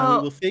Oh.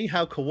 we will see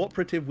how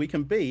cooperative we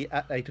can be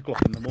at 8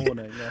 o'clock in the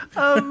morning.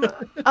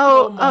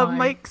 my.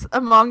 Mike's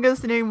Among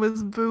Us name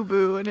was Boo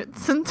Boo, and it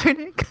censored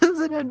it because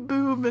it had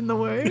boob in the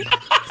word.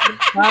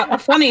 A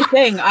funny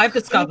thing I've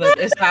discovered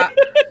is that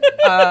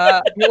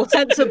it will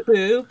censor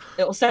boob,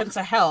 it will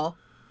censor hell.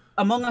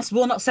 Among Us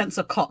will not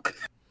censor cock.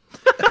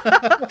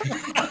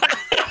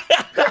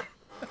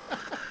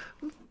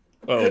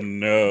 Oh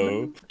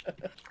no.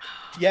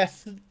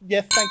 Yes,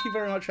 thank you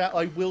very much, chat.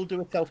 I will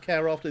do a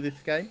self-care after this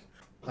game.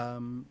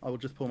 I will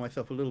just pour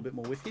myself a little bit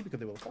more whiskey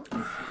because it will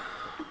fine.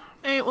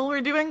 Hey, well,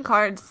 we're doing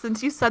cards.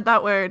 Since you said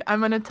that word,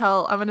 I'm gonna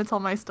tell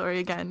my story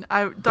again.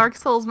 Dark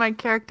Souls, my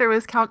character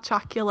was Count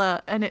Chocula,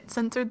 and it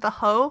censored the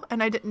ho,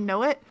 and I didn't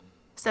know it,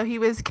 so he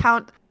was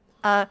Count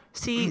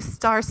C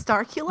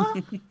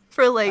Starcula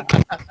for like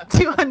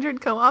 200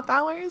 co-op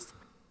hours.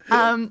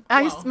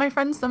 My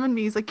friend summoned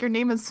me. He's like, "Your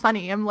name is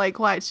funny." I'm like,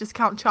 "Why?" It's just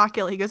Count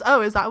Chocula. He goes,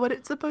 "Oh, is that what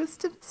it's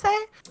supposed to say?"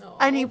 Aww.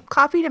 And he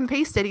copied and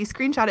pasted. He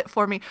screenshot it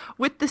for me.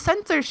 With the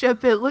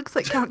censorship, it looks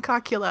like Count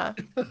Chocula.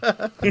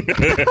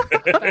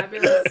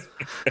 Fabulous.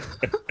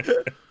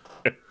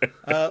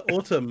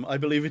 Autumn, I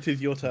believe it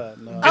is your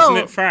turn. Isn't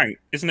it Frank?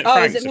 Isn't it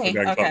Frank? Is it me?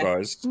 Okay.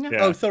 Yeah.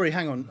 Yeah. Oh, sorry,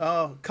 hang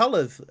on.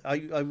 Colours.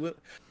 I'm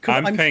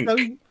I'm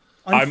pink.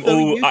 I'm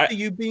so used to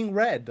you being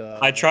red.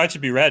 I tried to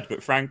be red,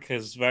 but Frank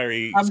has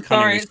very I'm sorry,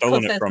 cunningly it's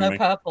stolen because it there's from no me.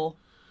 purple.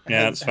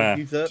 Yeah, that's fair.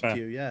 Usurped Fair.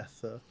 you,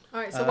 yes. All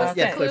right, so what's the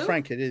Yes, clue? so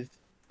Frank, it is.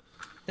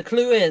 The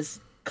clue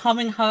is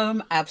coming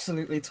home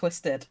absolutely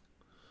twisted.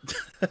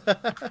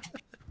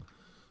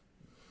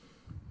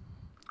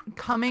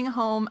 Coming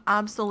home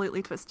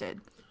absolutely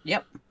twisted.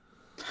 Yep.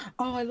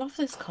 Oh, I love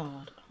this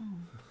card. Oh.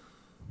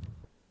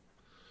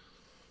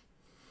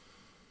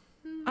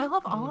 I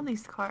love all of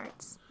these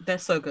cards. They're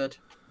so good.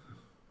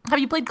 Have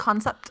you played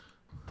Concept?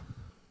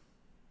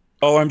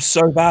 Oh, I'm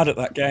so bad at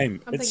that game.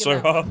 I'm It's thinking so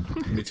about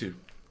hard. Me too.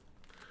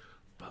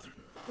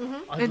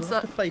 I'd It's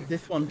love to play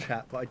this one,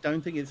 chat, but I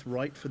don't think it's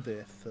right for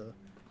this.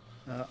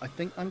 I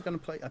think I'm gonna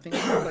play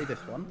this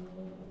one,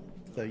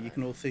 so you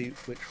can all see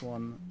which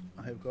one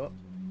I have got.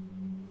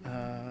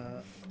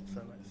 So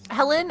let's.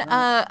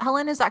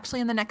 Helen is actually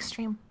in the next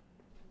stream.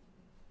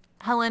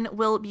 Helen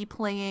will be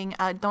playing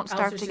Don't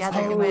Starve Alistair's just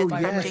Together taking with the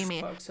friend virus,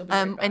 Jamie. folks. He'll be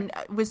right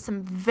back. And with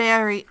some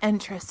very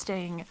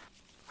interesting,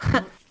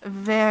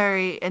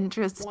 very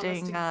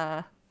interesting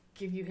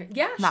Give you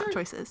yeah, map sure.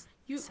 choices.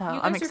 You So guys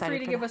I'm are excited free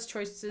to for give that. us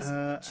choices,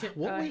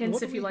 What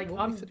hints if you like.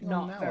 I'm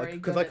not very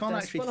good at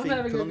this, but I'm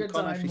having a good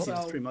time. the So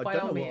stream. I by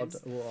don't all know means,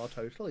 what our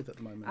total is at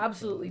the moment.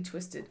 absolutely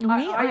twisted. We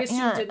I are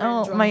assumed at- it meant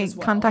oh, drunk my as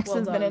well. context Well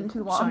has been done, in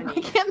too long. Shiny.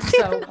 I can't see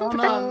So, the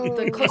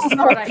the closest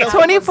card I had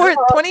 24, was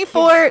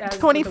 24, as with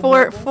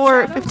 24, the 4,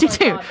 werewolf shadow, 52.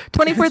 so I thought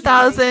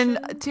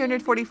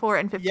 24,244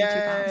 and 52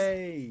 pounds.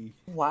 Yay!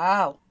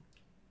 Wow.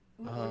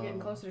 we're getting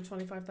closer to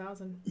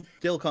 25,000.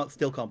 Still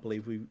can't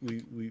believe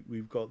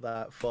we've got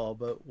that far,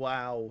 but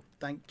wow,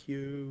 thank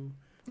you.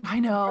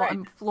 I know, Right.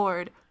 I'm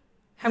floored.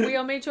 Have we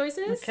all made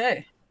choices?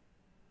 Okay.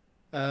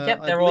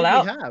 Yep, I they're all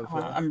believe out. we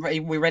have. I'm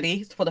ready. We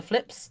ready for the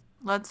flips?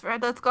 Let's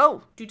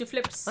go. Do the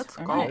flips. Let's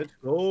All go. right. Let's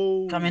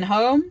go. Coming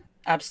home,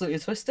 absolutely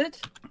twisted.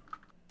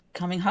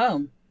 Coming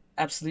home,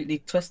 absolutely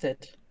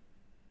twisted.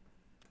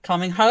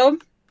 Coming home,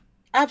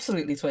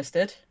 absolutely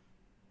twisted.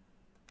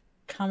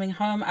 Coming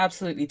home,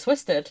 absolutely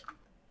twisted.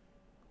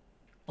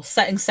 Or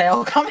setting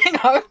sail, coming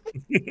home.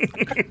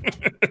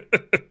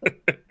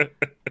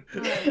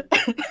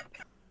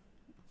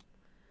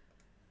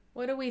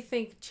 What do we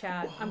think,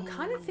 Chad? I'm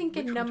kind of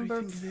thinking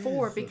number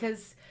 4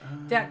 because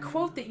that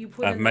quote that you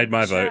put I've in made the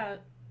my vote.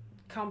 chat,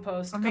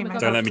 compost. I made my coming vote.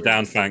 Don't let me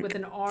down, twisted Frank. With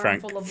an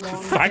Frank. armful of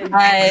long Frank. thin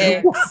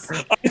Hey.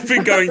 sticks. I've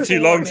been going too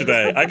long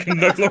today. I can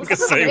no longer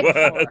say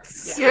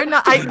words. You're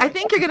not. I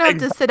think you're gonna have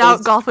to sit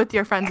out golf with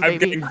your friends, I'm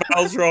baby. getting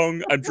vowels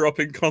wrong. I'm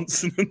dropping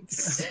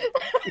consonants.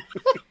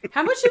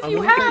 How much have I you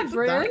wonder if had, it's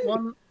Bryn? that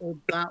one or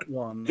that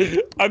one.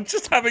 I'm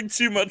just having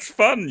too much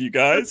fun, you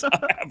guys. I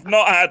have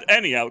not had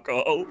any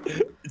alcohol.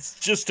 It's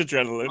just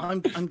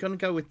adrenaline. I'm gonna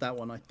go with that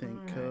one. I think.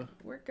 Alright,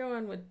 we're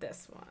going with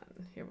this one.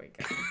 Here we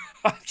go.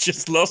 I've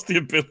just lost the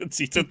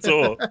ability to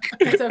talk.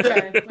 It's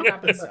okay. That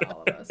happens to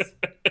all of us.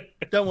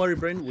 Don't worry,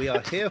 Bryn. We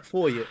are here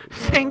for you.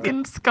 Fink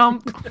and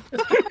Scump.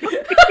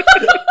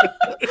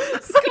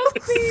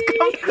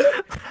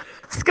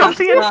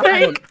 Scumpy and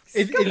Fink.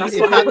 That's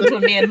what happens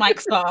when me and Mike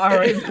start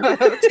our own.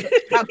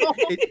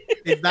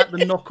 Is that the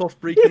knockoff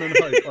Brecon and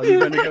Hope? Are you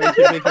going to go into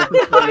business and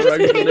start your own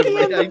Pinky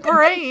delivery in the agent?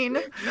 brain.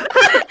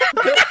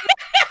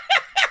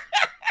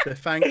 The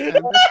Fank and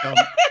the Scump.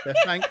 The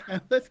Fank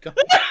and the Scump.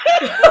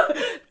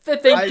 The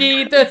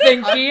thinky,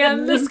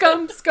 and the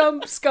scump.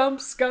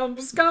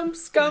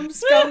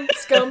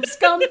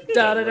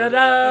 Da da da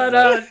da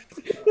da.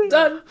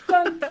 Dun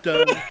dun.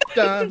 Dun,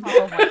 dun.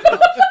 Oh my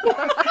god.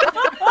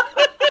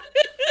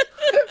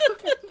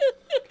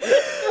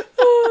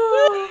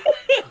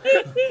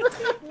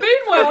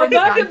 Meanwhile,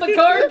 back in the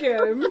card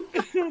game.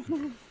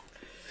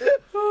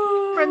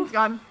 Friend's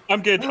gone.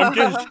 I'm good. I'm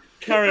good.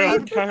 Carry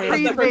on.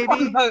 Carry on. Breathe, baby.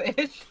 Everyone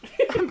voted.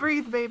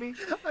 Breathe, baby.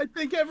 I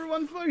think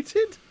everyone's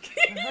voted.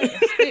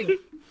 Hey,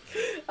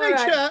 All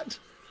right. chat.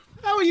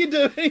 How are you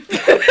doing?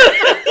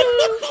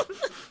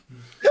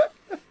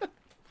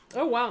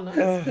 Oh wow,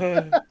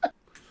 nice.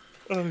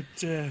 Oh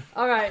dear.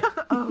 All right.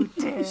 Oh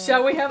dear.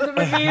 Shall we have the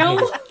reveal?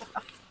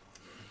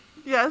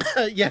 Yes.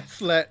 Yes,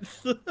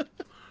 let's.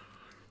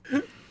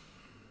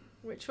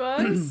 Which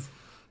was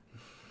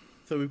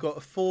So we've got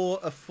a 4,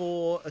 a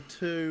 4, a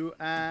 2,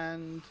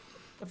 and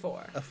a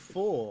 4. a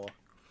 4.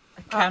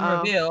 I can Uh-oh.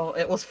 reveal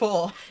it was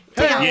 4.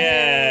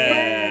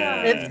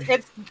 Yeah.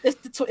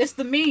 It's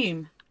the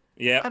meme.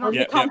 Yeah. I don't-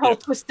 You can't hold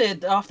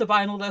twisted after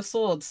buying all those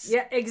swords.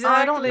 Yeah,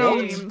 exactly. I don't know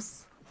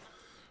names.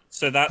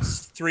 So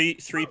that's three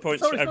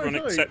points for everyone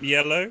except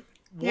yellow.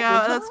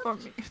 Yeah, that's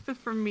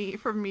for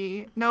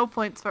me. No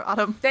points for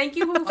Autumn. Thank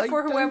you for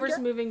don't whoever's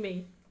get- moving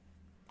me.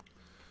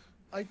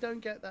 I don't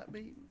get that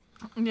meme.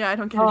 Yeah, I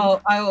don't get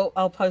it.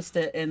 I'll post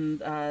it in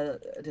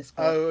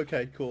Discord. Oh,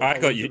 okay, cool. I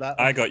I'll got look you. at that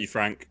I one. got you,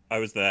 Frank. I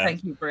was there.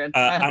 Thank you, Bryn.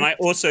 And I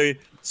also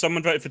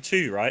someone voted for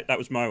 2, right? That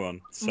was my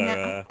one. So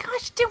Yeah.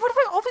 Gosh, dude, what do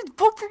I always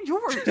vote for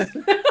yours?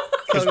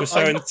 because we're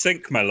so in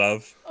sync, my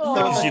love.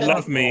 Because you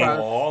love me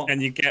Aw. and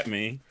you get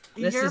me.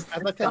 This You're is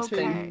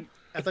okay.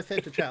 As I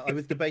said to chat, I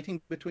was debating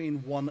between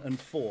 1 and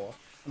 4,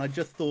 and I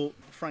just thought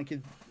Frank is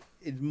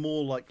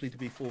more likely to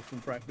be 4th than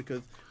Frank,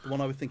 because the one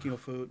I was thinking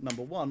of for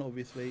number 1,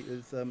 obviously,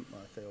 is I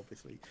say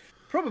obviously,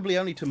 probably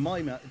only to my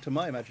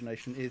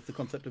imagination, is the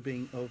concept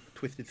of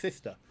Twisted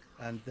Sister,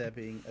 and there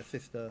being a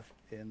sister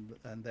and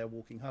they're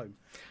walking home.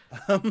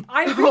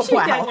 I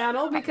appreciate that,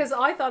 Annal, because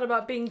I thought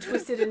about being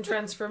twisted in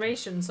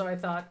transformation, so I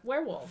thought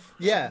werewolf.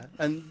 Yeah,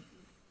 and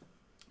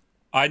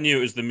I knew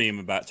it was the meme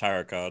about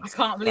tarot I cards.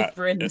 can't believe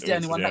Bryn is the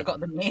only one yeah. that got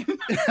the meme.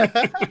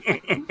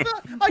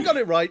 I got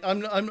it right.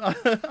 I'm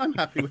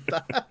happy with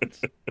that.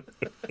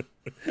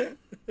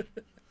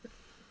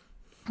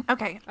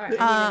 Okay. All right,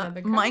 I need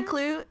another my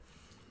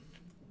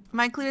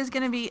color. clue is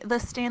gonna be the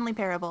Stanley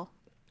Parable.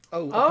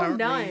 Oh, Oh, apparently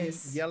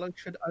nice. Yellow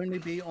should only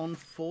be on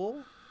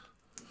 4.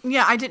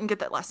 Yeah, I didn't get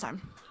that last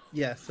time.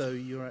 Yeah, so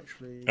you're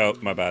actually. Oh,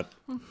 my bad.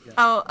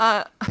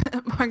 Oh,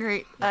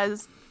 Marguerite,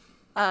 as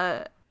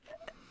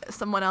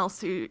someone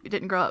else who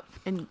didn't grow up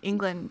in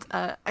England,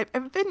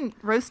 I've been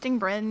roasting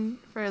Bryn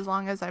for as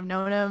long as I've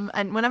known him,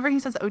 and whenever he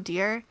says "oh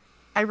dear,"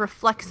 I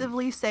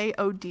reflexively say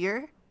 "oh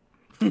dear."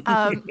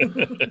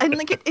 And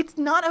like it's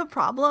not a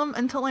problem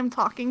until I'm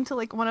talking to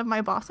like one of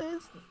my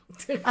bosses.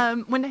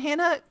 When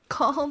Hannah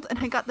called and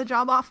I got the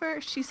job offer,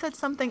 she said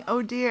something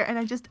 "oh dear," and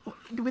I just,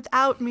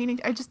 without meaning,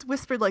 I just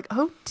whispered like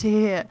 "oh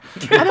dear,"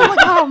 and I'm like,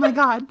 "oh my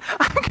god."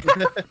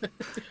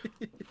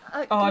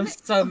 I'm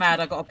so mad.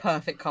 I got a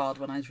perfect card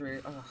when I drew.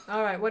 Ugh.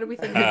 All right, what do we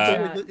think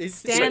It's of always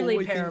Stanley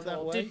things that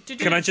Parable? way.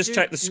 Can I just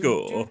check the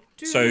score?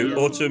 So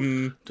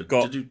Autumn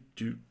got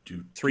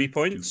 3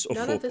 points or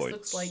None 4 of this points.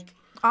 looks like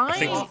I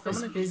think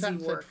office busy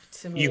work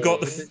to me. you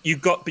got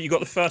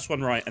the first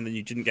one right, and then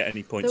you didn't get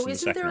any points Though in the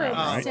isn't second there a round,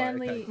 right?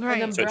 Stanley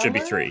Right. an So it should be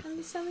umbrella 3. in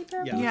the Stanley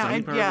Parable? Yeah,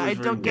 Stanley Parable I is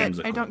very don't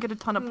whimsical. get a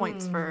ton of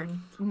points for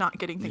not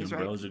getting The things right.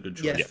 umbrella's a good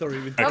choice. Yeah, sorry.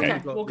 We've Okay,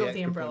 got we'll go with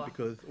the extra umbrella. point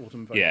because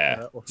Autumn voted,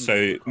 Yeah. Autumn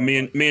So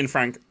voted me and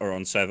Frank are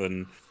on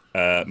 7.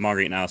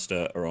 Marguerite and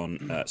Alasdair are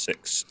on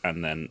 6,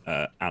 and then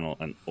Annal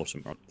and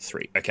Autumn are on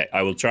 3. Okay,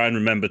 I will try and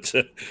remember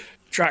to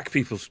track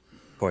people's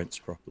points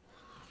properly.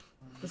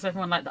 Does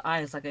everyone like the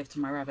eyes I gave to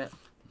my rabbit?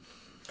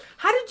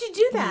 How did you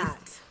do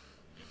that?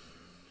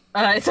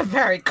 It's a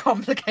very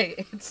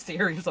complicated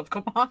series of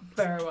commands.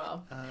 Very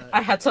well. I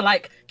had to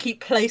like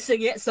keep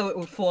placing it so it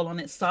would fall on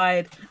its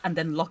side, and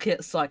then lock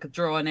it so I could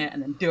draw on it,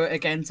 and then do it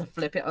again to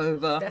flip it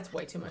over. That's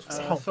way too much.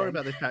 For whole Sorry thing.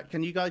 about this, Pat.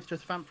 Can you guys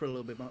just vamp for a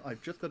little bit more?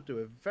 I've just got to do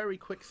a very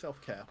quick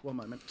self-care. One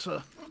moment.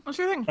 What's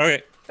your thing?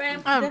 Okay.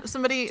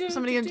 Somebody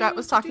in chat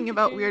was talking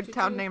about weird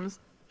town names.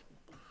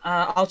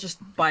 I'll just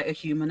bite a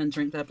human and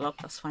drink their blood.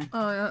 That's fine.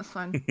 Oh, yeah, that's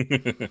fine.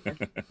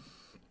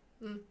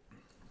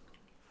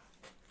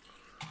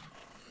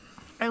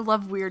 I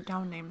love weird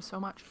town names so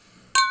much.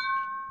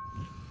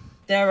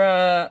 There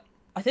are.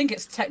 I think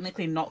it's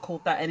technically not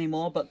called that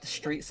anymore, but the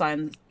street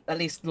sign, at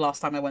least the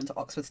last time I went to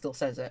Oxford, still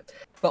says it.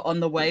 But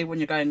on the way, when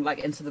you're going like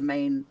into the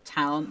main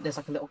town, there's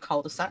like a little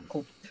cul-de-sac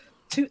called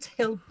Toot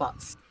Hill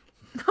Butts.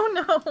 Oh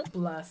no!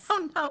 Bless.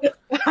 Oh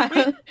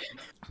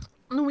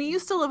no! We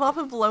used to live off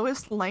of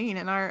Lowest Lane,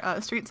 and our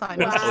street sign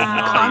was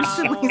Wow.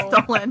 constantly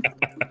stolen.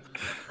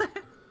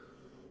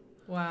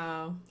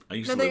 Wow. I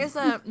used No, to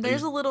live-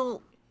 there's a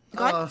little.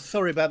 Go ahead.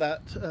 Sorry about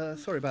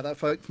that,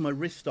 folks. My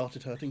wrist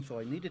started hurting, so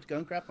I needed to go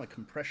and grab my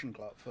compression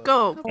glove.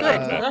 Go. Good.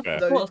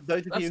 Those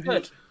That's of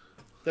good.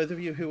 those of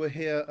you who were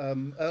here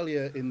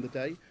earlier in the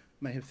day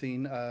may have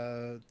seen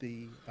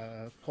the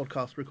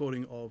podcast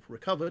recording of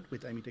Recovered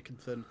with Amy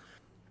Dickinson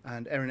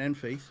and Erin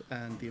Enfeith,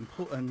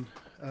 and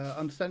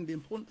understanding the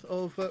importance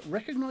of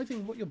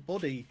recognizing what your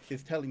body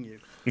is telling you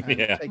and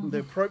Yeah. taking the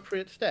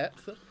appropriate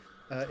steps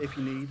if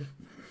you need,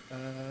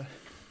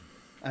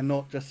 and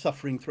not just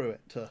suffering through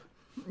it.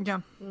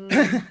 Yeah.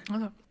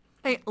 Okay.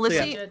 Hey,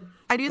 Lissy, Good.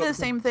 I do the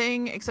same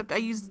thing, except I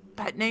use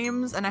pet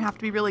names, and I have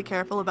to be really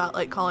careful about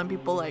like calling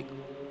people like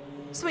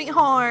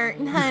sweetheart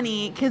and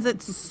honey, because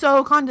it's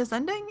so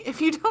condescending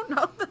if you don't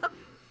know them.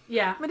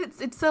 Yeah. But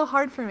it's so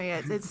hard for me.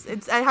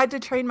 It's I had to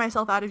train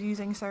myself out of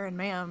using sir and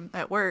ma'am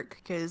at work,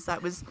 because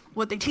that was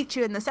what they teach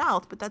you in the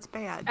South, but that's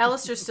bad.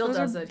 Alistair still Those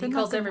does are- it. they're He not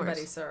calls good everybody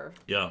words. sir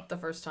Yeah, the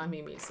first time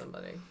he meets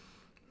somebody.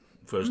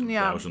 first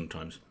Yeah. 1,000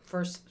 times.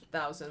 First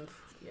 1,000th.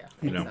 Yeah.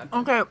 You know. Exactly.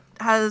 Okay,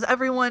 has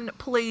everyone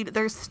played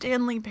their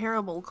Stanley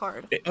Parable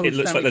card? It Oh, looks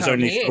like Stanley there's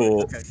only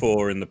Parable. Yeah.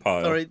 four in the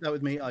pile. Sorry, that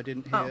was me. I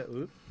didn't hear. Oh.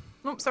 Oops.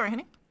 Oh, sorry,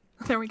 honey.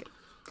 There we go.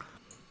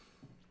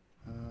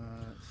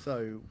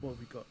 So what have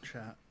we got,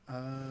 chat?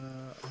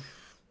 I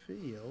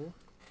feel.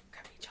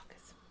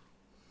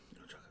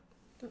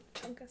 Don't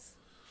chunk us.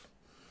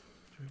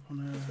 Do we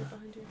wanna... He's right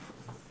behind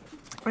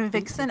you.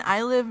 Vixen,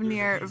 I live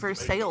near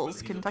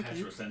Versailles,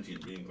 Kentucky.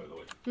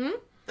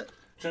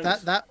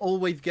 That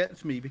always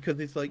gets me because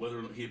it's like Whether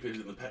or not he appears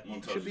in the pet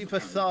montage should be is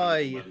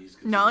Versailles. whether he's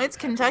No, it's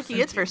considered a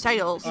Kentucky. It's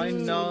Versailles. I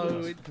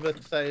know it's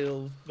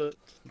Versailles, but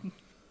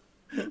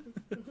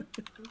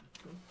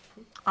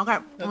Okay,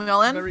 that's we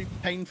all in? very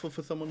painful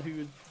for someone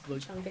who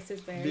like Chungus is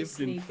very lived in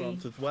sleepy.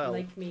 France as well.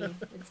 Like me.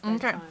 It's Okay.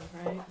 bedtime,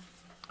 right?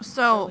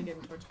 So, Totally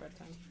getting towards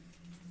bedtime.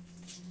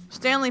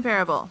 Stanley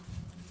Parable.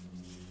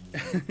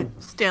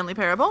 Stanley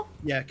Parable.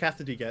 Yeah,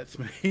 Cassidy gets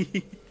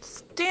me.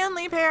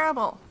 Stanley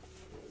Parable.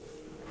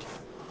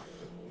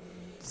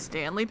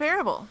 Stanley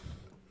Parable.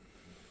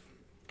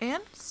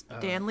 And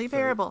Stanley so-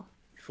 Parable.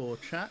 For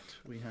chat,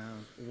 we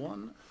have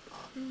 1,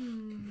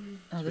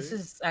 Oh, this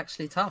is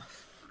actually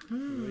tough.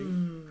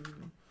 3,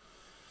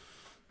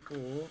 4,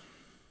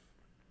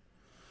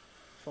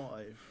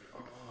 5.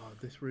 Oh,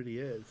 this really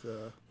is.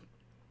 I'm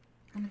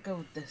gonna go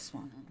with this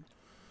one.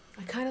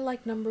 I kind of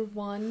like number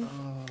 1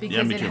 Oh. because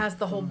Yeah, me it too. has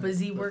the whole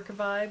busy work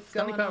vibe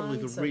Stanley going Parable on.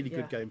 is a so, really yeah.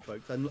 good game,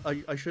 folks, and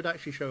I should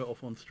actually show it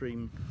off on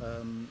stream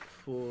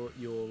for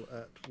you all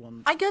at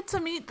one. I get to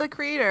meet the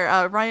creator,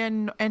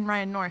 Ryan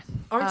North.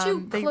 Aren't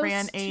you They close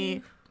ran to...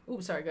 a Oh,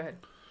 sorry. Go ahead.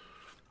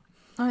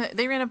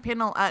 they ran a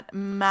panel at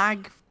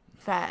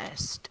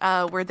MagFest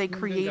where they I'm gonna go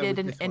created with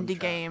an this one, indie chat,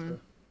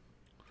 game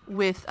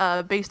with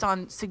based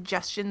on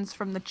suggestions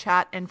from the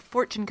chat and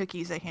fortune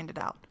cookies they handed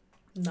out.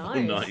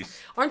 Nice.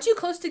 Nice. Aren't you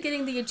close to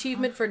getting the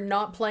achievement for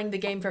not playing the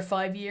game for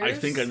 5 years? I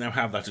think I now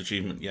have that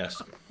achievement,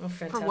 yes. Oh,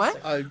 fantastic.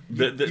 what?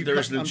 There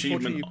is an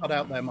achievement- You cut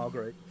out there,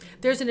 Marguerite.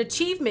 There's an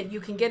achievement you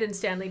can get in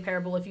Stanley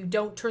Parable if you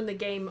don't turn the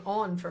game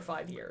on for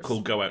 5 years.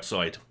 Called Go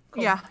Outside.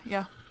 Yeah.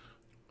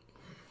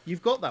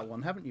 You've got that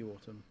one, haven't you,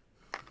 Autumn?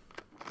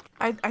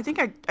 I think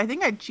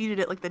I cheated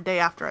it like the day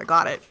after I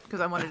got it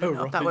because I wanted to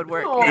know if that right. would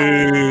work.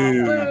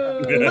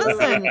 Aw,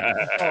 Listen,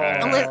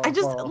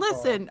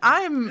 listen.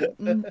 I'm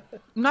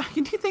not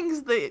gonna do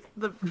things the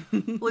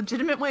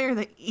legitimate way or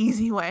the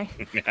easy way.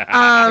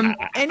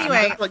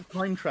 Anyway, That's like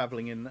time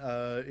traveling in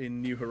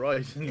New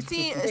Horizons.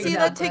 see that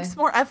Exactly. takes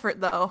more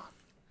effort though.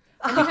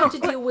 And you have to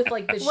deal with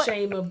like the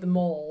shame of the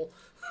mole.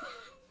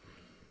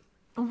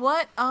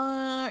 What?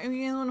 Are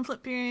you gonna want to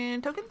flip your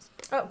tokens?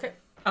 Oh, okay.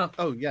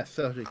 Oh yes,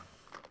 certainly.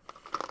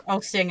 I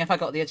was seeing if I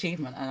got the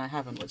achievement, and I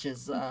haven't, which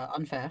is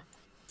unfair.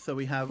 So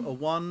we have a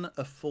 1,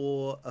 a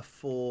 4, a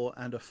 4,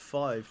 and a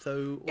 5.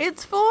 So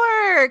It's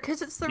 4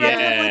 because it's the red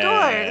and the blue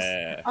doors.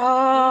 Yeah.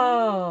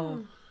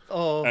 Oh.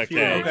 oh, phew.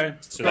 Okay. Okay.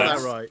 So Got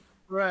that's that right.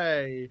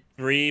 Hooray!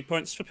 3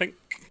 points for pink,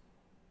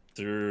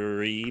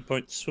 3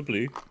 points for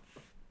blue,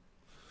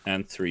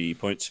 and 3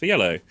 points for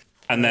yellow.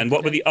 And then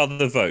what were the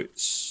other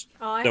votes?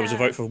 Oh, There was a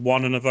vote for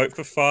 1 and a vote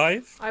for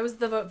 5. I was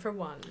the vote for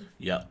 1.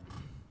 Yeah.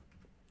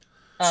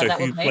 So that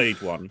who was me.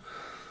 played 1?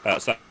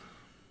 So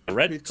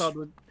red.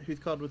 Whose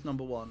card was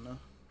number 1?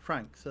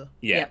 Frank, sir.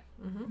 Yeah. Yep.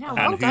 Yeah, And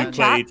well who done,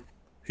 chat.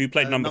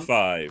 played number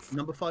 5?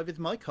 Number 5 is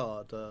my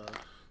card. So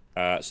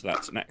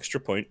that's an extra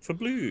point for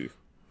blue.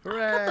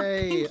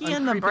 Hooray! Pinky I'm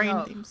and the creeping brain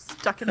up. theme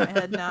stuck in my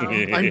head now.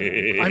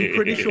 I'm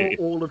pretty sure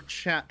all of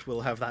chat will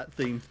have that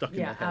theme stuck in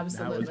Yeah, their head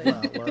absolutely. now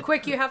as well.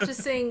 Quick, you have to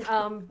sing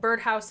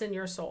Birdhouse in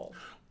Your Soul.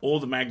 Or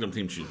the Magnum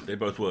theme tune. They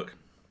both work.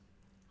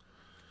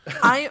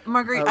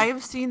 Marguerite, I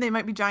have seen They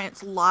Might Be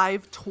Giants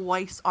live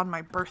twice on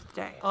my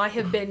birthday. I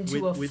have been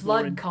to a With Flood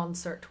Lauren.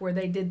 concert where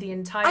they did the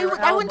entire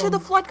I went to the album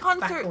Flood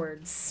concert.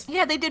 backwards.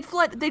 Yeah, they did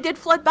Flood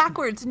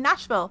backwards in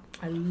Nashville.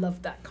 I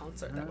loved that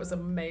concert. That was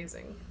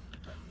amazing.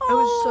 It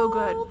was so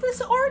good. Oh,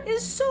 this art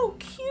is so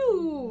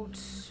cute.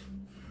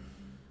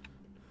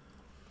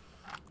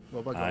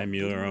 What have I got? I'm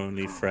your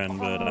only friend,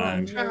 but I'm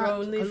I'm your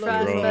only I love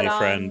friend, your but only I'm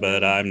friend,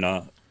 but I'm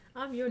not.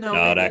 I'm your No,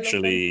 Not baby,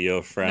 actually your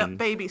No, friend.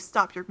 baby,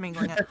 stop your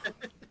mingling it.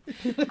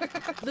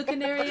 the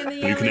canary in the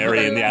You alley.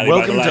 canary in the alley.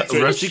 Welcome by the to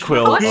light Rusty switch.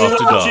 Quill What? After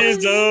Dark.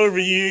 Watches over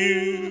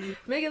you.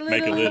 Make a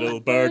little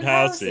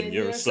birdhouse in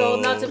your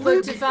soul. Not to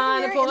put too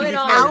fine a Canary in point the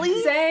on alley?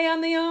 it. Say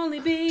I'm the only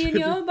bee in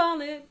your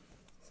bonnet.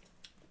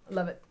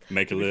 Love it.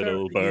 Make a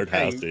little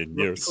birdhouse in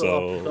your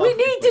soul. We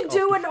need to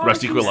do an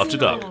Rusty RQ Quill After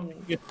Dark. sing-along.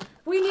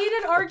 We need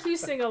an RQ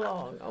sing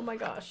along. Oh my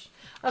gosh.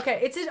 Okay,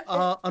 it's an.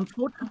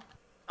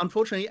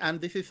 Unfortunately,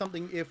 and this is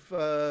something if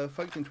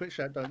folks in Twitch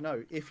chat don't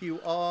know, if you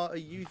are a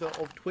user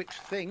of Twitch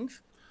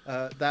Things,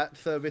 that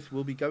service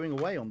will be going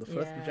away on the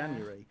 1st of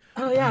January.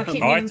 Oh yeah, I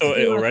keep Oh, I meaning to thought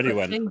it do a already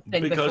quick went.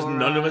 thing Because before,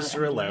 none of us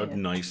are end of the allowed year.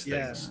 nice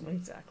Yeah. things.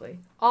 Exactly.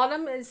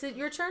 Autumn, is it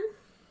your turn?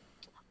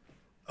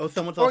 Oh,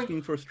 someone's Or-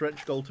 asking for a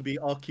stretch goal to be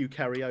RQ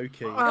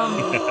karaoke.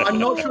 I'm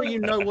not sure you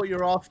know what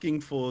you're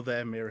asking for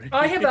there, Miri.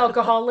 I have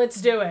alcohol. Let's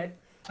do it.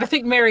 I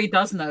think Mary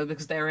does know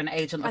because they're an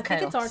agent of I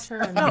think chaos. it's our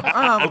turn.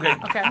 Okay.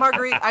 Okay.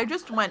 Marguerite, I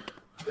just went.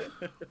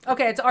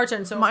 Okay, it's our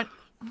turn. So, My,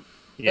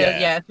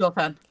 Yeah, it's your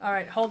turn. all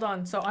right, hold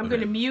on. So I'm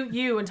going to mute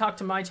you and talk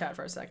to my chat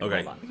for a second.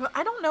 Okay. Hold on.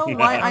 I don't know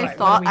why I Alright, what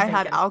thought are we I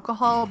had thinking?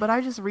 alcohol, but I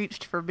just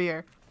reached for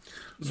beer.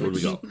 So what do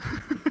we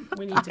got?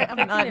 We need to pick an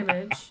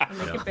image and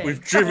make it big.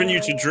 We've driven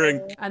you to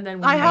drink. And then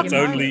we I have make It's it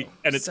only blue.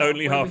 and it's So,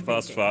 only what are we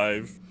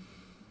 5:30. thinking?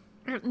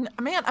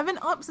 Man, I've been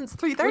up since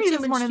 3:30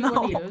 this morning, though.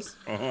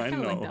 Oh, I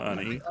know, like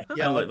honey.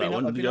 Yeah, I like I've that been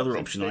one. up The other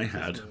since option I 6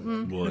 had this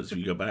morning. was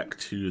we go back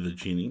to the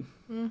genie.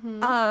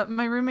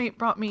 My roommate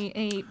brought me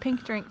a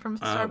pink drink from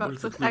what Starbucks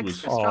if the with clue was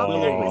extra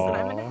strawberries, and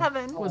I'm in Aw.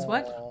 heaven. Was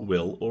what?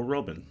 Will or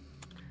Robin?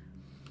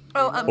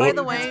 Oh, by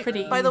the That's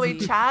pretty way,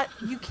 easy. chat,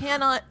 you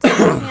cannot So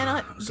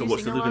do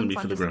what's the sing-alongs gonna be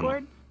for on the grandma?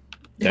 Discord.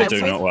 They do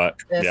with- not work.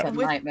 It's Yeah. a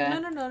With- nightmare.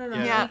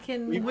 No. Yeah. We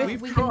can We've we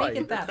can make tried.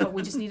 it that, but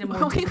we just need a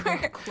more we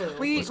difficult clue.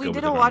 we Let's go did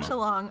with a the watch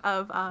grandma. along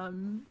of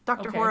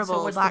Dr. Okay, so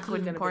Horrible what's the back clue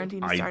when gonna be?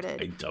 quarantine I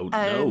started. don't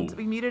And know.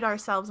 we muted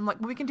ourselves. I'm like,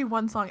 well, we can do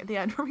one song at the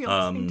end where we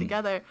all sing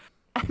together.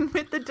 And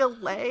with the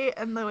delay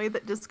and the way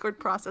that Discord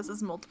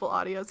processes multiple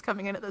audios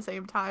coming in at the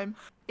same time,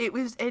 it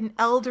was an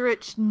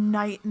eldritch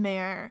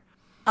nightmare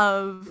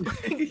of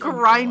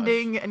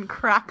grinding and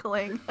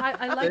crackling.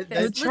 I like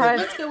There's- this. there's-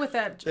 Let's go with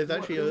that. There's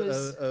actually It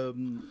was-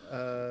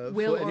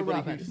 Will for or anybody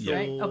Robin, who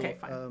right? saw, Okay,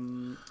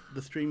 fine.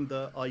 the stream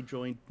that I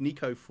joined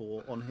Nico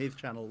for on his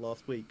channel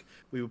last week,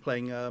 we were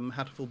playing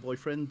Hatterful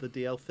Boyfriend, the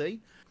DLC,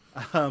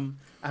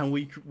 and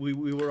we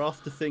were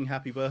asked to sing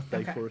Happy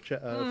Birthday Okay.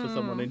 for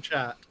someone in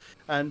chat,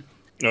 and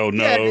Oh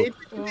no. yeah,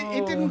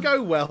 it didn't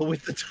go well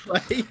with the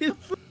delay.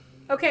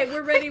 Okay,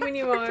 we're ready when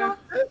you are.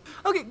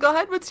 Okay, go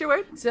ahead. What's your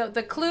word? So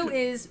the clue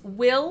is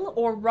Will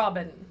or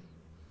Robin.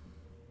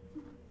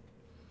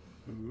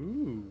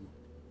 Ooh.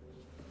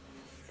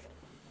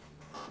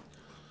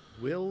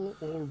 Will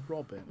or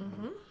Robin?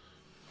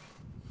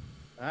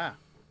 Ah.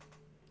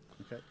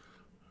 Okay.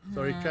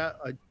 Sorry, chat.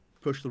 I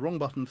pushed the wrong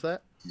button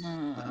set.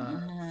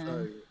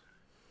 So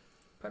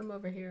Put him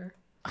over here.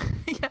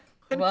 Yeah.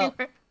 when Well-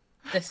 we were,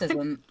 This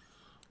isn't.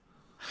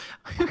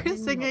 we were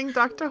singing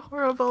Dr.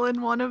 Horrible,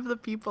 and one of the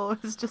people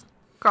was just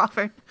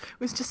Crawford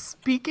was just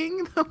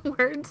speaking the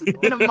words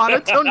in a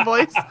monotone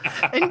voice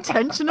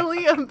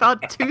intentionally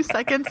about 2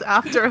 seconds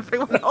after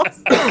everyone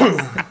else.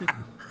 I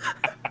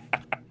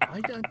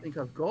don't think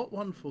I've got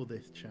one for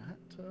this chat.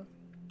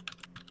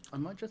 I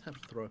might just have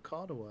to throw a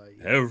card away.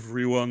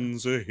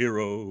 Everyone's a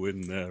hero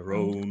in their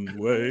own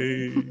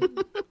way.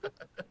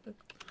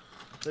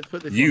 Let's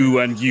put this You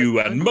on. and you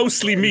and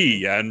mostly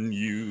me and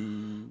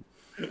you.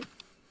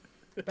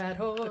 Bad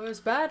horse,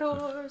 bad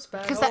horse,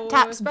 bad horse. Cassette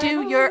taps, bad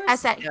do your horse.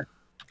 essay. Yeah.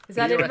 Is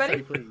that Your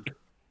everybody? essay, please.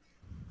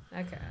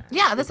 Okay.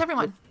 Yeah, that's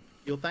everyone.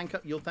 You'll thank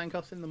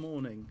us in the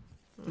morning.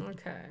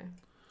 Okay.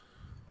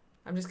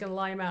 I'm just gonna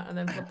lie him out and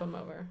then flip him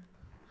over.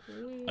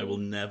 I will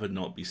never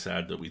not be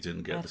sad that we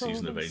didn't get the Bad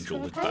season of horse, Angel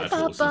with bad Bad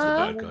Horse as the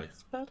bad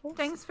guy.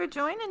 Thanks for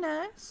joining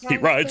us. He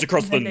rides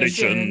across the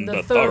nation,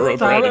 the thoroughbred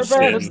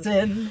thoroughbred of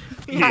sin.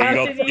 He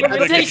got the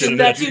invitation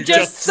that you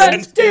just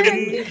sent in.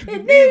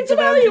 It needs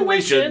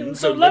evaluation,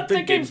 so let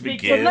the games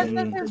begin.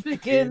 Let's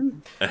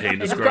begin. A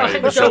heinous A crime,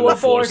 crime, a show of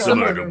force, a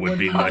murder would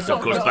be nice.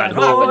 Of course, bad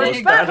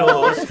horse, bad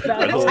horse,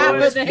 bad It's horse,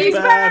 happening. He's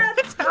bad.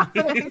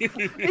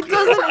 It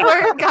doesn't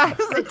work, guys.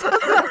 It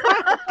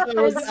doesn't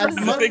work. As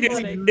The much thing as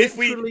is, we if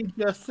we- literally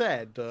just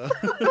said,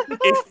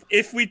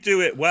 If we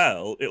do it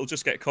well, it'll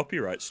just get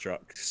copyright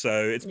struck.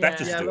 So it's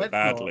better Yeah. to do Yeah, it let's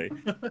badly.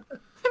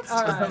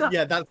 All right.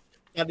 yeah, that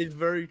is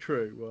very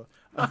true.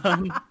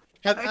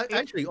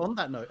 Actually, on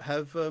that note,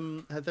 has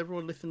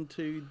everyone listened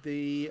to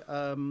the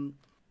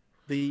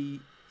in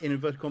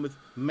inverted commas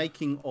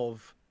making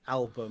of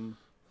album?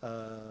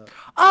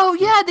 Oh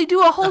yeah, they do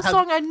a whole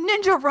song on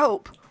Ninja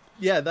Rope.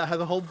 Yeah, that has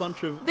a whole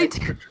bunch of They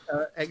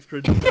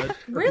extra.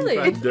 Really?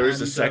 tracks There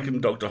is a and,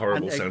 second Doctor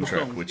Horrible and extra soundtrack,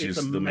 songs. which It's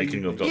is the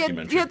making of amazing.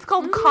 documentary. Yeah, it's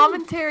called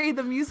Commentary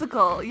the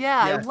Musical.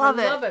 Yeah, Yeah. I love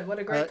I it. love it. What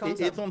a great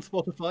concept. It's on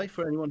Spotify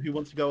for anyone who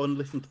wants to go and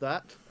listen to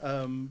that.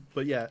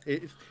 But yeah,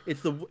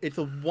 it's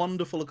a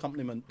wonderful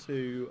accompaniment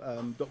to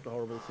Doctor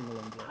Horrible sing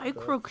along. Hi,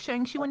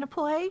 Crookshanks, you want to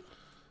play?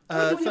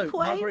 So, wanna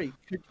play? Marguerite,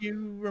 could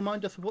you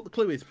remind us of what the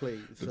clue is, please?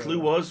 The clue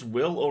was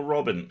Will or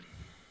Robin.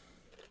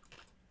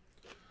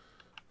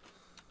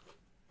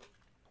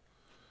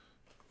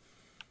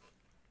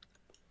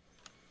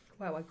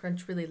 Wow, I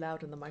crunch really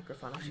loud in the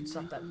microphone. I should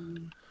stop that.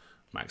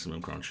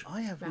 Maximum crunch.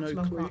 I have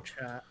Maximum no clue, crunch.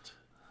 chat.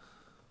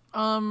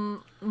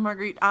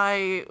 Marguerite,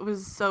 I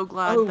was so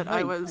glad Oh, that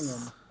I wait,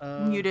 was hang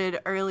on. muted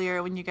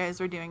earlier when you guys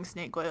were doing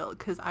snake oil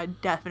because I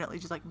definitely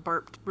just like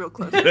burped real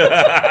close. And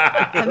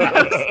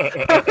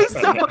I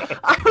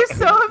was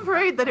so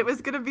afraid that it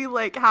was gonna be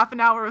like half an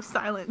hour of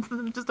silence and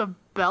then just a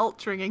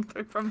belt ringing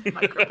through from the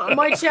microphone.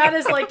 My chat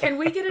is like, can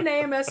we get an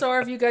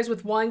AMSR of you guys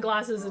with wine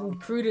glasses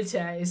and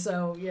crudité?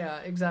 So, yeah,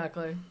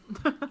 exactly.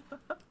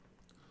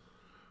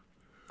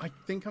 I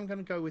think I'm going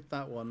to go with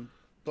that one,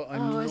 but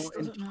I'm Oh, I not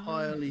still don't know.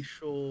 entirely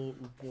sure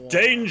why.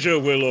 Danger,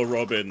 Will or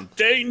Robin.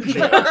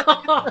 Danger.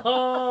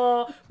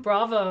 Oh,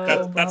 bravo.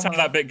 That's how bravo.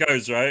 that bit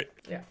goes, right?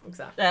 Yeah,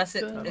 exactly. That's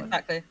it.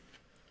 Exactly.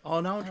 Oh,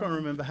 now I'm trying to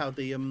remember how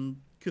the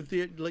because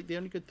the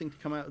only good thing to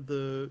come out of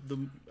the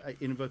in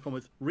inverted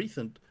commas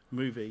recent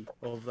movie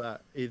of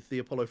that is the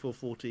Apollo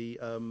 440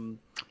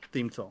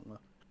 theme song.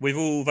 We've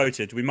all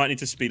voted. We might need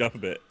to speed up a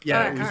bit.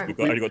 Yeah, Alright, alright. We've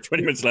only got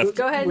 20 minutes left.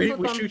 Go ahead and flip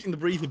we're them. shooting the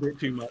breeze a bit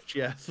too much.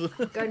 Yes, Go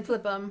ahead and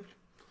flip them.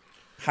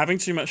 Having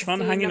too much fun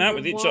See, hanging out number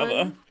with each one.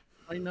 other.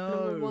 I know.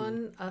 Number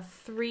 1, a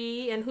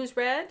 3, and who's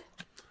red?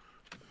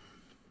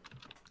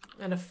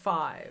 and a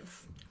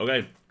 5.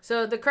 Okay.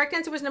 So the correct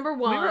answer was number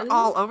 1. We were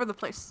all over the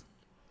place.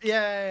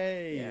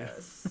 Yay!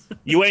 Yes.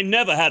 You ain't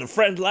never had a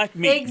friend like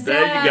me.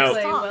 Exactly. There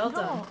you go. Well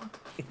No. done.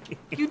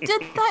 You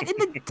did that in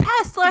the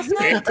test last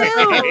night too.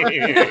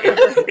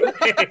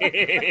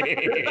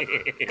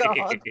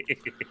 God.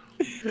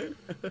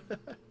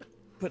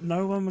 But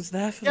no one was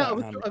there for Yeah,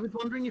 that. I was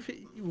wondering if it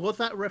was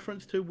that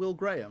reference to Will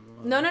Graham.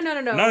 No.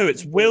 No,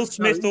 it's Will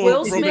Smith or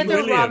Will Robin Smith or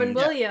Williams. Robin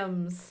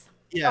Williams.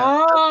 Yeah.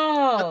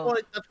 Oh.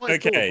 That's why I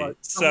thought, Okay, like,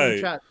 someone in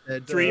so chat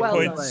said, 3 Well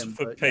points done.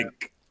 for but,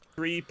 pink,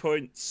 3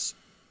 points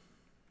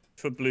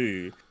for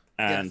blue,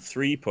 and Yes.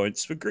 3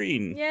 points for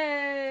green.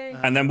 Yay.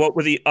 And then what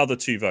were the other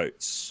 2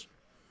 votes?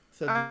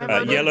 So I the-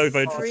 voted Yellow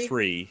voted for three.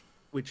 3,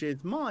 which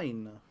is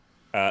mine.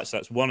 so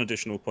that's 1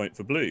 additional point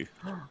for blue.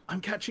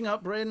 I'm catching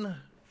up, Bryn.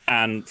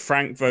 And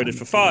Frank voted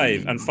for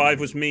 5, and 5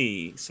 was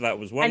me, so that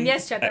was 1 And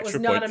yes, chat, that was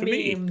extra not point a for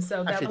me. meme,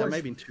 so that Actually, that may worked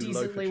have been too low for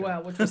decently chat.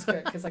 well, which was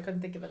good, because I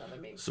couldn't think of another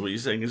meme. So what you're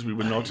saying is we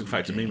were not, in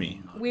fact, a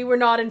Mimi. We were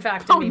not, in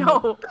fact, a Oh meme.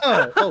 no.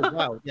 Oh,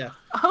 wow, yeah.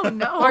 Oh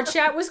no. Our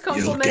chat was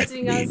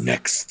complimenting us.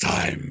 next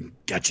time,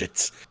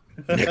 Gadget.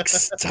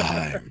 Next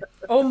time.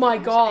 Oh my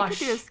That gosh.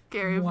 could be a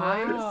scary voice.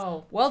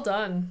 Wow. Well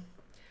done.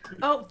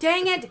 Oh,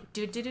 dang it.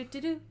 Do do do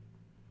do do.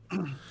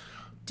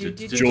 Do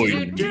do do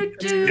Join do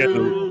Together,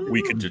 do.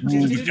 we can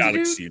rule the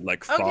galaxy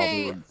like father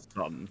Okay. and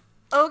son.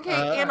 Okay,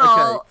 Okay.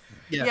 Anil.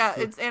 Yes. Yeah,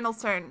 it's Anil's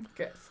turn.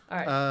 Good. All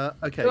right.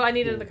 Okay. Oh, I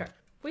needed cool. another card.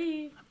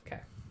 Wee. Okay.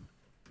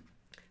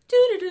 Do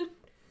do do.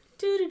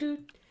 Do do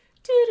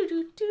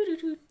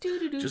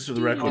do. Just for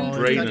the record,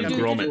 Brain and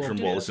Gromit from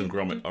Wallace and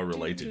Gromit are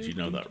related. You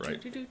know that,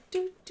 right?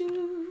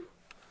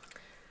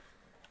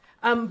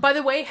 By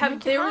the way, there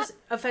cannot- was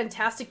a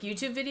fantastic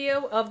YouTube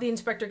video of the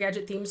Inspector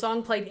Gadget theme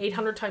song played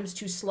 800 times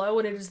too slow,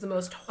 and it is the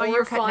most Oh, you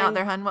were cutting out horrifying.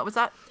 there, hun. What was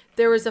that?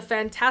 There is a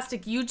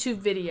fantastic YouTube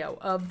video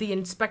of the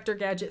Inspector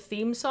Gadget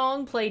theme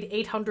song played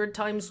 800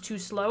 times too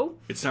slow.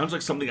 It sounds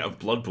like something out of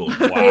Bloodborne.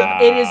 Wow.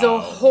 It is a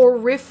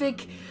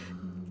horrific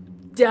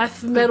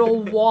death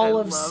metal wall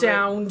of love it.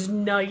 sound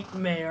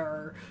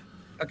nightmare.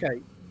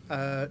 Okay.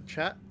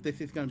 Chat, this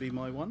is going to be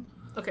my one.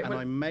 Okay, And what-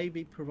 I may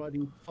be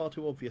providing far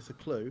too obvious a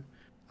clue.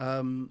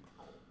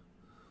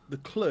 The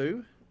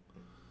clue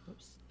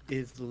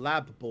is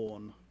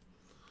Lab-born.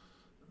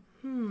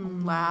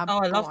 Lab. Oh,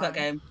 I love that born.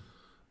 game.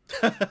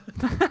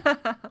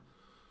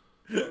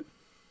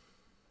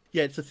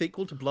 Yeah, it's a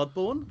sequel to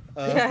Bloodborne.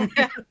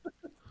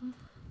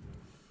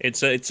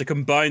 It's a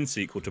combined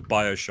sequel to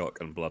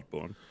BioShock and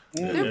Bloodborne.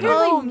 They're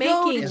barely Oh making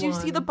no! Did you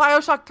one. see the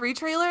Bioshock 3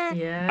 trailer?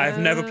 Yeah. I've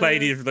never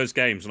played either of those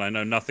games, and I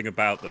know nothing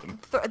about them.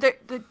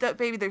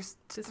 Baby, there's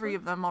 3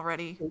 of them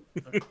already.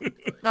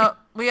 No,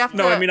 we have to.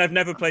 No, I mean I've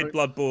never played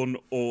Bloodborne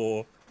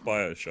or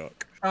BioShock,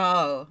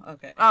 Oh,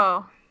 okay.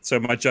 Oh, so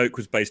my joke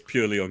was based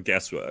purely on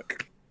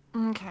guesswork.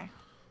 okay.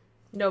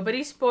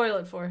 Nobody spoil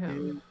it for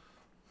him.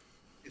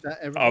 Is that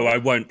Oh, everyone? I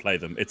won't play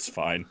them. It's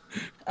fine.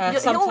 you'll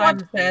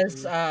Sometimes watch-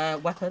 there's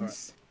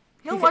weapons.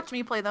 He'll watch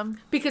me play them.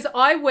 Because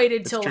I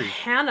waited till true.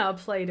 Hannah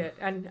played it,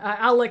 and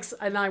Alex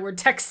and I were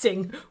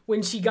texting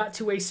when she got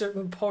to a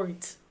certain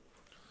point,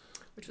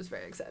 which was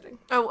very exciting.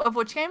 Oh, of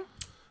which game?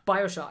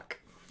 Bioshock,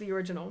 the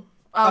original. Which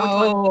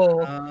one?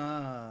 Oh,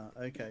 Ah,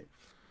 okay.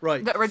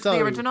 Right. The so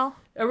original?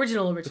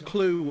 Original. The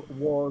clue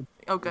was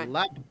Oh, good.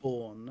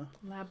 Lab-born,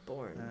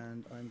 Lab-born.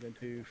 and I'm going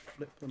to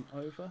flip them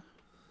over.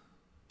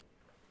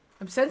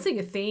 I'm sensing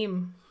a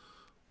theme.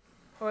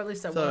 Or at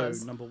least I So,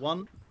 was. number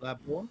 1,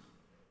 Lab-born.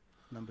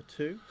 Number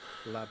 2,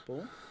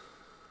 Lab-born.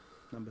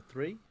 Number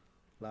 3,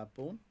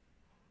 Lab-born.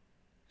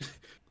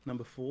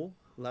 Number 4,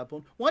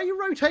 Lab-born. Why are you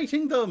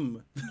rotating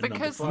them?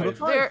 Because Number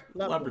 5. they're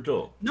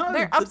Labrador. No,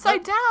 they're that-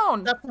 upside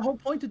down. That's the whole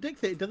point of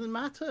Dixit. It doesn't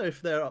matter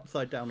if they're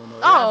upside down or not.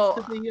 It Oh.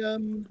 adds to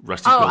the,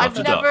 Rusty Oh, Quill I've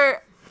after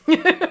dark.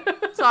 never.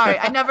 Sorry,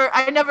 I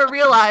never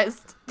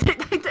realized.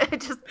 I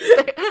just.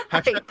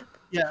 Hashtag,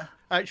 yeah,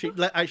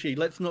 actually,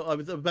 let's not. I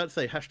was about to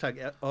say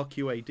hashtag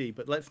RQAD,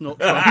 but let's not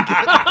try and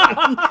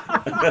get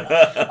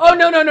Oh,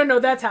 no,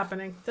 that's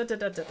happening. Da, da,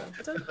 da, da,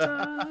 da,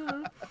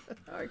 da.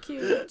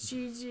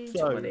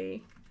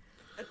 RQGG20.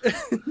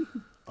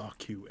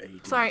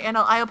 RQAD. Sorry,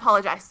 Anna. I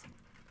apologize.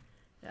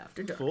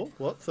 After dark. For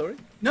what? Sorry.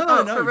 No,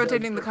 Oh, no. for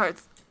rotating the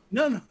cards.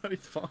 No,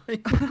 it's fine.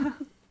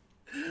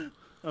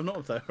 I'm not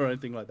upset or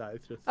anything like that.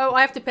 It's just. Oh,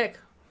 I have to pick.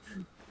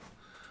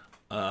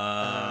 What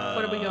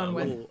What are we going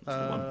with?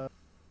 Cool.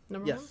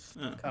 Number Yes,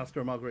 Yeah. Alasdair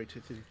and Marguerite.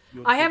 This is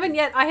your I haven't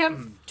decision. yet. I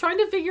have trying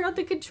to figure out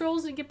the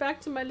controls and get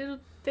back to my little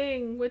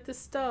thing with the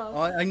stuff.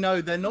 I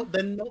know they're not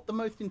the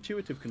most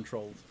intuitive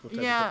controls for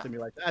Tabletop Yeah.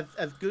 Simulator.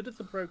 As good as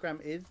the program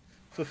is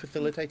for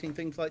facilitating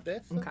things like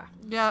this. Okay.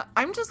 Yeah,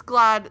 I'm just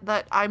glad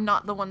that I'm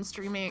not the one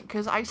streaming it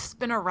because I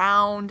spin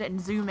around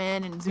and zoom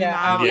in and zoom Yeah,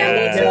 out. Yeah, me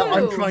Yeah, too.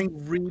 I'm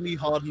trying really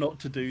hard not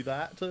to do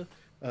that.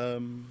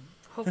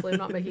 Hopefully, I'm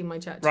not making my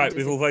chat. too Right,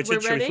 dizzy. we've all voted.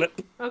 We're Shall we ready?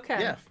 flip? Okay.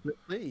 Yeah,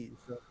 please.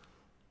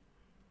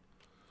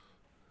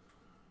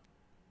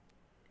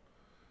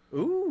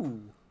 Ooh.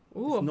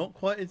 Ooh, It's not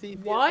quite as easy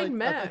wide as I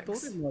max.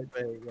 thought it might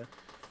be.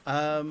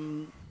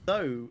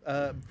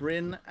 So,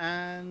 Bryn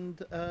and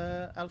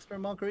Alasdair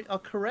and Marguerite are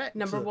correct.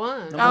 Number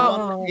one.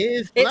 Number one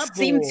is It Bloodborne.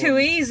 seemed too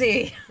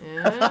easy.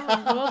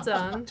 Yeah, well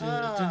done.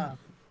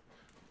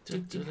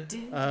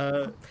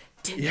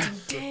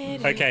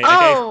 Okay,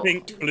 Oh. I gave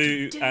pink,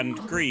 blue, and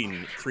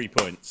green 3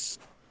 points.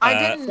 I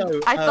didn't. so,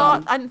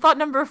 I thought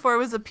number 4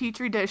 was a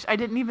petri dish. I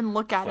didn't even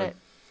look at it.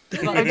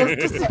 I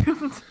just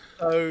assumed.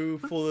 So,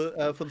 for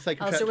the sake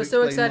of chat, Alistair to was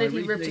so explain excited my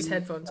he ripped his reasoning,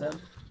 headphones out.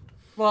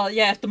 Well,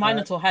 yeah, if the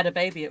Minotaur had a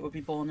baby, it would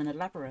be born in a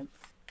labyrinth.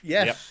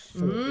 Yes.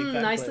 Exactly.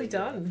 Nicely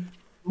done.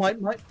 My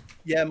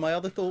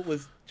other thought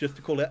was just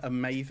to call it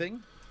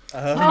amazing.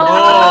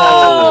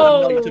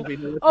 Oh! Not to be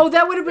the- Oh,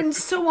 that would have been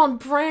so on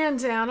brand,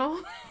 Daniel.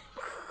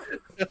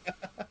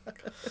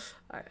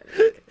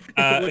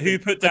 Who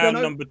put down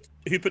number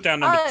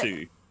Uh,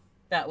 2?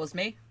 That was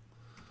me.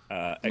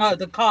 Excellent. No,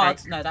 the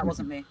cards. No, that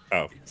wasn't me.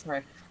 Oh.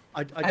 Sorry.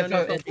 I don't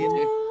know if I'll voted be in,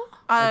 too.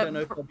 I don't know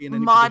if I'll be in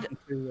any Mod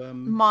position to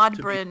Mod to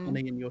be Bryn.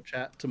 funny in your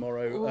chat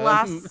tomorrow.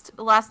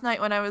 Last night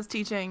when I was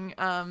teaching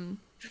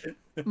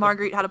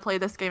Marguerite how to play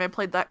this game, I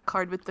played that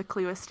card with the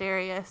clue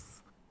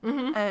Asterius,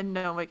 and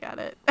no, I got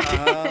it. no,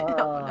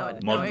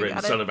 Modbrin, I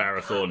got son it. of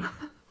Arathorn.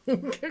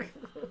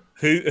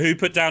 Who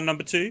put down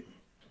number 2?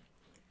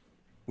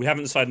 We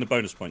haven't decided the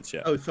bonus points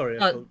yet. Oh, sorry,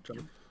 I thought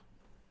John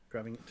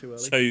grabbing it too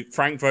early. So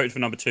Frank voted for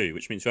number 2,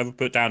 which means whoever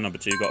put down number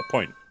 2 got a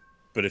point.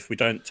 But if we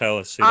don't tell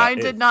us who I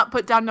that did is, not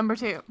put down number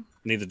 2.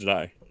 neither did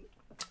I.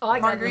 Oh, I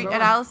got Marguerite number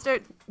and one.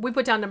 Alasdair. We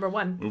put down number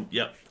 1. Ooh,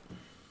 yep.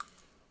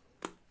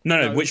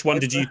 No, No, which one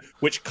both did you? were-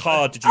 Which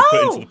card did you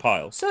put into the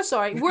pile? So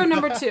sorry. We're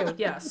number 2.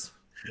 Yes.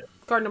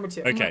 Card number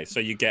 2. Okay, so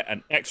you get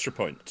an extra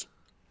point.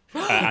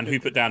 And who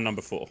put down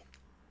number 4?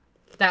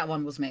 That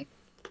one was me.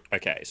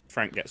 Okay, so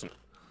Frank gets it.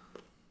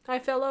 I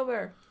fell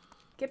over.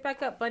 Get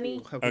back up, bunny.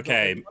 Have we got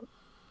Okay, anyone?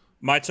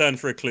 my turn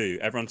for a clue.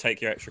 Everyone take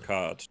your extra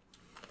card.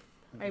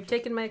 I've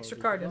taken my extra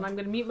card, and I'm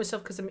going to mute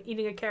myself because I'm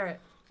eating a carrot.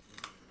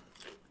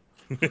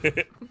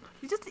 You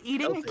just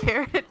eating a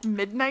carrot at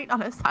midnight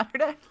on a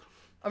Saturday?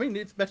 I mean,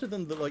 it's better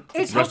than the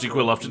It's Rusty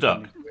Quill after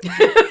duck.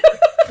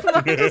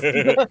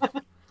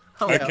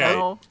 Okay.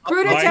 Oh.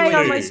 Crudité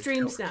on my clue.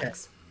 stream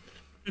snacks.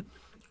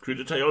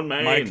 Crudité on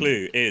main. My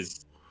clue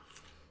is,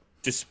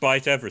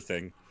 despite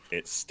everything,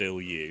 it's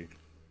still you.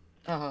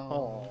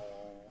 Oh.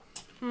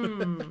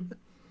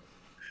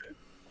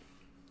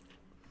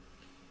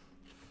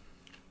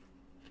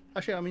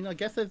 Actually, I mean, I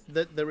guess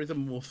there is a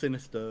more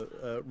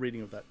sinister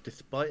reading of that.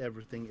 Despite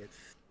everything, it's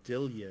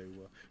still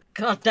you.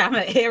 God damn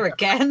it, here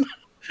again.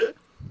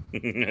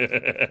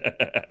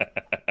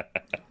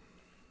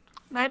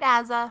 Night,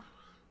 Azza.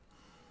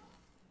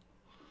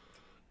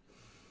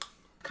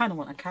 Kind of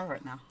want a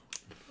carrot now.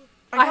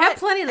 I have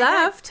plenty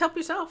left. Help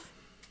yourself.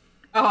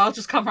 Oh, I'll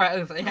just come right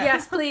over. Yeah.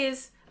 Yes,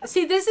 please.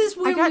 See, this is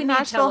I where got we need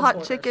Nashville hot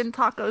teleporters. chicken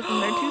tacos,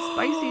 and they're too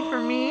spicy for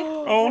me.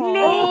 Oh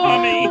no,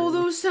 honey! Oh,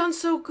 those sound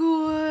so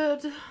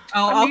good. Oh,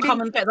 I'll eating-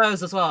 come and get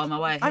those as well on my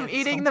way. I'm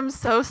eating them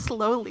so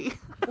slowly.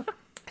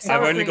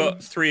 I've only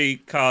got 3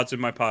 cards in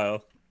my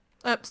pile.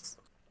 Oops.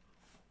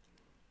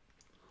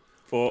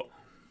 4.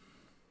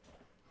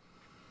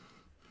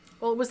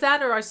 Well, it was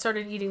that or I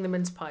started eating the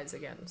mince pies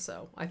again,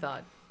 so I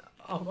thought,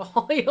 oh,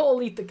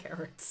 I'll eat the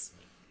carrots.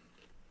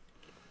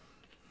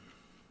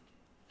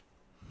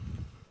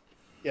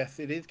 Yes,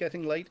 it is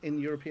getting late in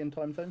European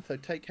time zone, so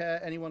take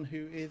care, anyone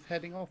who is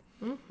heading off.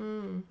 Yeah.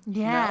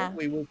 Now,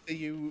 we will see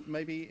you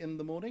maybe in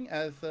the morning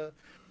as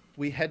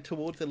we head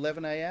towards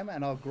 11 a.m.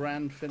 and our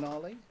grand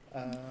finale,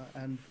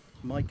 and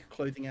Mike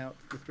closing out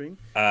the stream.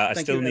 I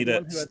Thank still you, need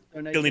everyone a who has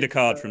still need a donated,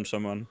 card from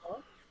someone.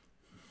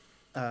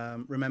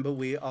 Remember,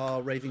 we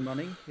are raising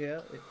money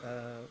here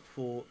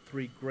for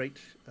three great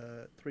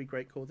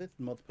causes.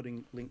 Mod's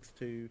putting links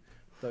to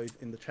those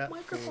in the chat for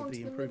Microphone's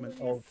the in the middle improvement of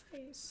your of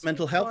face.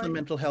 mental health and Fine.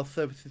 mental health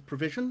services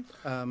provision,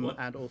 What?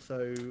 and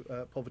also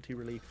poverty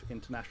relief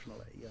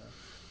internationally. Is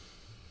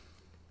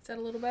that a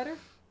little better?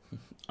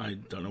 I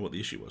don't know what the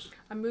issue was.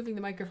 I'm moving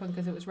the microphone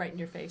because it was right in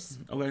your face.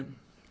 Okay.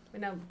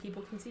 And now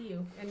people can see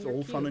you. And It's you're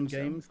all fun cute, and so-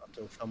 games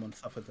until someone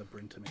suffers a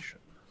intermission.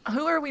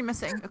 Who are we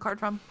missing a card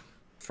from?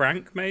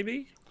 Frank,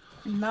 maybe?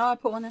 No, I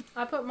put one in.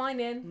 I put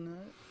mine in. No.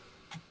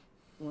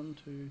 1,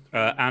 2, 3.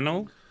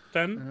 Anil,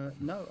 then?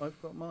 No,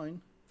 I've got mine.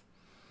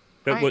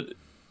 But Right. what,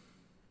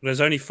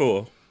 there's only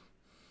 4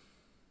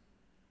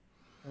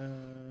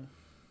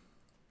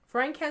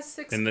 Frank has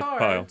 6 In this pile.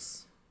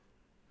 cards.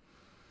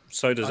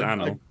 so does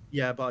Anil.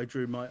 Yeah, but I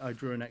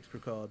drew an extra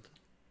card.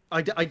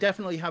 I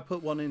definitely have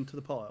put one into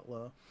the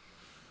pile.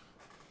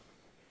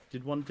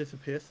 Did one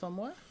disappear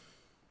somewhere?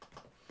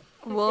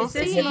 We'll Is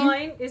this see.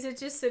 mine? Is it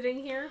just sitting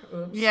here?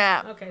 Oops.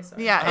 Yeah. Okay,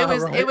 sorry. Yeah, it Oh,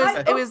 was. right. It was.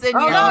 It was in Oh,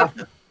 your. no!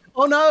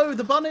 Oh no,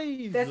 the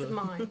bunnies! That's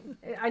mine.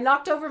 I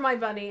knocked over my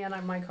bunny and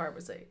my card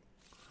was 8.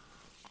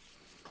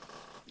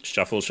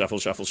 Shuffle, shuffle,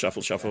 shuffle,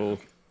 shuffle, shuffle.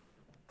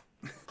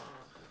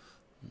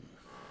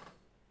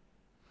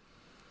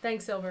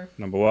 Thanks, Silver.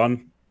 Number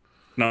 1.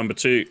 Number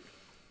 2.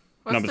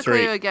 What's Number the 3.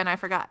 clue again? I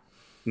forgot.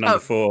 Number Oh.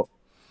 4.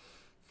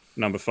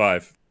 Number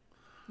 5.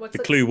 What's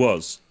The clue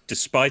was,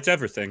 despite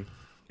everything,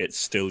 it's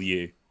still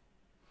you.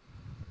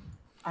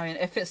 I mean,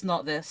 if it's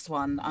not this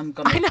one, I'm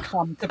gonna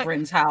come to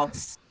Bryn's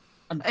house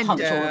and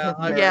punch all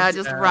of his Yeah,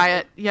 just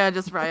riot. Yeah,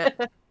 just riot.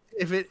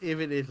 If it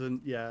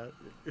isn't, yeah,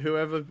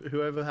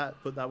 whoever had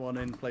put that one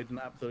in played an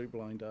absolute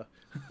blinder.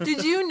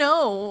 Did you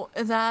know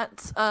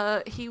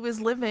that he was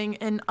living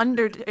in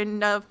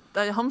the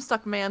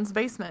Homestuck man's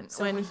basement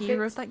when he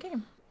wrote that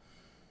game?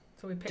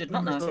 So we picked Did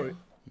not number know. two.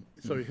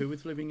 Sorry, who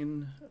was living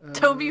in?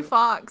 Toby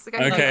Fox. The guy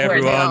who Okay, made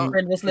everyone.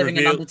 Bryn was living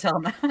in Reveal-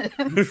 Undertale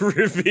now.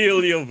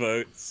 Reveal your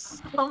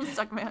votes.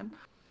 Homestuck man.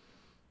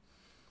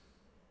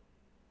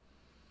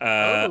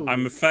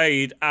 I'm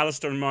afraid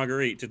Alasdair and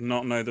Marguerite did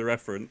not know the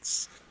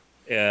reference.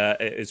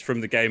 It is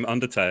from the game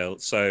Undertale,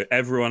 so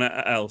everyone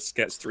else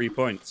gets 3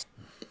 points.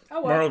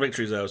 Oh, well. Moral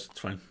victory's ours. It's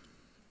fine.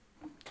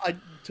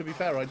 To be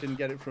fair, I didn't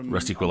get it from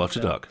Rusty Quill after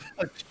dark.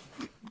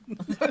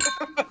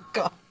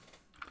 God.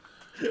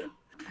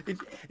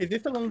 Is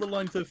this along the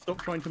lines of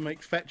stop trying to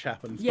make fetch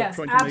happen? Stop Yes,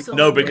 trying to make absolutely.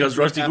 No, because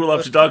Rusty Quill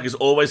after dark is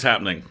always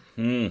happening.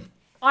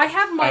 I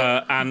have my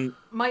And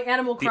my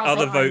Animal the Crossing.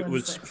 other vote Islands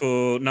was thing.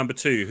 for number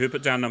 2. Who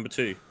put down number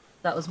 2?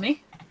 That was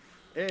me.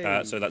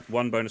 Hey, So that's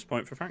 1 bonus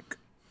point for Frank.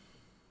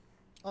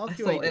 I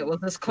thought it was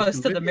as close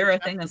to the mirror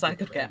thing as I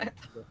could get.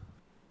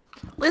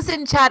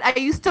 Listen, Chad, I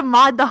used to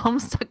mod the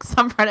Homestuck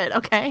subreddit,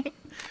 okay?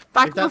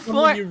 Back Is that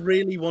before. something you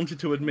really wanted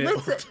to admit?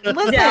 Listen,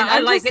 Yeah,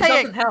 I'm like just it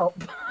saying. doesn't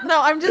help.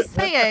 No, I'm just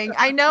saying.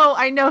 I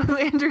know who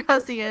Andrew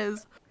Hussey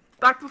is.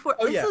 Back before.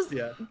 Oh this yeah, was,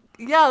 yeah.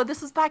 Yeah,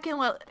 this was back in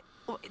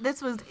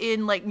this was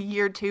in like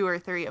year 2 or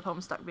 3 of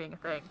Homestuck being a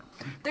thing.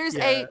 There's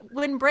Yeah.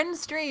 when Bryn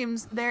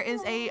streams, there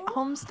is a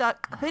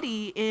Homestuck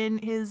hoodie in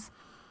his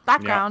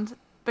background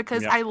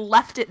because Yeah. I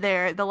left it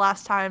there the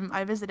last time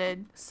I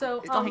visited. So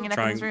Still hanging up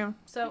in his room.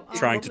 So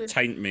Trying to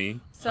taint me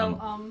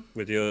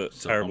with your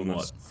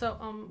terribleness.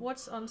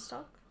 what's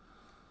Unstuck?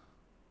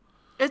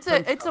 It's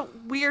a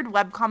weird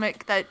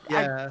webcomic that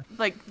Yeah,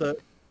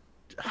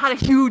 had a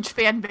huge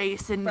fan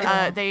base, and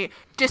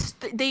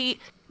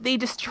they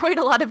destroyed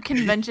a lot of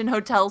convention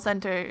hotel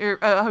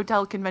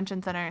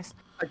convention centers.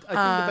 I think the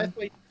best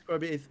way to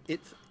describe it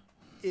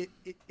is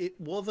it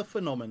was a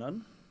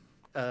phenomenon.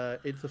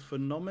 It's a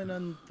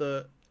phenomenon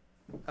that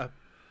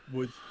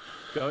was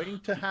going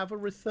to have a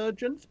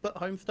resurgence, but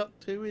Homestuck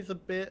 2 is a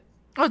bit.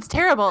 Oh, it's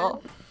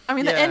terrible. I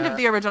mean, the end of Yeah.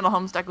 the original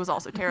Homestuck was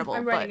also terrible,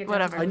 I'm but writing it down.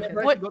 whatever. I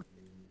never What- actually got.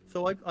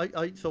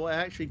 So I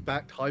actually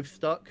backed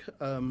Hivestuck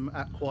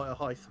at quite a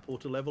high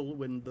supporter level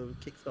when the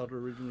Kickstarter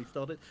originally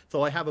started.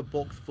 So I have a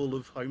box full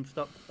of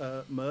Homestuck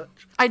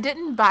merch. I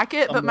didn't back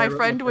it, but my Somewhere at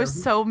friend my was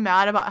parents'. so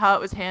mad about how it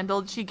was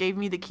handled, she gave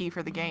me the key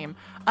for the game.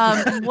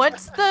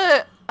 What's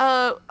the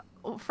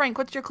Frank?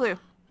 What's your clue?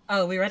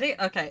 Oh, we ready?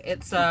 Okay,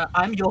 it's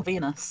I'm your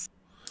Venus.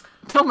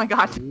 Oh my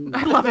god,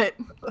 I love it.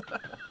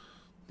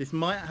 This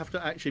might have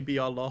to actually be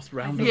our last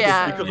round of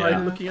Yeah. this because Yeah.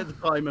 I'm looking at the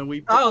time and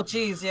we Oh,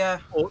 geez, yeah.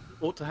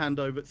 ought to hand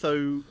over.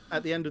 So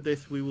at the end of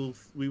this, we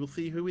will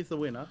see who is the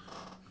winner.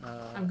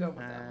 I'm good with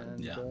that one. and,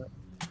 Yeah.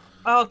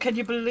 Oh, can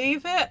you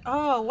believe it?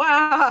 Oh,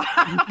 wow.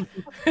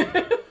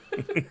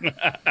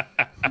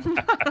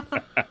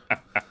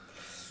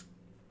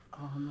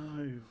 oh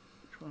no,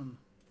 which one?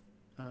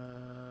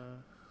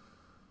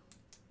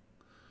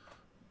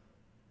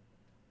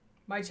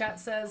 My chat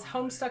says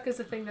Homestuck is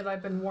a thing that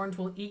I've been warned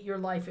will eat your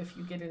life if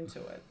you get into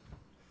it.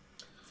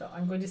 So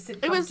I'm going to sit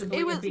It was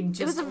comfortably and being it was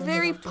just a old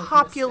very enough to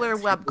popular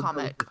resist.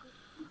 webcomic.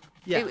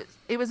 Yeah.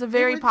 It was a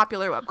very was-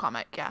 popular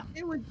webcomic. Yeah.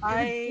 It was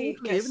I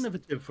broadly guess-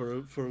 innovative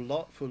for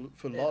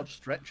large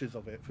stretches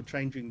of it, for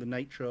changing the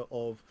nature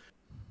of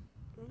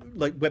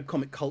like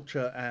webcomic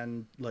culture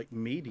and like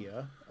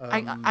media.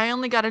 I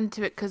only got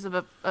into it because of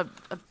a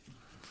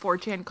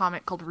 4chan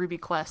comic called Ruby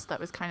Quest that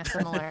was kind of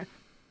similar.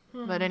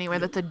 But anyway,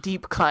 that's a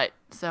deep cut.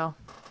 So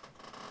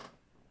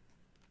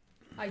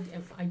I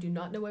do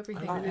not know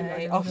everything. I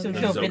don't often know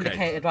feel That's okay.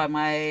 vindicated by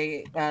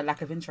my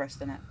lack of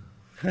interest in it.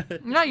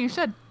 no, you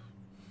should.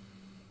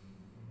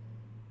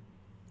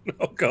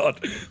 Oh god,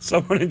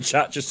 someone in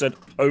chat just said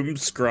home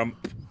scrump.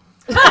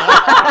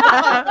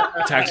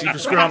 Taxi for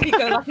Scrum.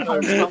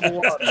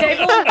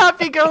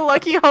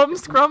 Happy-go-lucky home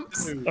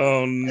scrumps.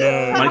 Oh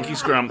no. Mikey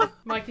Scrum.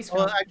 Mikey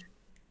Well,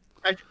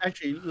 Scrum.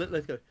 actually,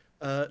 let's go.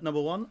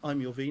 Number 1, I'm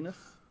your Venus.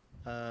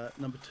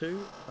 Number 2,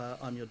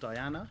 I'm your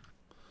Diana.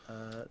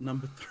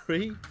 Number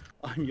 3,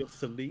 I'm your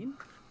Celine.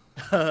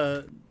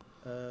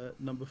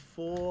 Number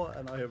 4,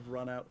 and I have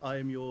run out, I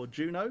am your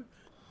Juno.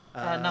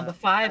 Number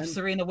 5, and-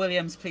 Serena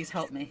Williams, please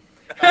help me.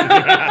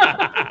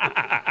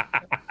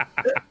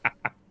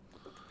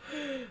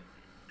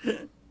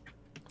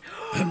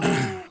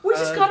 We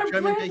just got a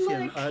German bread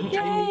Dacian, leg.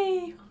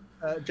 Yay!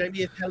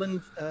 Jamie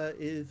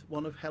is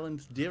one of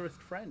Helen's dearest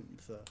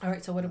friends. All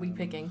right, so what are we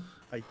picking?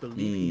 I believe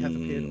he has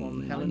appeared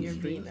on Helen's your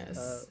stream.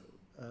 Venus.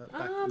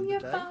 Back I'm in the your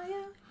day.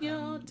 fire,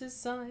 your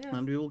desire.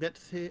 And we will get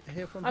to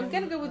hear from I'm him.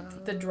 gonna go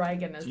with the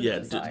dragon as the Yeah,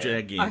 desire.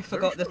 Jaggy. I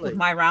forgot this was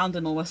my round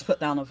and almost put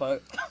down a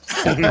vote.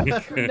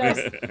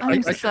 Nice.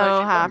 I'm I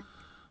so happy.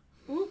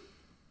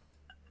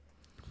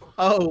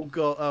 Oh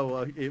god!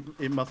 Oh,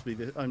 it must be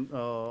this.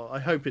 I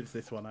hope it's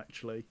this one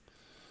actually.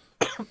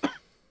 Come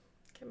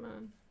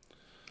on.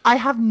 I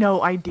have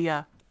no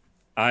idea.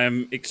 I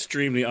am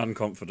extremely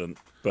unconfident,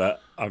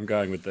 but I'm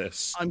going with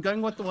this. I'm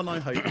going with the one I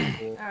hope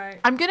for. All right.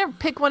 I'm gonna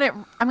pick one at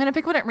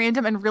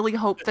random and really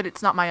hope that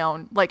it's not my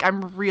own. Like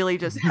I'm really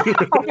just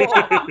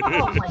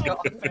Oh my god.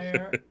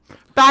 Fair.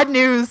 bad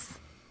news.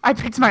 I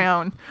picked my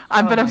own,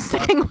 but I'm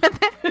sticking with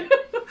it.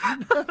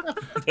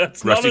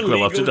 That's Rusty not a Quill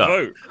legal after dark.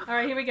 vote. All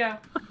right, here we go.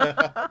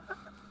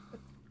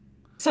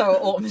 So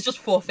Autumn's just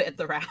forfeited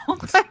the round.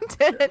 I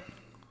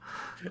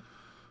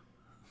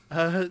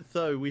did.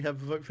 So we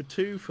have a vote for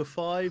 2, for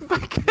 5, My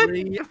for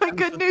 3. good,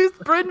 good news.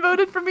 Bryn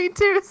voted for me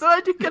too, so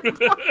I do get a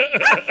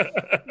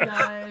point.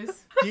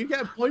 Nice. Do you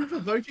get a point for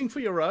voting for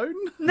your own?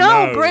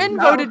 No, No. Bryn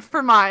voted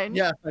for mine.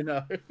 Yeah, I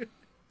know.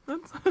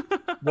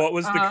 What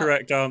was the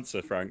correct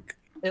answer, Frank?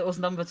 It was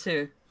number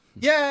 2.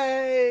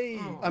 Yay!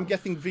 Oh. I'm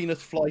guessing Venus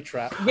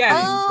flytrap. Yeah.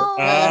 Oh,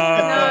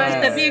 Ah.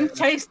 They're being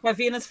chased by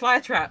Venus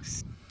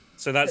flytraps.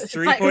 So that's It's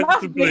 3 like points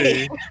for love blue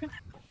me.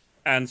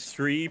 and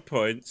 3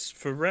 points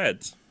for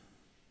red.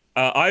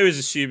 I was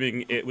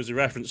assuming it was a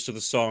reference to the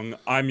song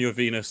 "I'm Your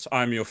Venus,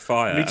 I'm Your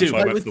Fire." Me too. So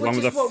I went Which for the one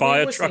with is a what we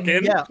fire were truck singing.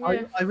 in. Yeah,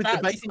 Yeah. I was That's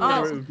debating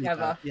awesome. whether it would be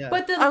Together. that. Yeah.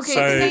 But the Okay,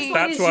 So thing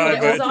that's is, why I your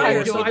voted desire,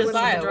 for so Your I went with the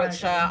desire, which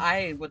dragon.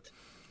 I would.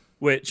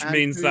 Which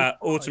means Andrew that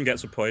Fine. Autumn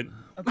gets a point.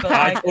 But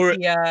I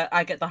thought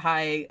I get the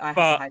high. I have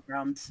But, the high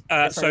ground. so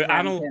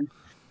round Anil- in.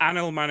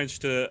 Anil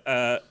managed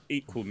to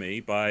equal me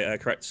by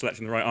correct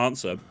selecting the right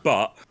answer,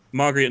 but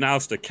Marguerite and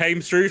Alasdair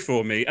came through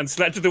for me and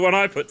selected the one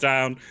I put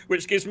down,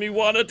 which gives me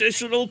 1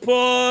 additional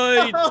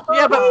point.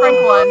 yeah, but Frank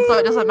won, so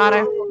it doesn't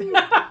matter.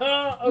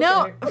 Okay.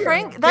 No,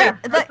 Frank, Yeah,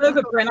 that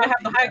over Bryn, I have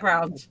the high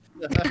ground.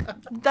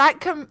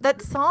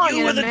 that song You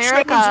in were the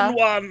America. chosen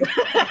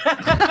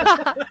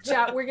one.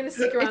 Chat, we're gonna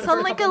stick around. It's for on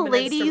a like couple a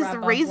minutes to ladies' wrap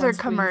up razor once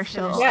we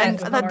commercial, finish Yeah,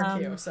 the and that's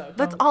barbecue, so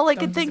that's don't- all I don't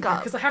could think disappear,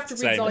 of. because I have to read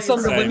Same. all It's your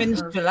on the Same. women's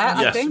stuff. Gillette,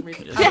 I Yes.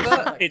 think.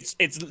 Yeah.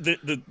 It's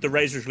the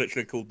razor is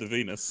literally called the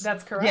Venus.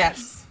 That's correct.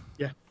 Yes.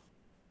 Yeah.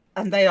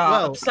 And they are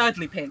Well-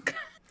 absurdly pink.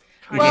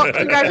 Well,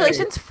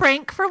 congratulations,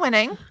 Frank, for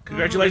winning.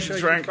 Congratulations,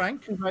 Frank.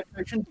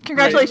 Congratulations.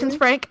 Congratulations,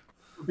 Frank.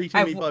 For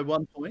beating me by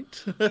 1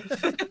 point.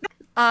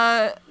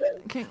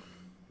 Okay.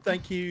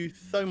 Thank you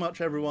so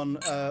much, everyone,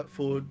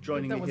 for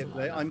joining That me here wasn't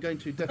today. loud. I'm going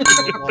to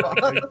definitely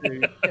not go to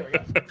There we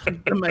go.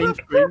 the main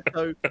screen.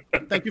 So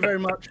thank you very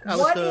much,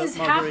 What Alasdair, is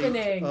Marguerite,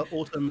 happening?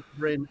 Autumn,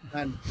 Bryn,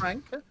 and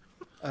Frank.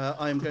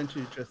 I am going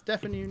to just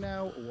deafen you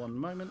now. 1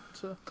 moment.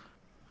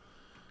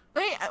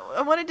 Wait,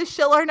 I wanted to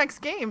shill our next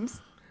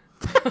games.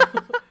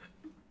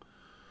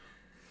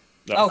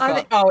 Oh, Are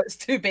God. Oh, it's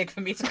too big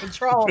for me to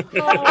control.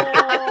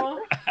 Aw.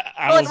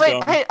 Hold Al's on,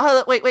 gone. hey, hold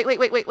on, wait.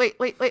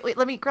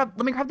 Let me grab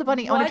the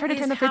bunny. I want to try to What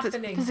turn the is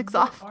happening? physics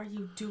What off. are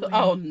you doing?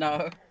 Oh,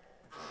 no.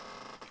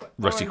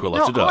 Rusty Quill No,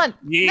 after hold dark. on.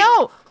 Yeet.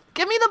 No,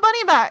 give me the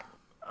bunny back.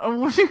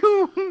 Oh,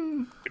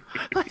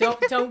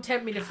 Don't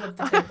tempt me to flip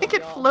the table. I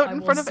could y'all. float I in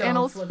will front of so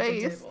Annel's flip the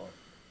face. table.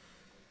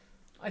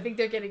 I think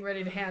they're getting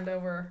ready to hand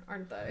over,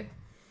 aren't they?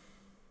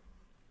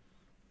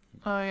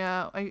 Oh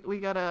yeah, we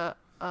gotta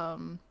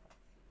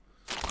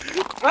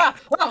Ah,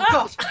 oh,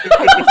 God.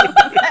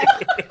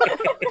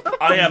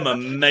 I am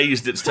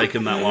amazed it's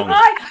taken that long.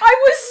 I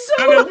was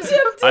so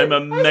tempted. I'm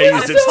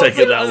amazed it's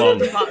taken that long.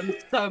 Button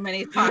so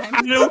many times.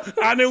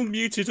 Anil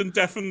muted and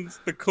deafened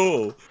the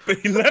call, but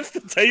he left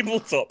the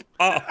tabletop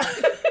up.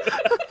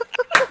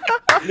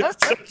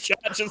 So chat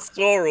just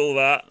saw all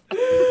that.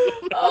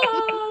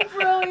 Oh,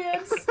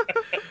 brilliant.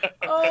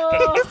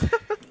 Oh.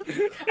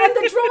 And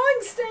the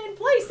drawings stay in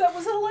place. That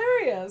was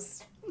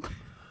hilarious.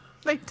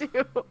 they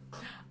do.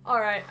 All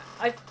right.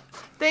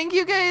 Thank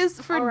you guys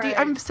for All right.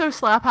 I'm so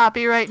slap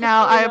happy right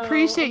now. I I know,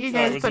 appreciate I'm you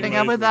sorry. guys That was putting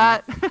up with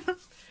amazing. that.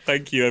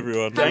 Thank you,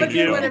 everyone. Have a Thank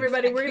good you. one,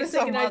 everybody. We're going to Thank say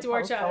you so goodnight to our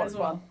much. chat That was as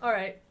well. fun. All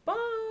right.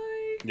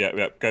 Bye.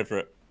 Yeah, go for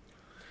it.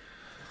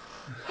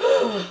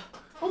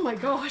 Oh, my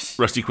gosh.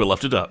 Rusty Quill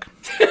after dark.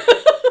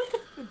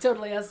 It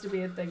totally has to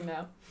be a thing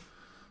now.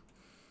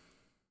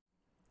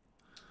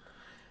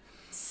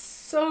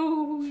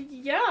 So,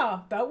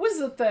 yeah, that was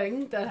a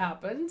thing that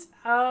happened.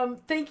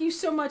 Thank you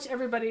so much,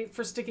 everybody,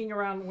 for sticking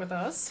around with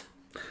us.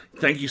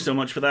 Thank you so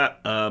much for that,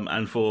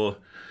 and for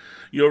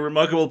your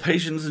remarkable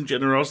patience and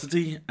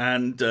generosity.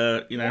 And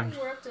We're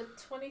up to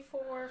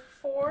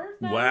 24.4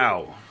 now.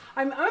 wow,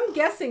 I'm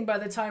guessing by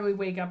the time we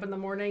wake up in the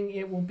morning,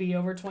 it will be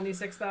over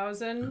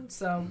 26,000.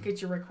 So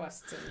get your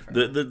requests in.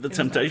 For the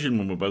temptation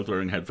when we're both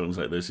wearing headphones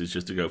like this is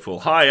just to go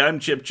full. Hi, I'm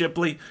Chip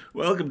Chipley.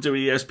 Welcome to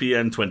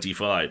ESPN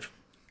 25.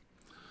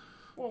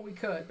 Well, we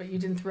could, but you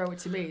didn't throw it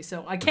to me,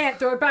 so I can't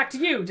throw it back to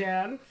you,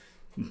 Dan.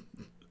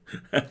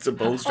 That's a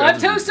bold I'm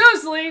strategy. Toast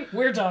Toastly.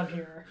 We're done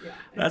here. Yeah.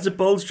 That's a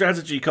bold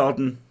strategy,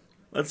 Cotton.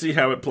 Let's see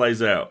how it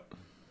plays out.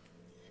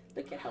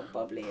 Look at how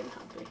bubbly and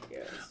happy he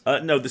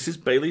is. No, this is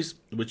Bailey's,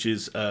 which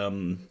is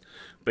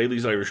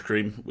Bailey's Irish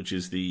Cream, which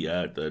is the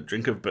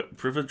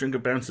preferred drink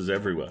of bouncers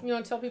everywhere. You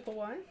want to tell people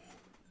why?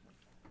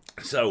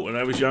 So, when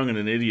I was young and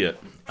an idiot,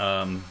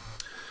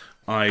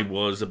 I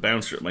was a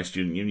bouncer at my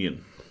student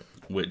union,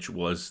 which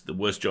was the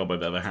worst job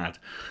I've ever had.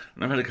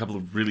 And I've had a couple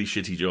of really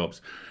shitty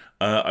jobs.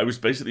 I was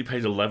basically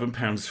paid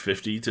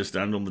 £11.50 to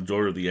stand on the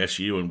door of the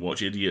SU and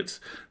watch idiots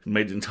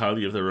made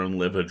entirely of their own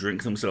liver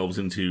drink themselves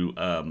into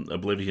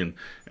oblivion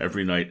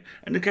every night,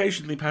 and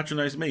occasionally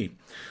patronise me.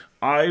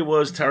 I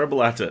was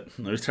terrible at it.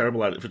 I was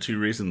terrible at it for two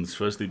reasons.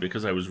 Firstly,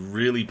 because I was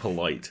really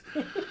polite.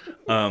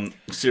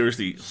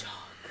 Seriously.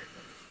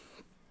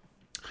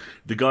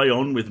 The guy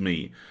on with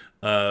me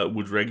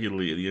would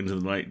regularly, at the end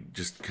of the night,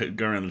 just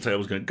go around the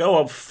tables going, "Go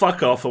on,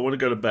 fuck off, I want to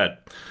go to bed."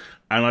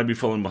 And I'd be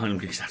following behind him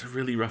because he's had a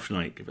really rough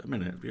night. Give it a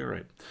minute, it'll be all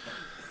right.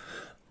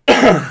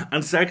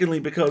 And secondly,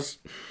 because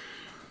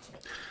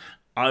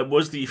I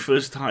was the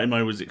first time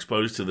I was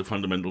exposed to the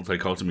fundamental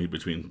dichotomy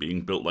between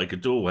being built like a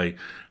doorway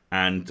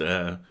and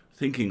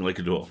thinking like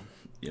a door.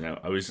 You know,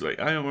 I was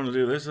like, I don't want to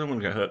do this, I don't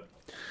want to get hurt.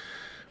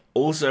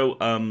 Also,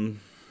 and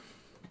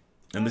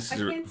this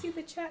is... I can't see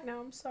the chat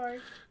now, I'm sorry.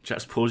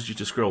 Chat's paused you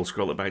to scroll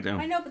it back down.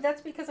 I know, but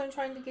that's because I'm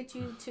trying to get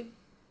you to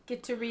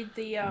read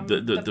the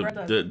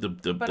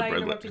but I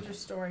interrupted your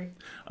story.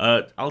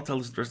 I'll tell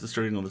the rest of the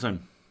story another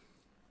time.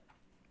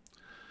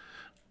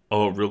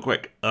 Oh, real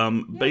quick.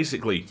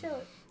 Basically,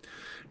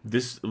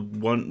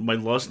 my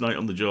last night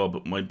on the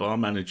job, my bar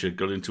manager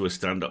got into a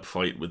stand-up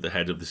fight with the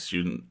head of the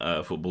student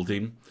football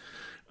team.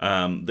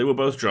 They were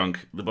both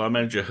drunk. The bar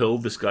manager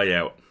hurled this guy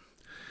out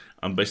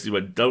and basically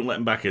went, "Don't let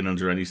him back in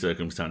under any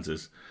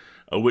circumstances."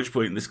 At which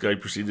point, this guy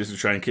proceeded to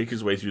try and kick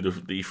his way through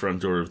the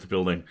front door of the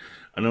building,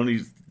 and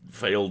only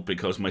failed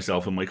because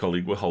myself and my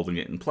colleague were holding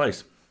it in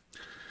place.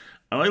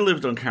 And I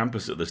lived on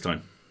campus at this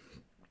time.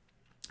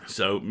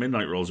 So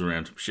midnight rolls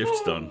around,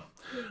 shift's done.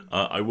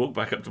 I walk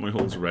back up to my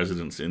halls of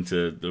residence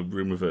into the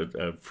room of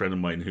a friend of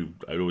mine who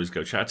I'd always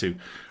go chat to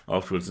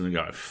afterwards, and I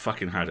go, I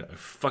fucking had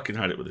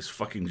it with this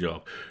fucking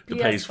job. The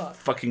pay's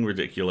fucking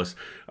ridiculous.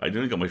 I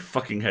nearly got my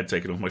fucking head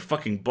taken off. My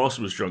fucking boss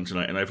was drunk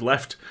tonight, and I've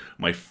left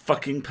my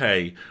fucking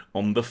pay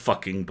on the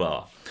fucking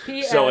bar.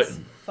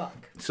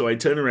 So I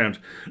turn around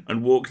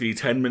and walk the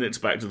 10 minutes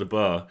back to the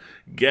bar,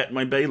 get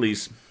my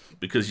Baileys,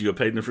 because you're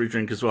paid in a free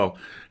drink as well,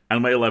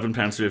 and my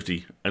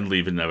 £11.50, and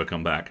leave and never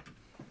come back.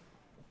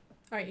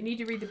 Alright, you need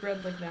to read the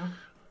bread link now.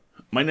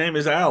 My name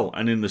is Al,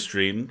 and in the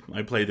stream,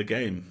 I play the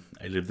game.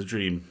 I live the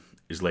dream,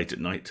 is late at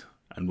night,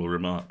 and will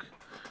remark,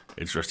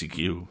 it's Rusty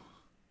Q,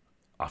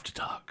 after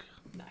dark.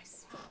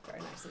 Nice.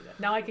 Very nicely done.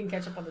 Now I can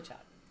catch up on the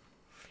chat.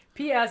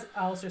 P.S.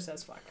 Alasdair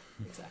says fuck.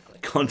 Exactly.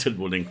 Content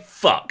warning,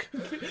 fuck.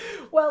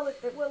 well,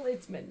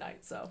 it's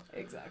midnight, so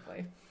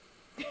exactly.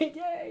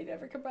 Yay,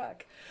 never come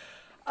back.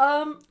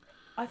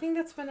 I think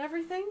that's been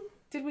everything.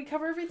 Did we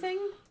cover everything?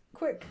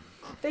 Quick.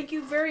 Thank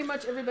you very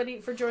much, everybody,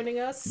 for joining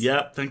us.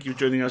 Yeah, thank you for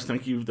joining us.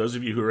 Thank you, those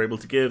of you who were able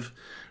to give.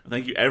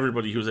 Thank you,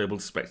 everybody who was able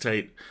to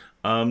spectate.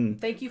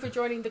 Thank you for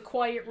joining the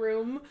quiet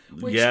room,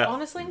 which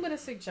honestly I'm going to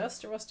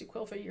suggest to Rusty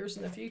Quill for years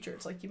in the future.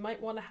 It's like you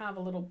might want to have a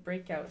little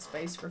breakout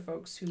space for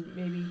folks who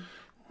maybe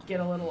get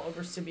a little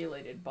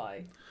overstimulated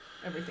by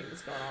everything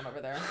that's going on over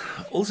there.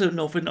 Also,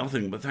 not for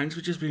nothing, but thanks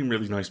for just being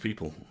really nice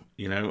people.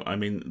 You know, I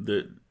mean,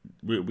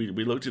 we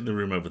looked in the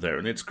room over there,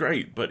 and it's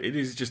great, but it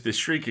is just this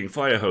shrieking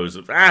fire hose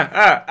of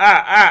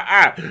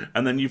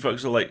and then you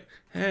folks are like,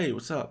 "Hey,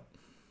 what's up?"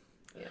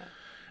 Yeah.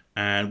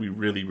 And we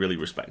really, really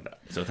respect that.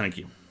 So thank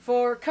you.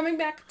 For coming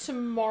back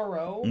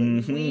tomorrow,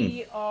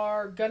 we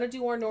are going to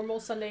do our normal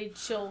Sunday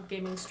chill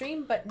gaming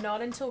stream, but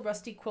not until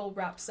Rusty Quill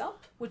wraps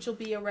up, which will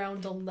be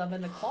around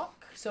 11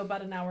 o'clock, so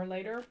about an hour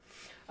later.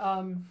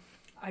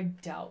 I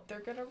doubt they're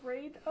going to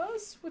raid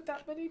us with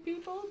that many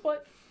people,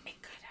 but it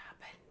could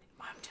happen.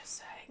 I'm just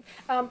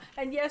saying.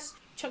 And yes,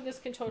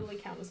 Chungus can totally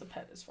count as a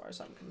pet as far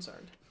as I'm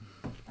concerned.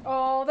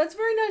 Oh, that's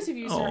very nice of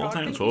you, Sir Hawk.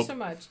 Thank you so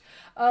much.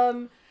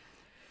 I'm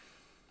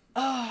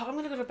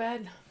going to go to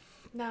bed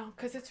now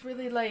because it's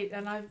really late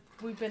and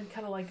we've been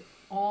kind of like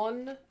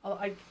on.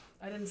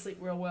 I didn't sleep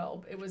real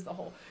well. It was the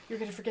whole, you're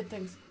going to forget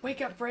things.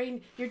 Wake up,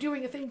 brain. You're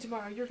doing a thing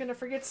tomorrow. You're going to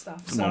forget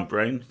stuff. Come on,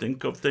 brain.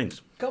 Think of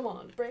things. Come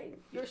on, brain.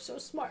 You're so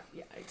smart.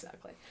 Yeah,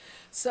 exactly.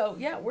 So,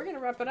 yeah, we're going to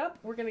wrap it up.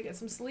 We're going to get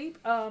some sleep.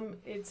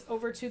 It's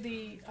over to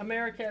the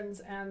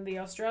Americans and the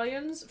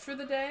Australians for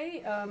the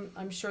day.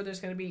 I'm sure there's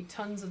going to be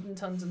tons and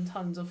tons and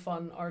tons of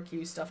fun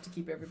RQ stuff to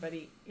keep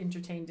everybody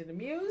entertained and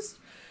amused.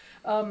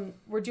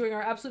 We're doing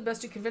our absolute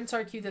best to convince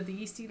RQ that the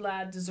Yeasty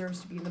lad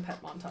deserves to be in the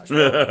pet montage.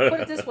 Well, put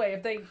it this way,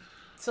 if they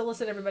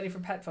solicit everybody for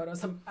pet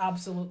photos, I'm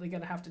absolutely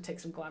going to have to take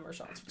some glamour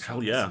shots for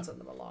Hell yeah. and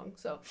send them along.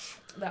 So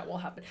that will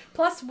happen.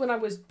 Plus, when I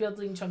was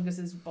building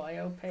Chungus's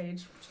bio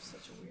page, which is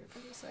such a weird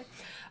thing to say.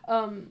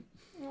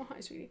 Oh,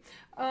 hi, sweetie.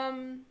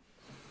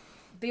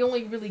 The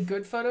only really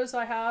good photos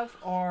I have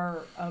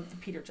are of the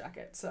Peter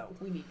jacket. So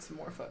we need some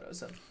more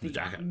photos of the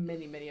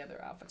many, many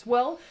other outfits.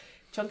 Well,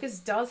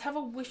 Chungus does have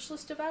a wish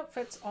list of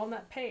outfits on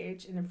that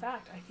page, and in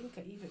fact, I think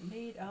I even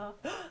made a...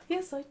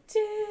 Yes, I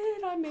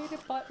did! I made a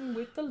button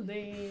with the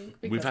link.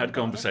 We've had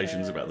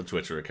conversations about the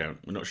Twitter account.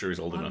 We're not sure he's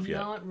old enough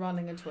yet. I'm not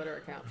running a Twitter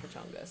account for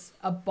Chungus.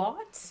 A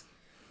bot?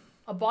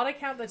 A bot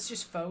account that's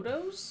just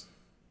photos?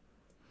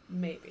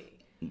 Maybe.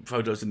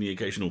 Photos and the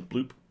occasional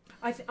bloop?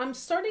 I'm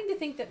starting to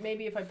think that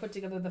maybe if I put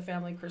together the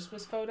family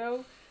Christmas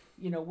photo,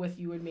 you know, with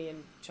you and me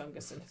and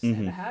Chungus and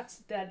Santa hats,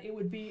 that it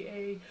would be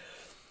a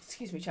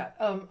excuse me, chat.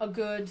 A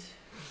good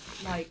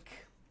like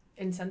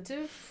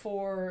incentive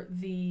for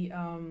the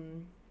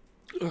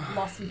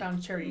Lost and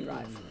Found charity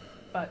drive,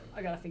 but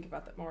I gotta think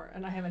about that more,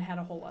 and I haven't had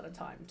a whole lot of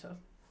time to.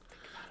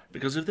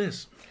 Because of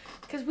this.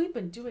 Because we've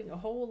been doing a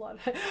whole lot.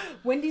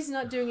 Wendy's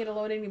not doing it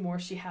alone anymore.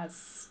 She has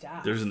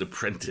staff. There's an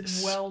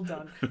apprentice. Well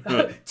done.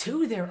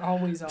 Two there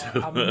always are.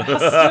 A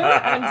master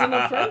and an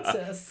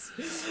apprentice.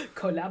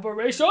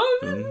 Collaboration.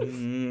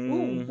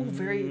 Ooh,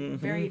 very,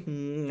 very,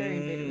 very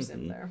Vader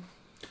Zim there.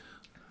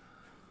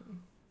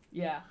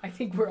 Yeah, I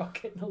think we're all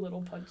getting a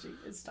little punchy.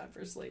 It's time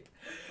for sleep.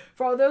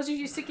 For all those of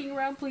you sticking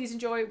around, please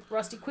enjoy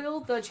Rusty Quill.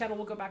 The channel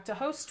will go back to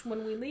host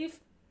when we leave.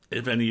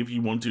 If any of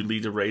you want to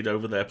lead a raid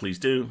over there, please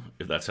do.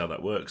 If that's how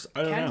that works.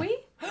 I don't know. Can we?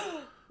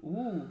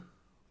 Ooh.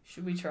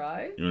 Should we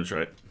try? You want to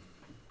try it?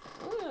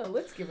 Oh,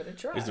 let's give it a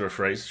try. Is there a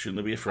phrase? Shouldn't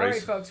there be a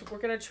phrase? All right, folks. We're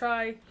going to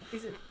try...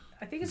 Is it?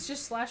 I think it's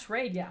just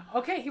 /raid. Yeah.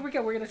 Okay, here we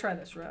go. We're going to try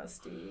this.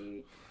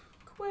 Rusty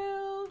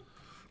Quill.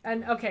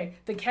 And, okay,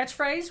 the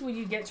catchphrase when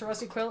you get to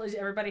Rusty Quill is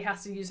everybody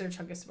has to use their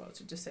Chungus emote.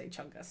 So just say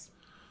Chungus.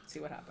 See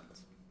what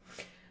happens.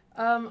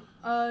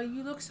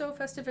 You look so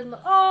festive and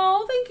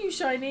oh, thank you,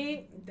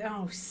 Shiny.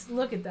 Oh,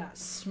 look at that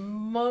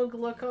smug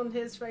look on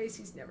his face.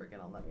 He's never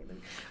gonna let me.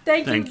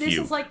 Thank you. This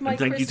is like my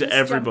thank Christmas you to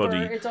everybody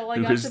jumper. It's all I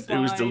who got has to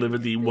buy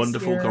delivered the this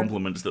wonderful year.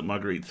 compliments that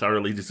Marguerite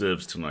thoroughly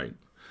deserves tonight.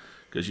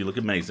 Because you look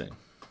amazing.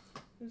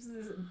 This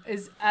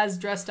is as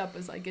dressed up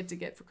as I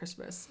get for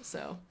Christmas.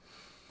 So,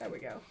 there we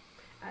go.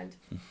 And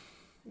I'm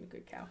a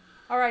good cow.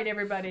 All right,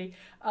 everybody.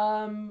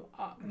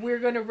 We're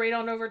going to raid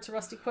on over to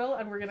Rusty Quill,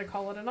 and we're going to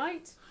call it a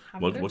night.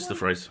 What's the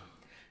phrase?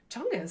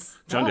 Chungus.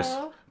 Chungus.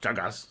 Duh.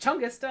 Chungus.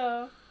 Chungus,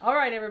 duh. All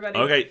right, everybody.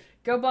 Okay.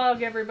 Go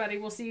bog, everybody.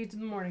 We'll see you in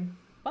the morning.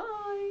 Bye.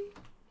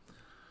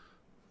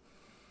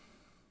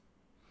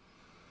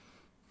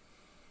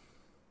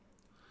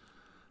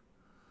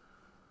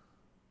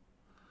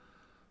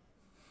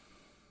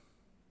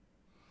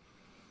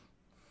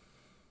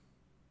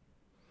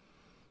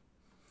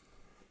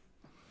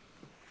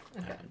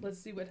 Okay, let's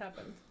see what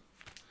happens.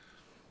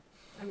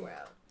 And we're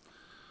out.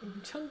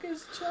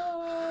 Chungus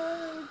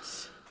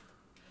charge.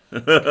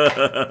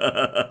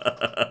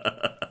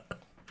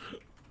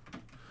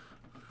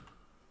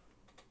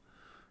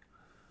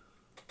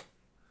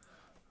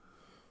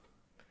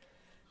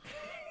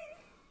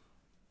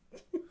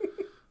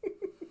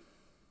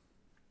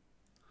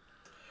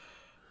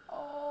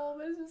 Oh,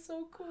 this is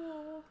so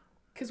cool.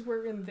 Because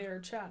we're in their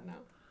chat now.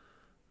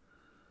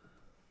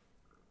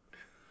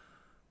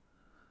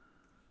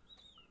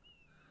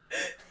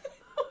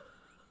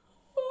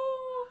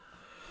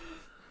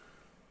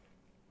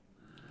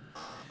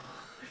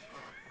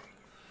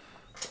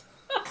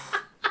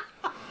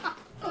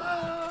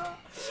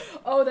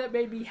 Oh, that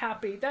made me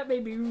happy. That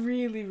made me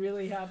really,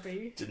 really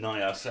happy.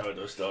 Deny our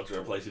sourdough starter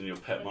replacing your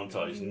pet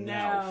montage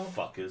now,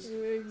 fuckers.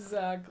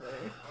 Exactly.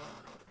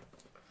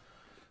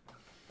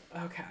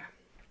 Okay.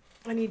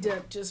 I need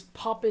to just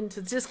pop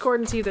into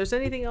Discord and see if there's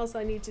anything else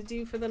I need to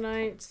do for the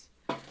night.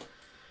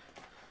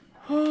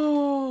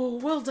 Oh,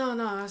 well done,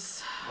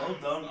 us. Well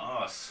done,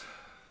 us.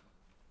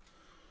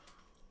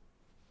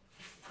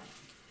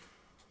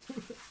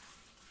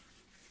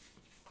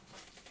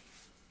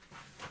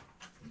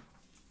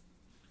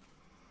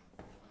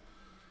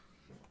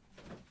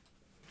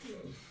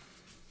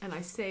 And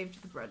I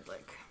saved the bread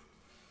lick.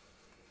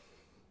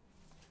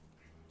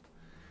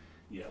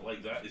 Yeah,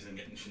 like that isn't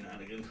getting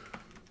shenanigan.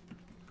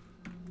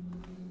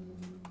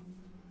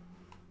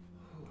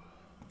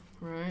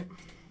 Right.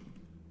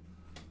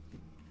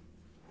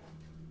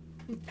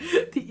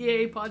 The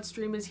EA pod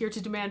stream is here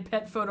to demand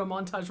pet photo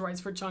montage rights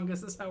for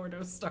Chungus'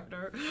 sourdough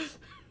starter.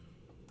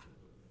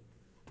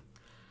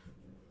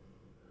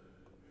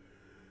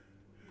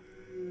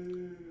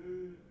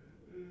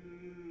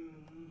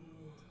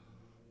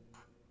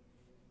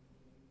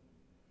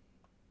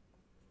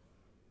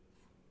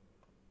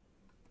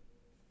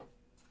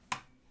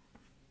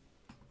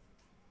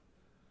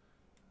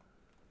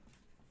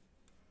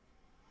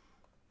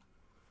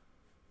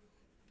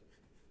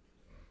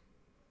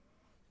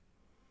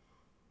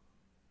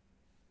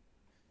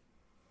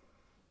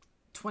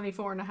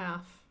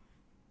 $24.50.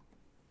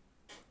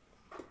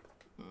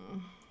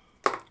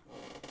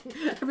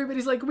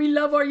 Everybody's like, we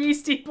love our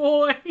yeasty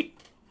boy.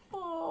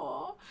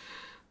 Oh,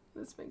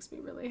 this makes me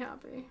really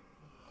happy.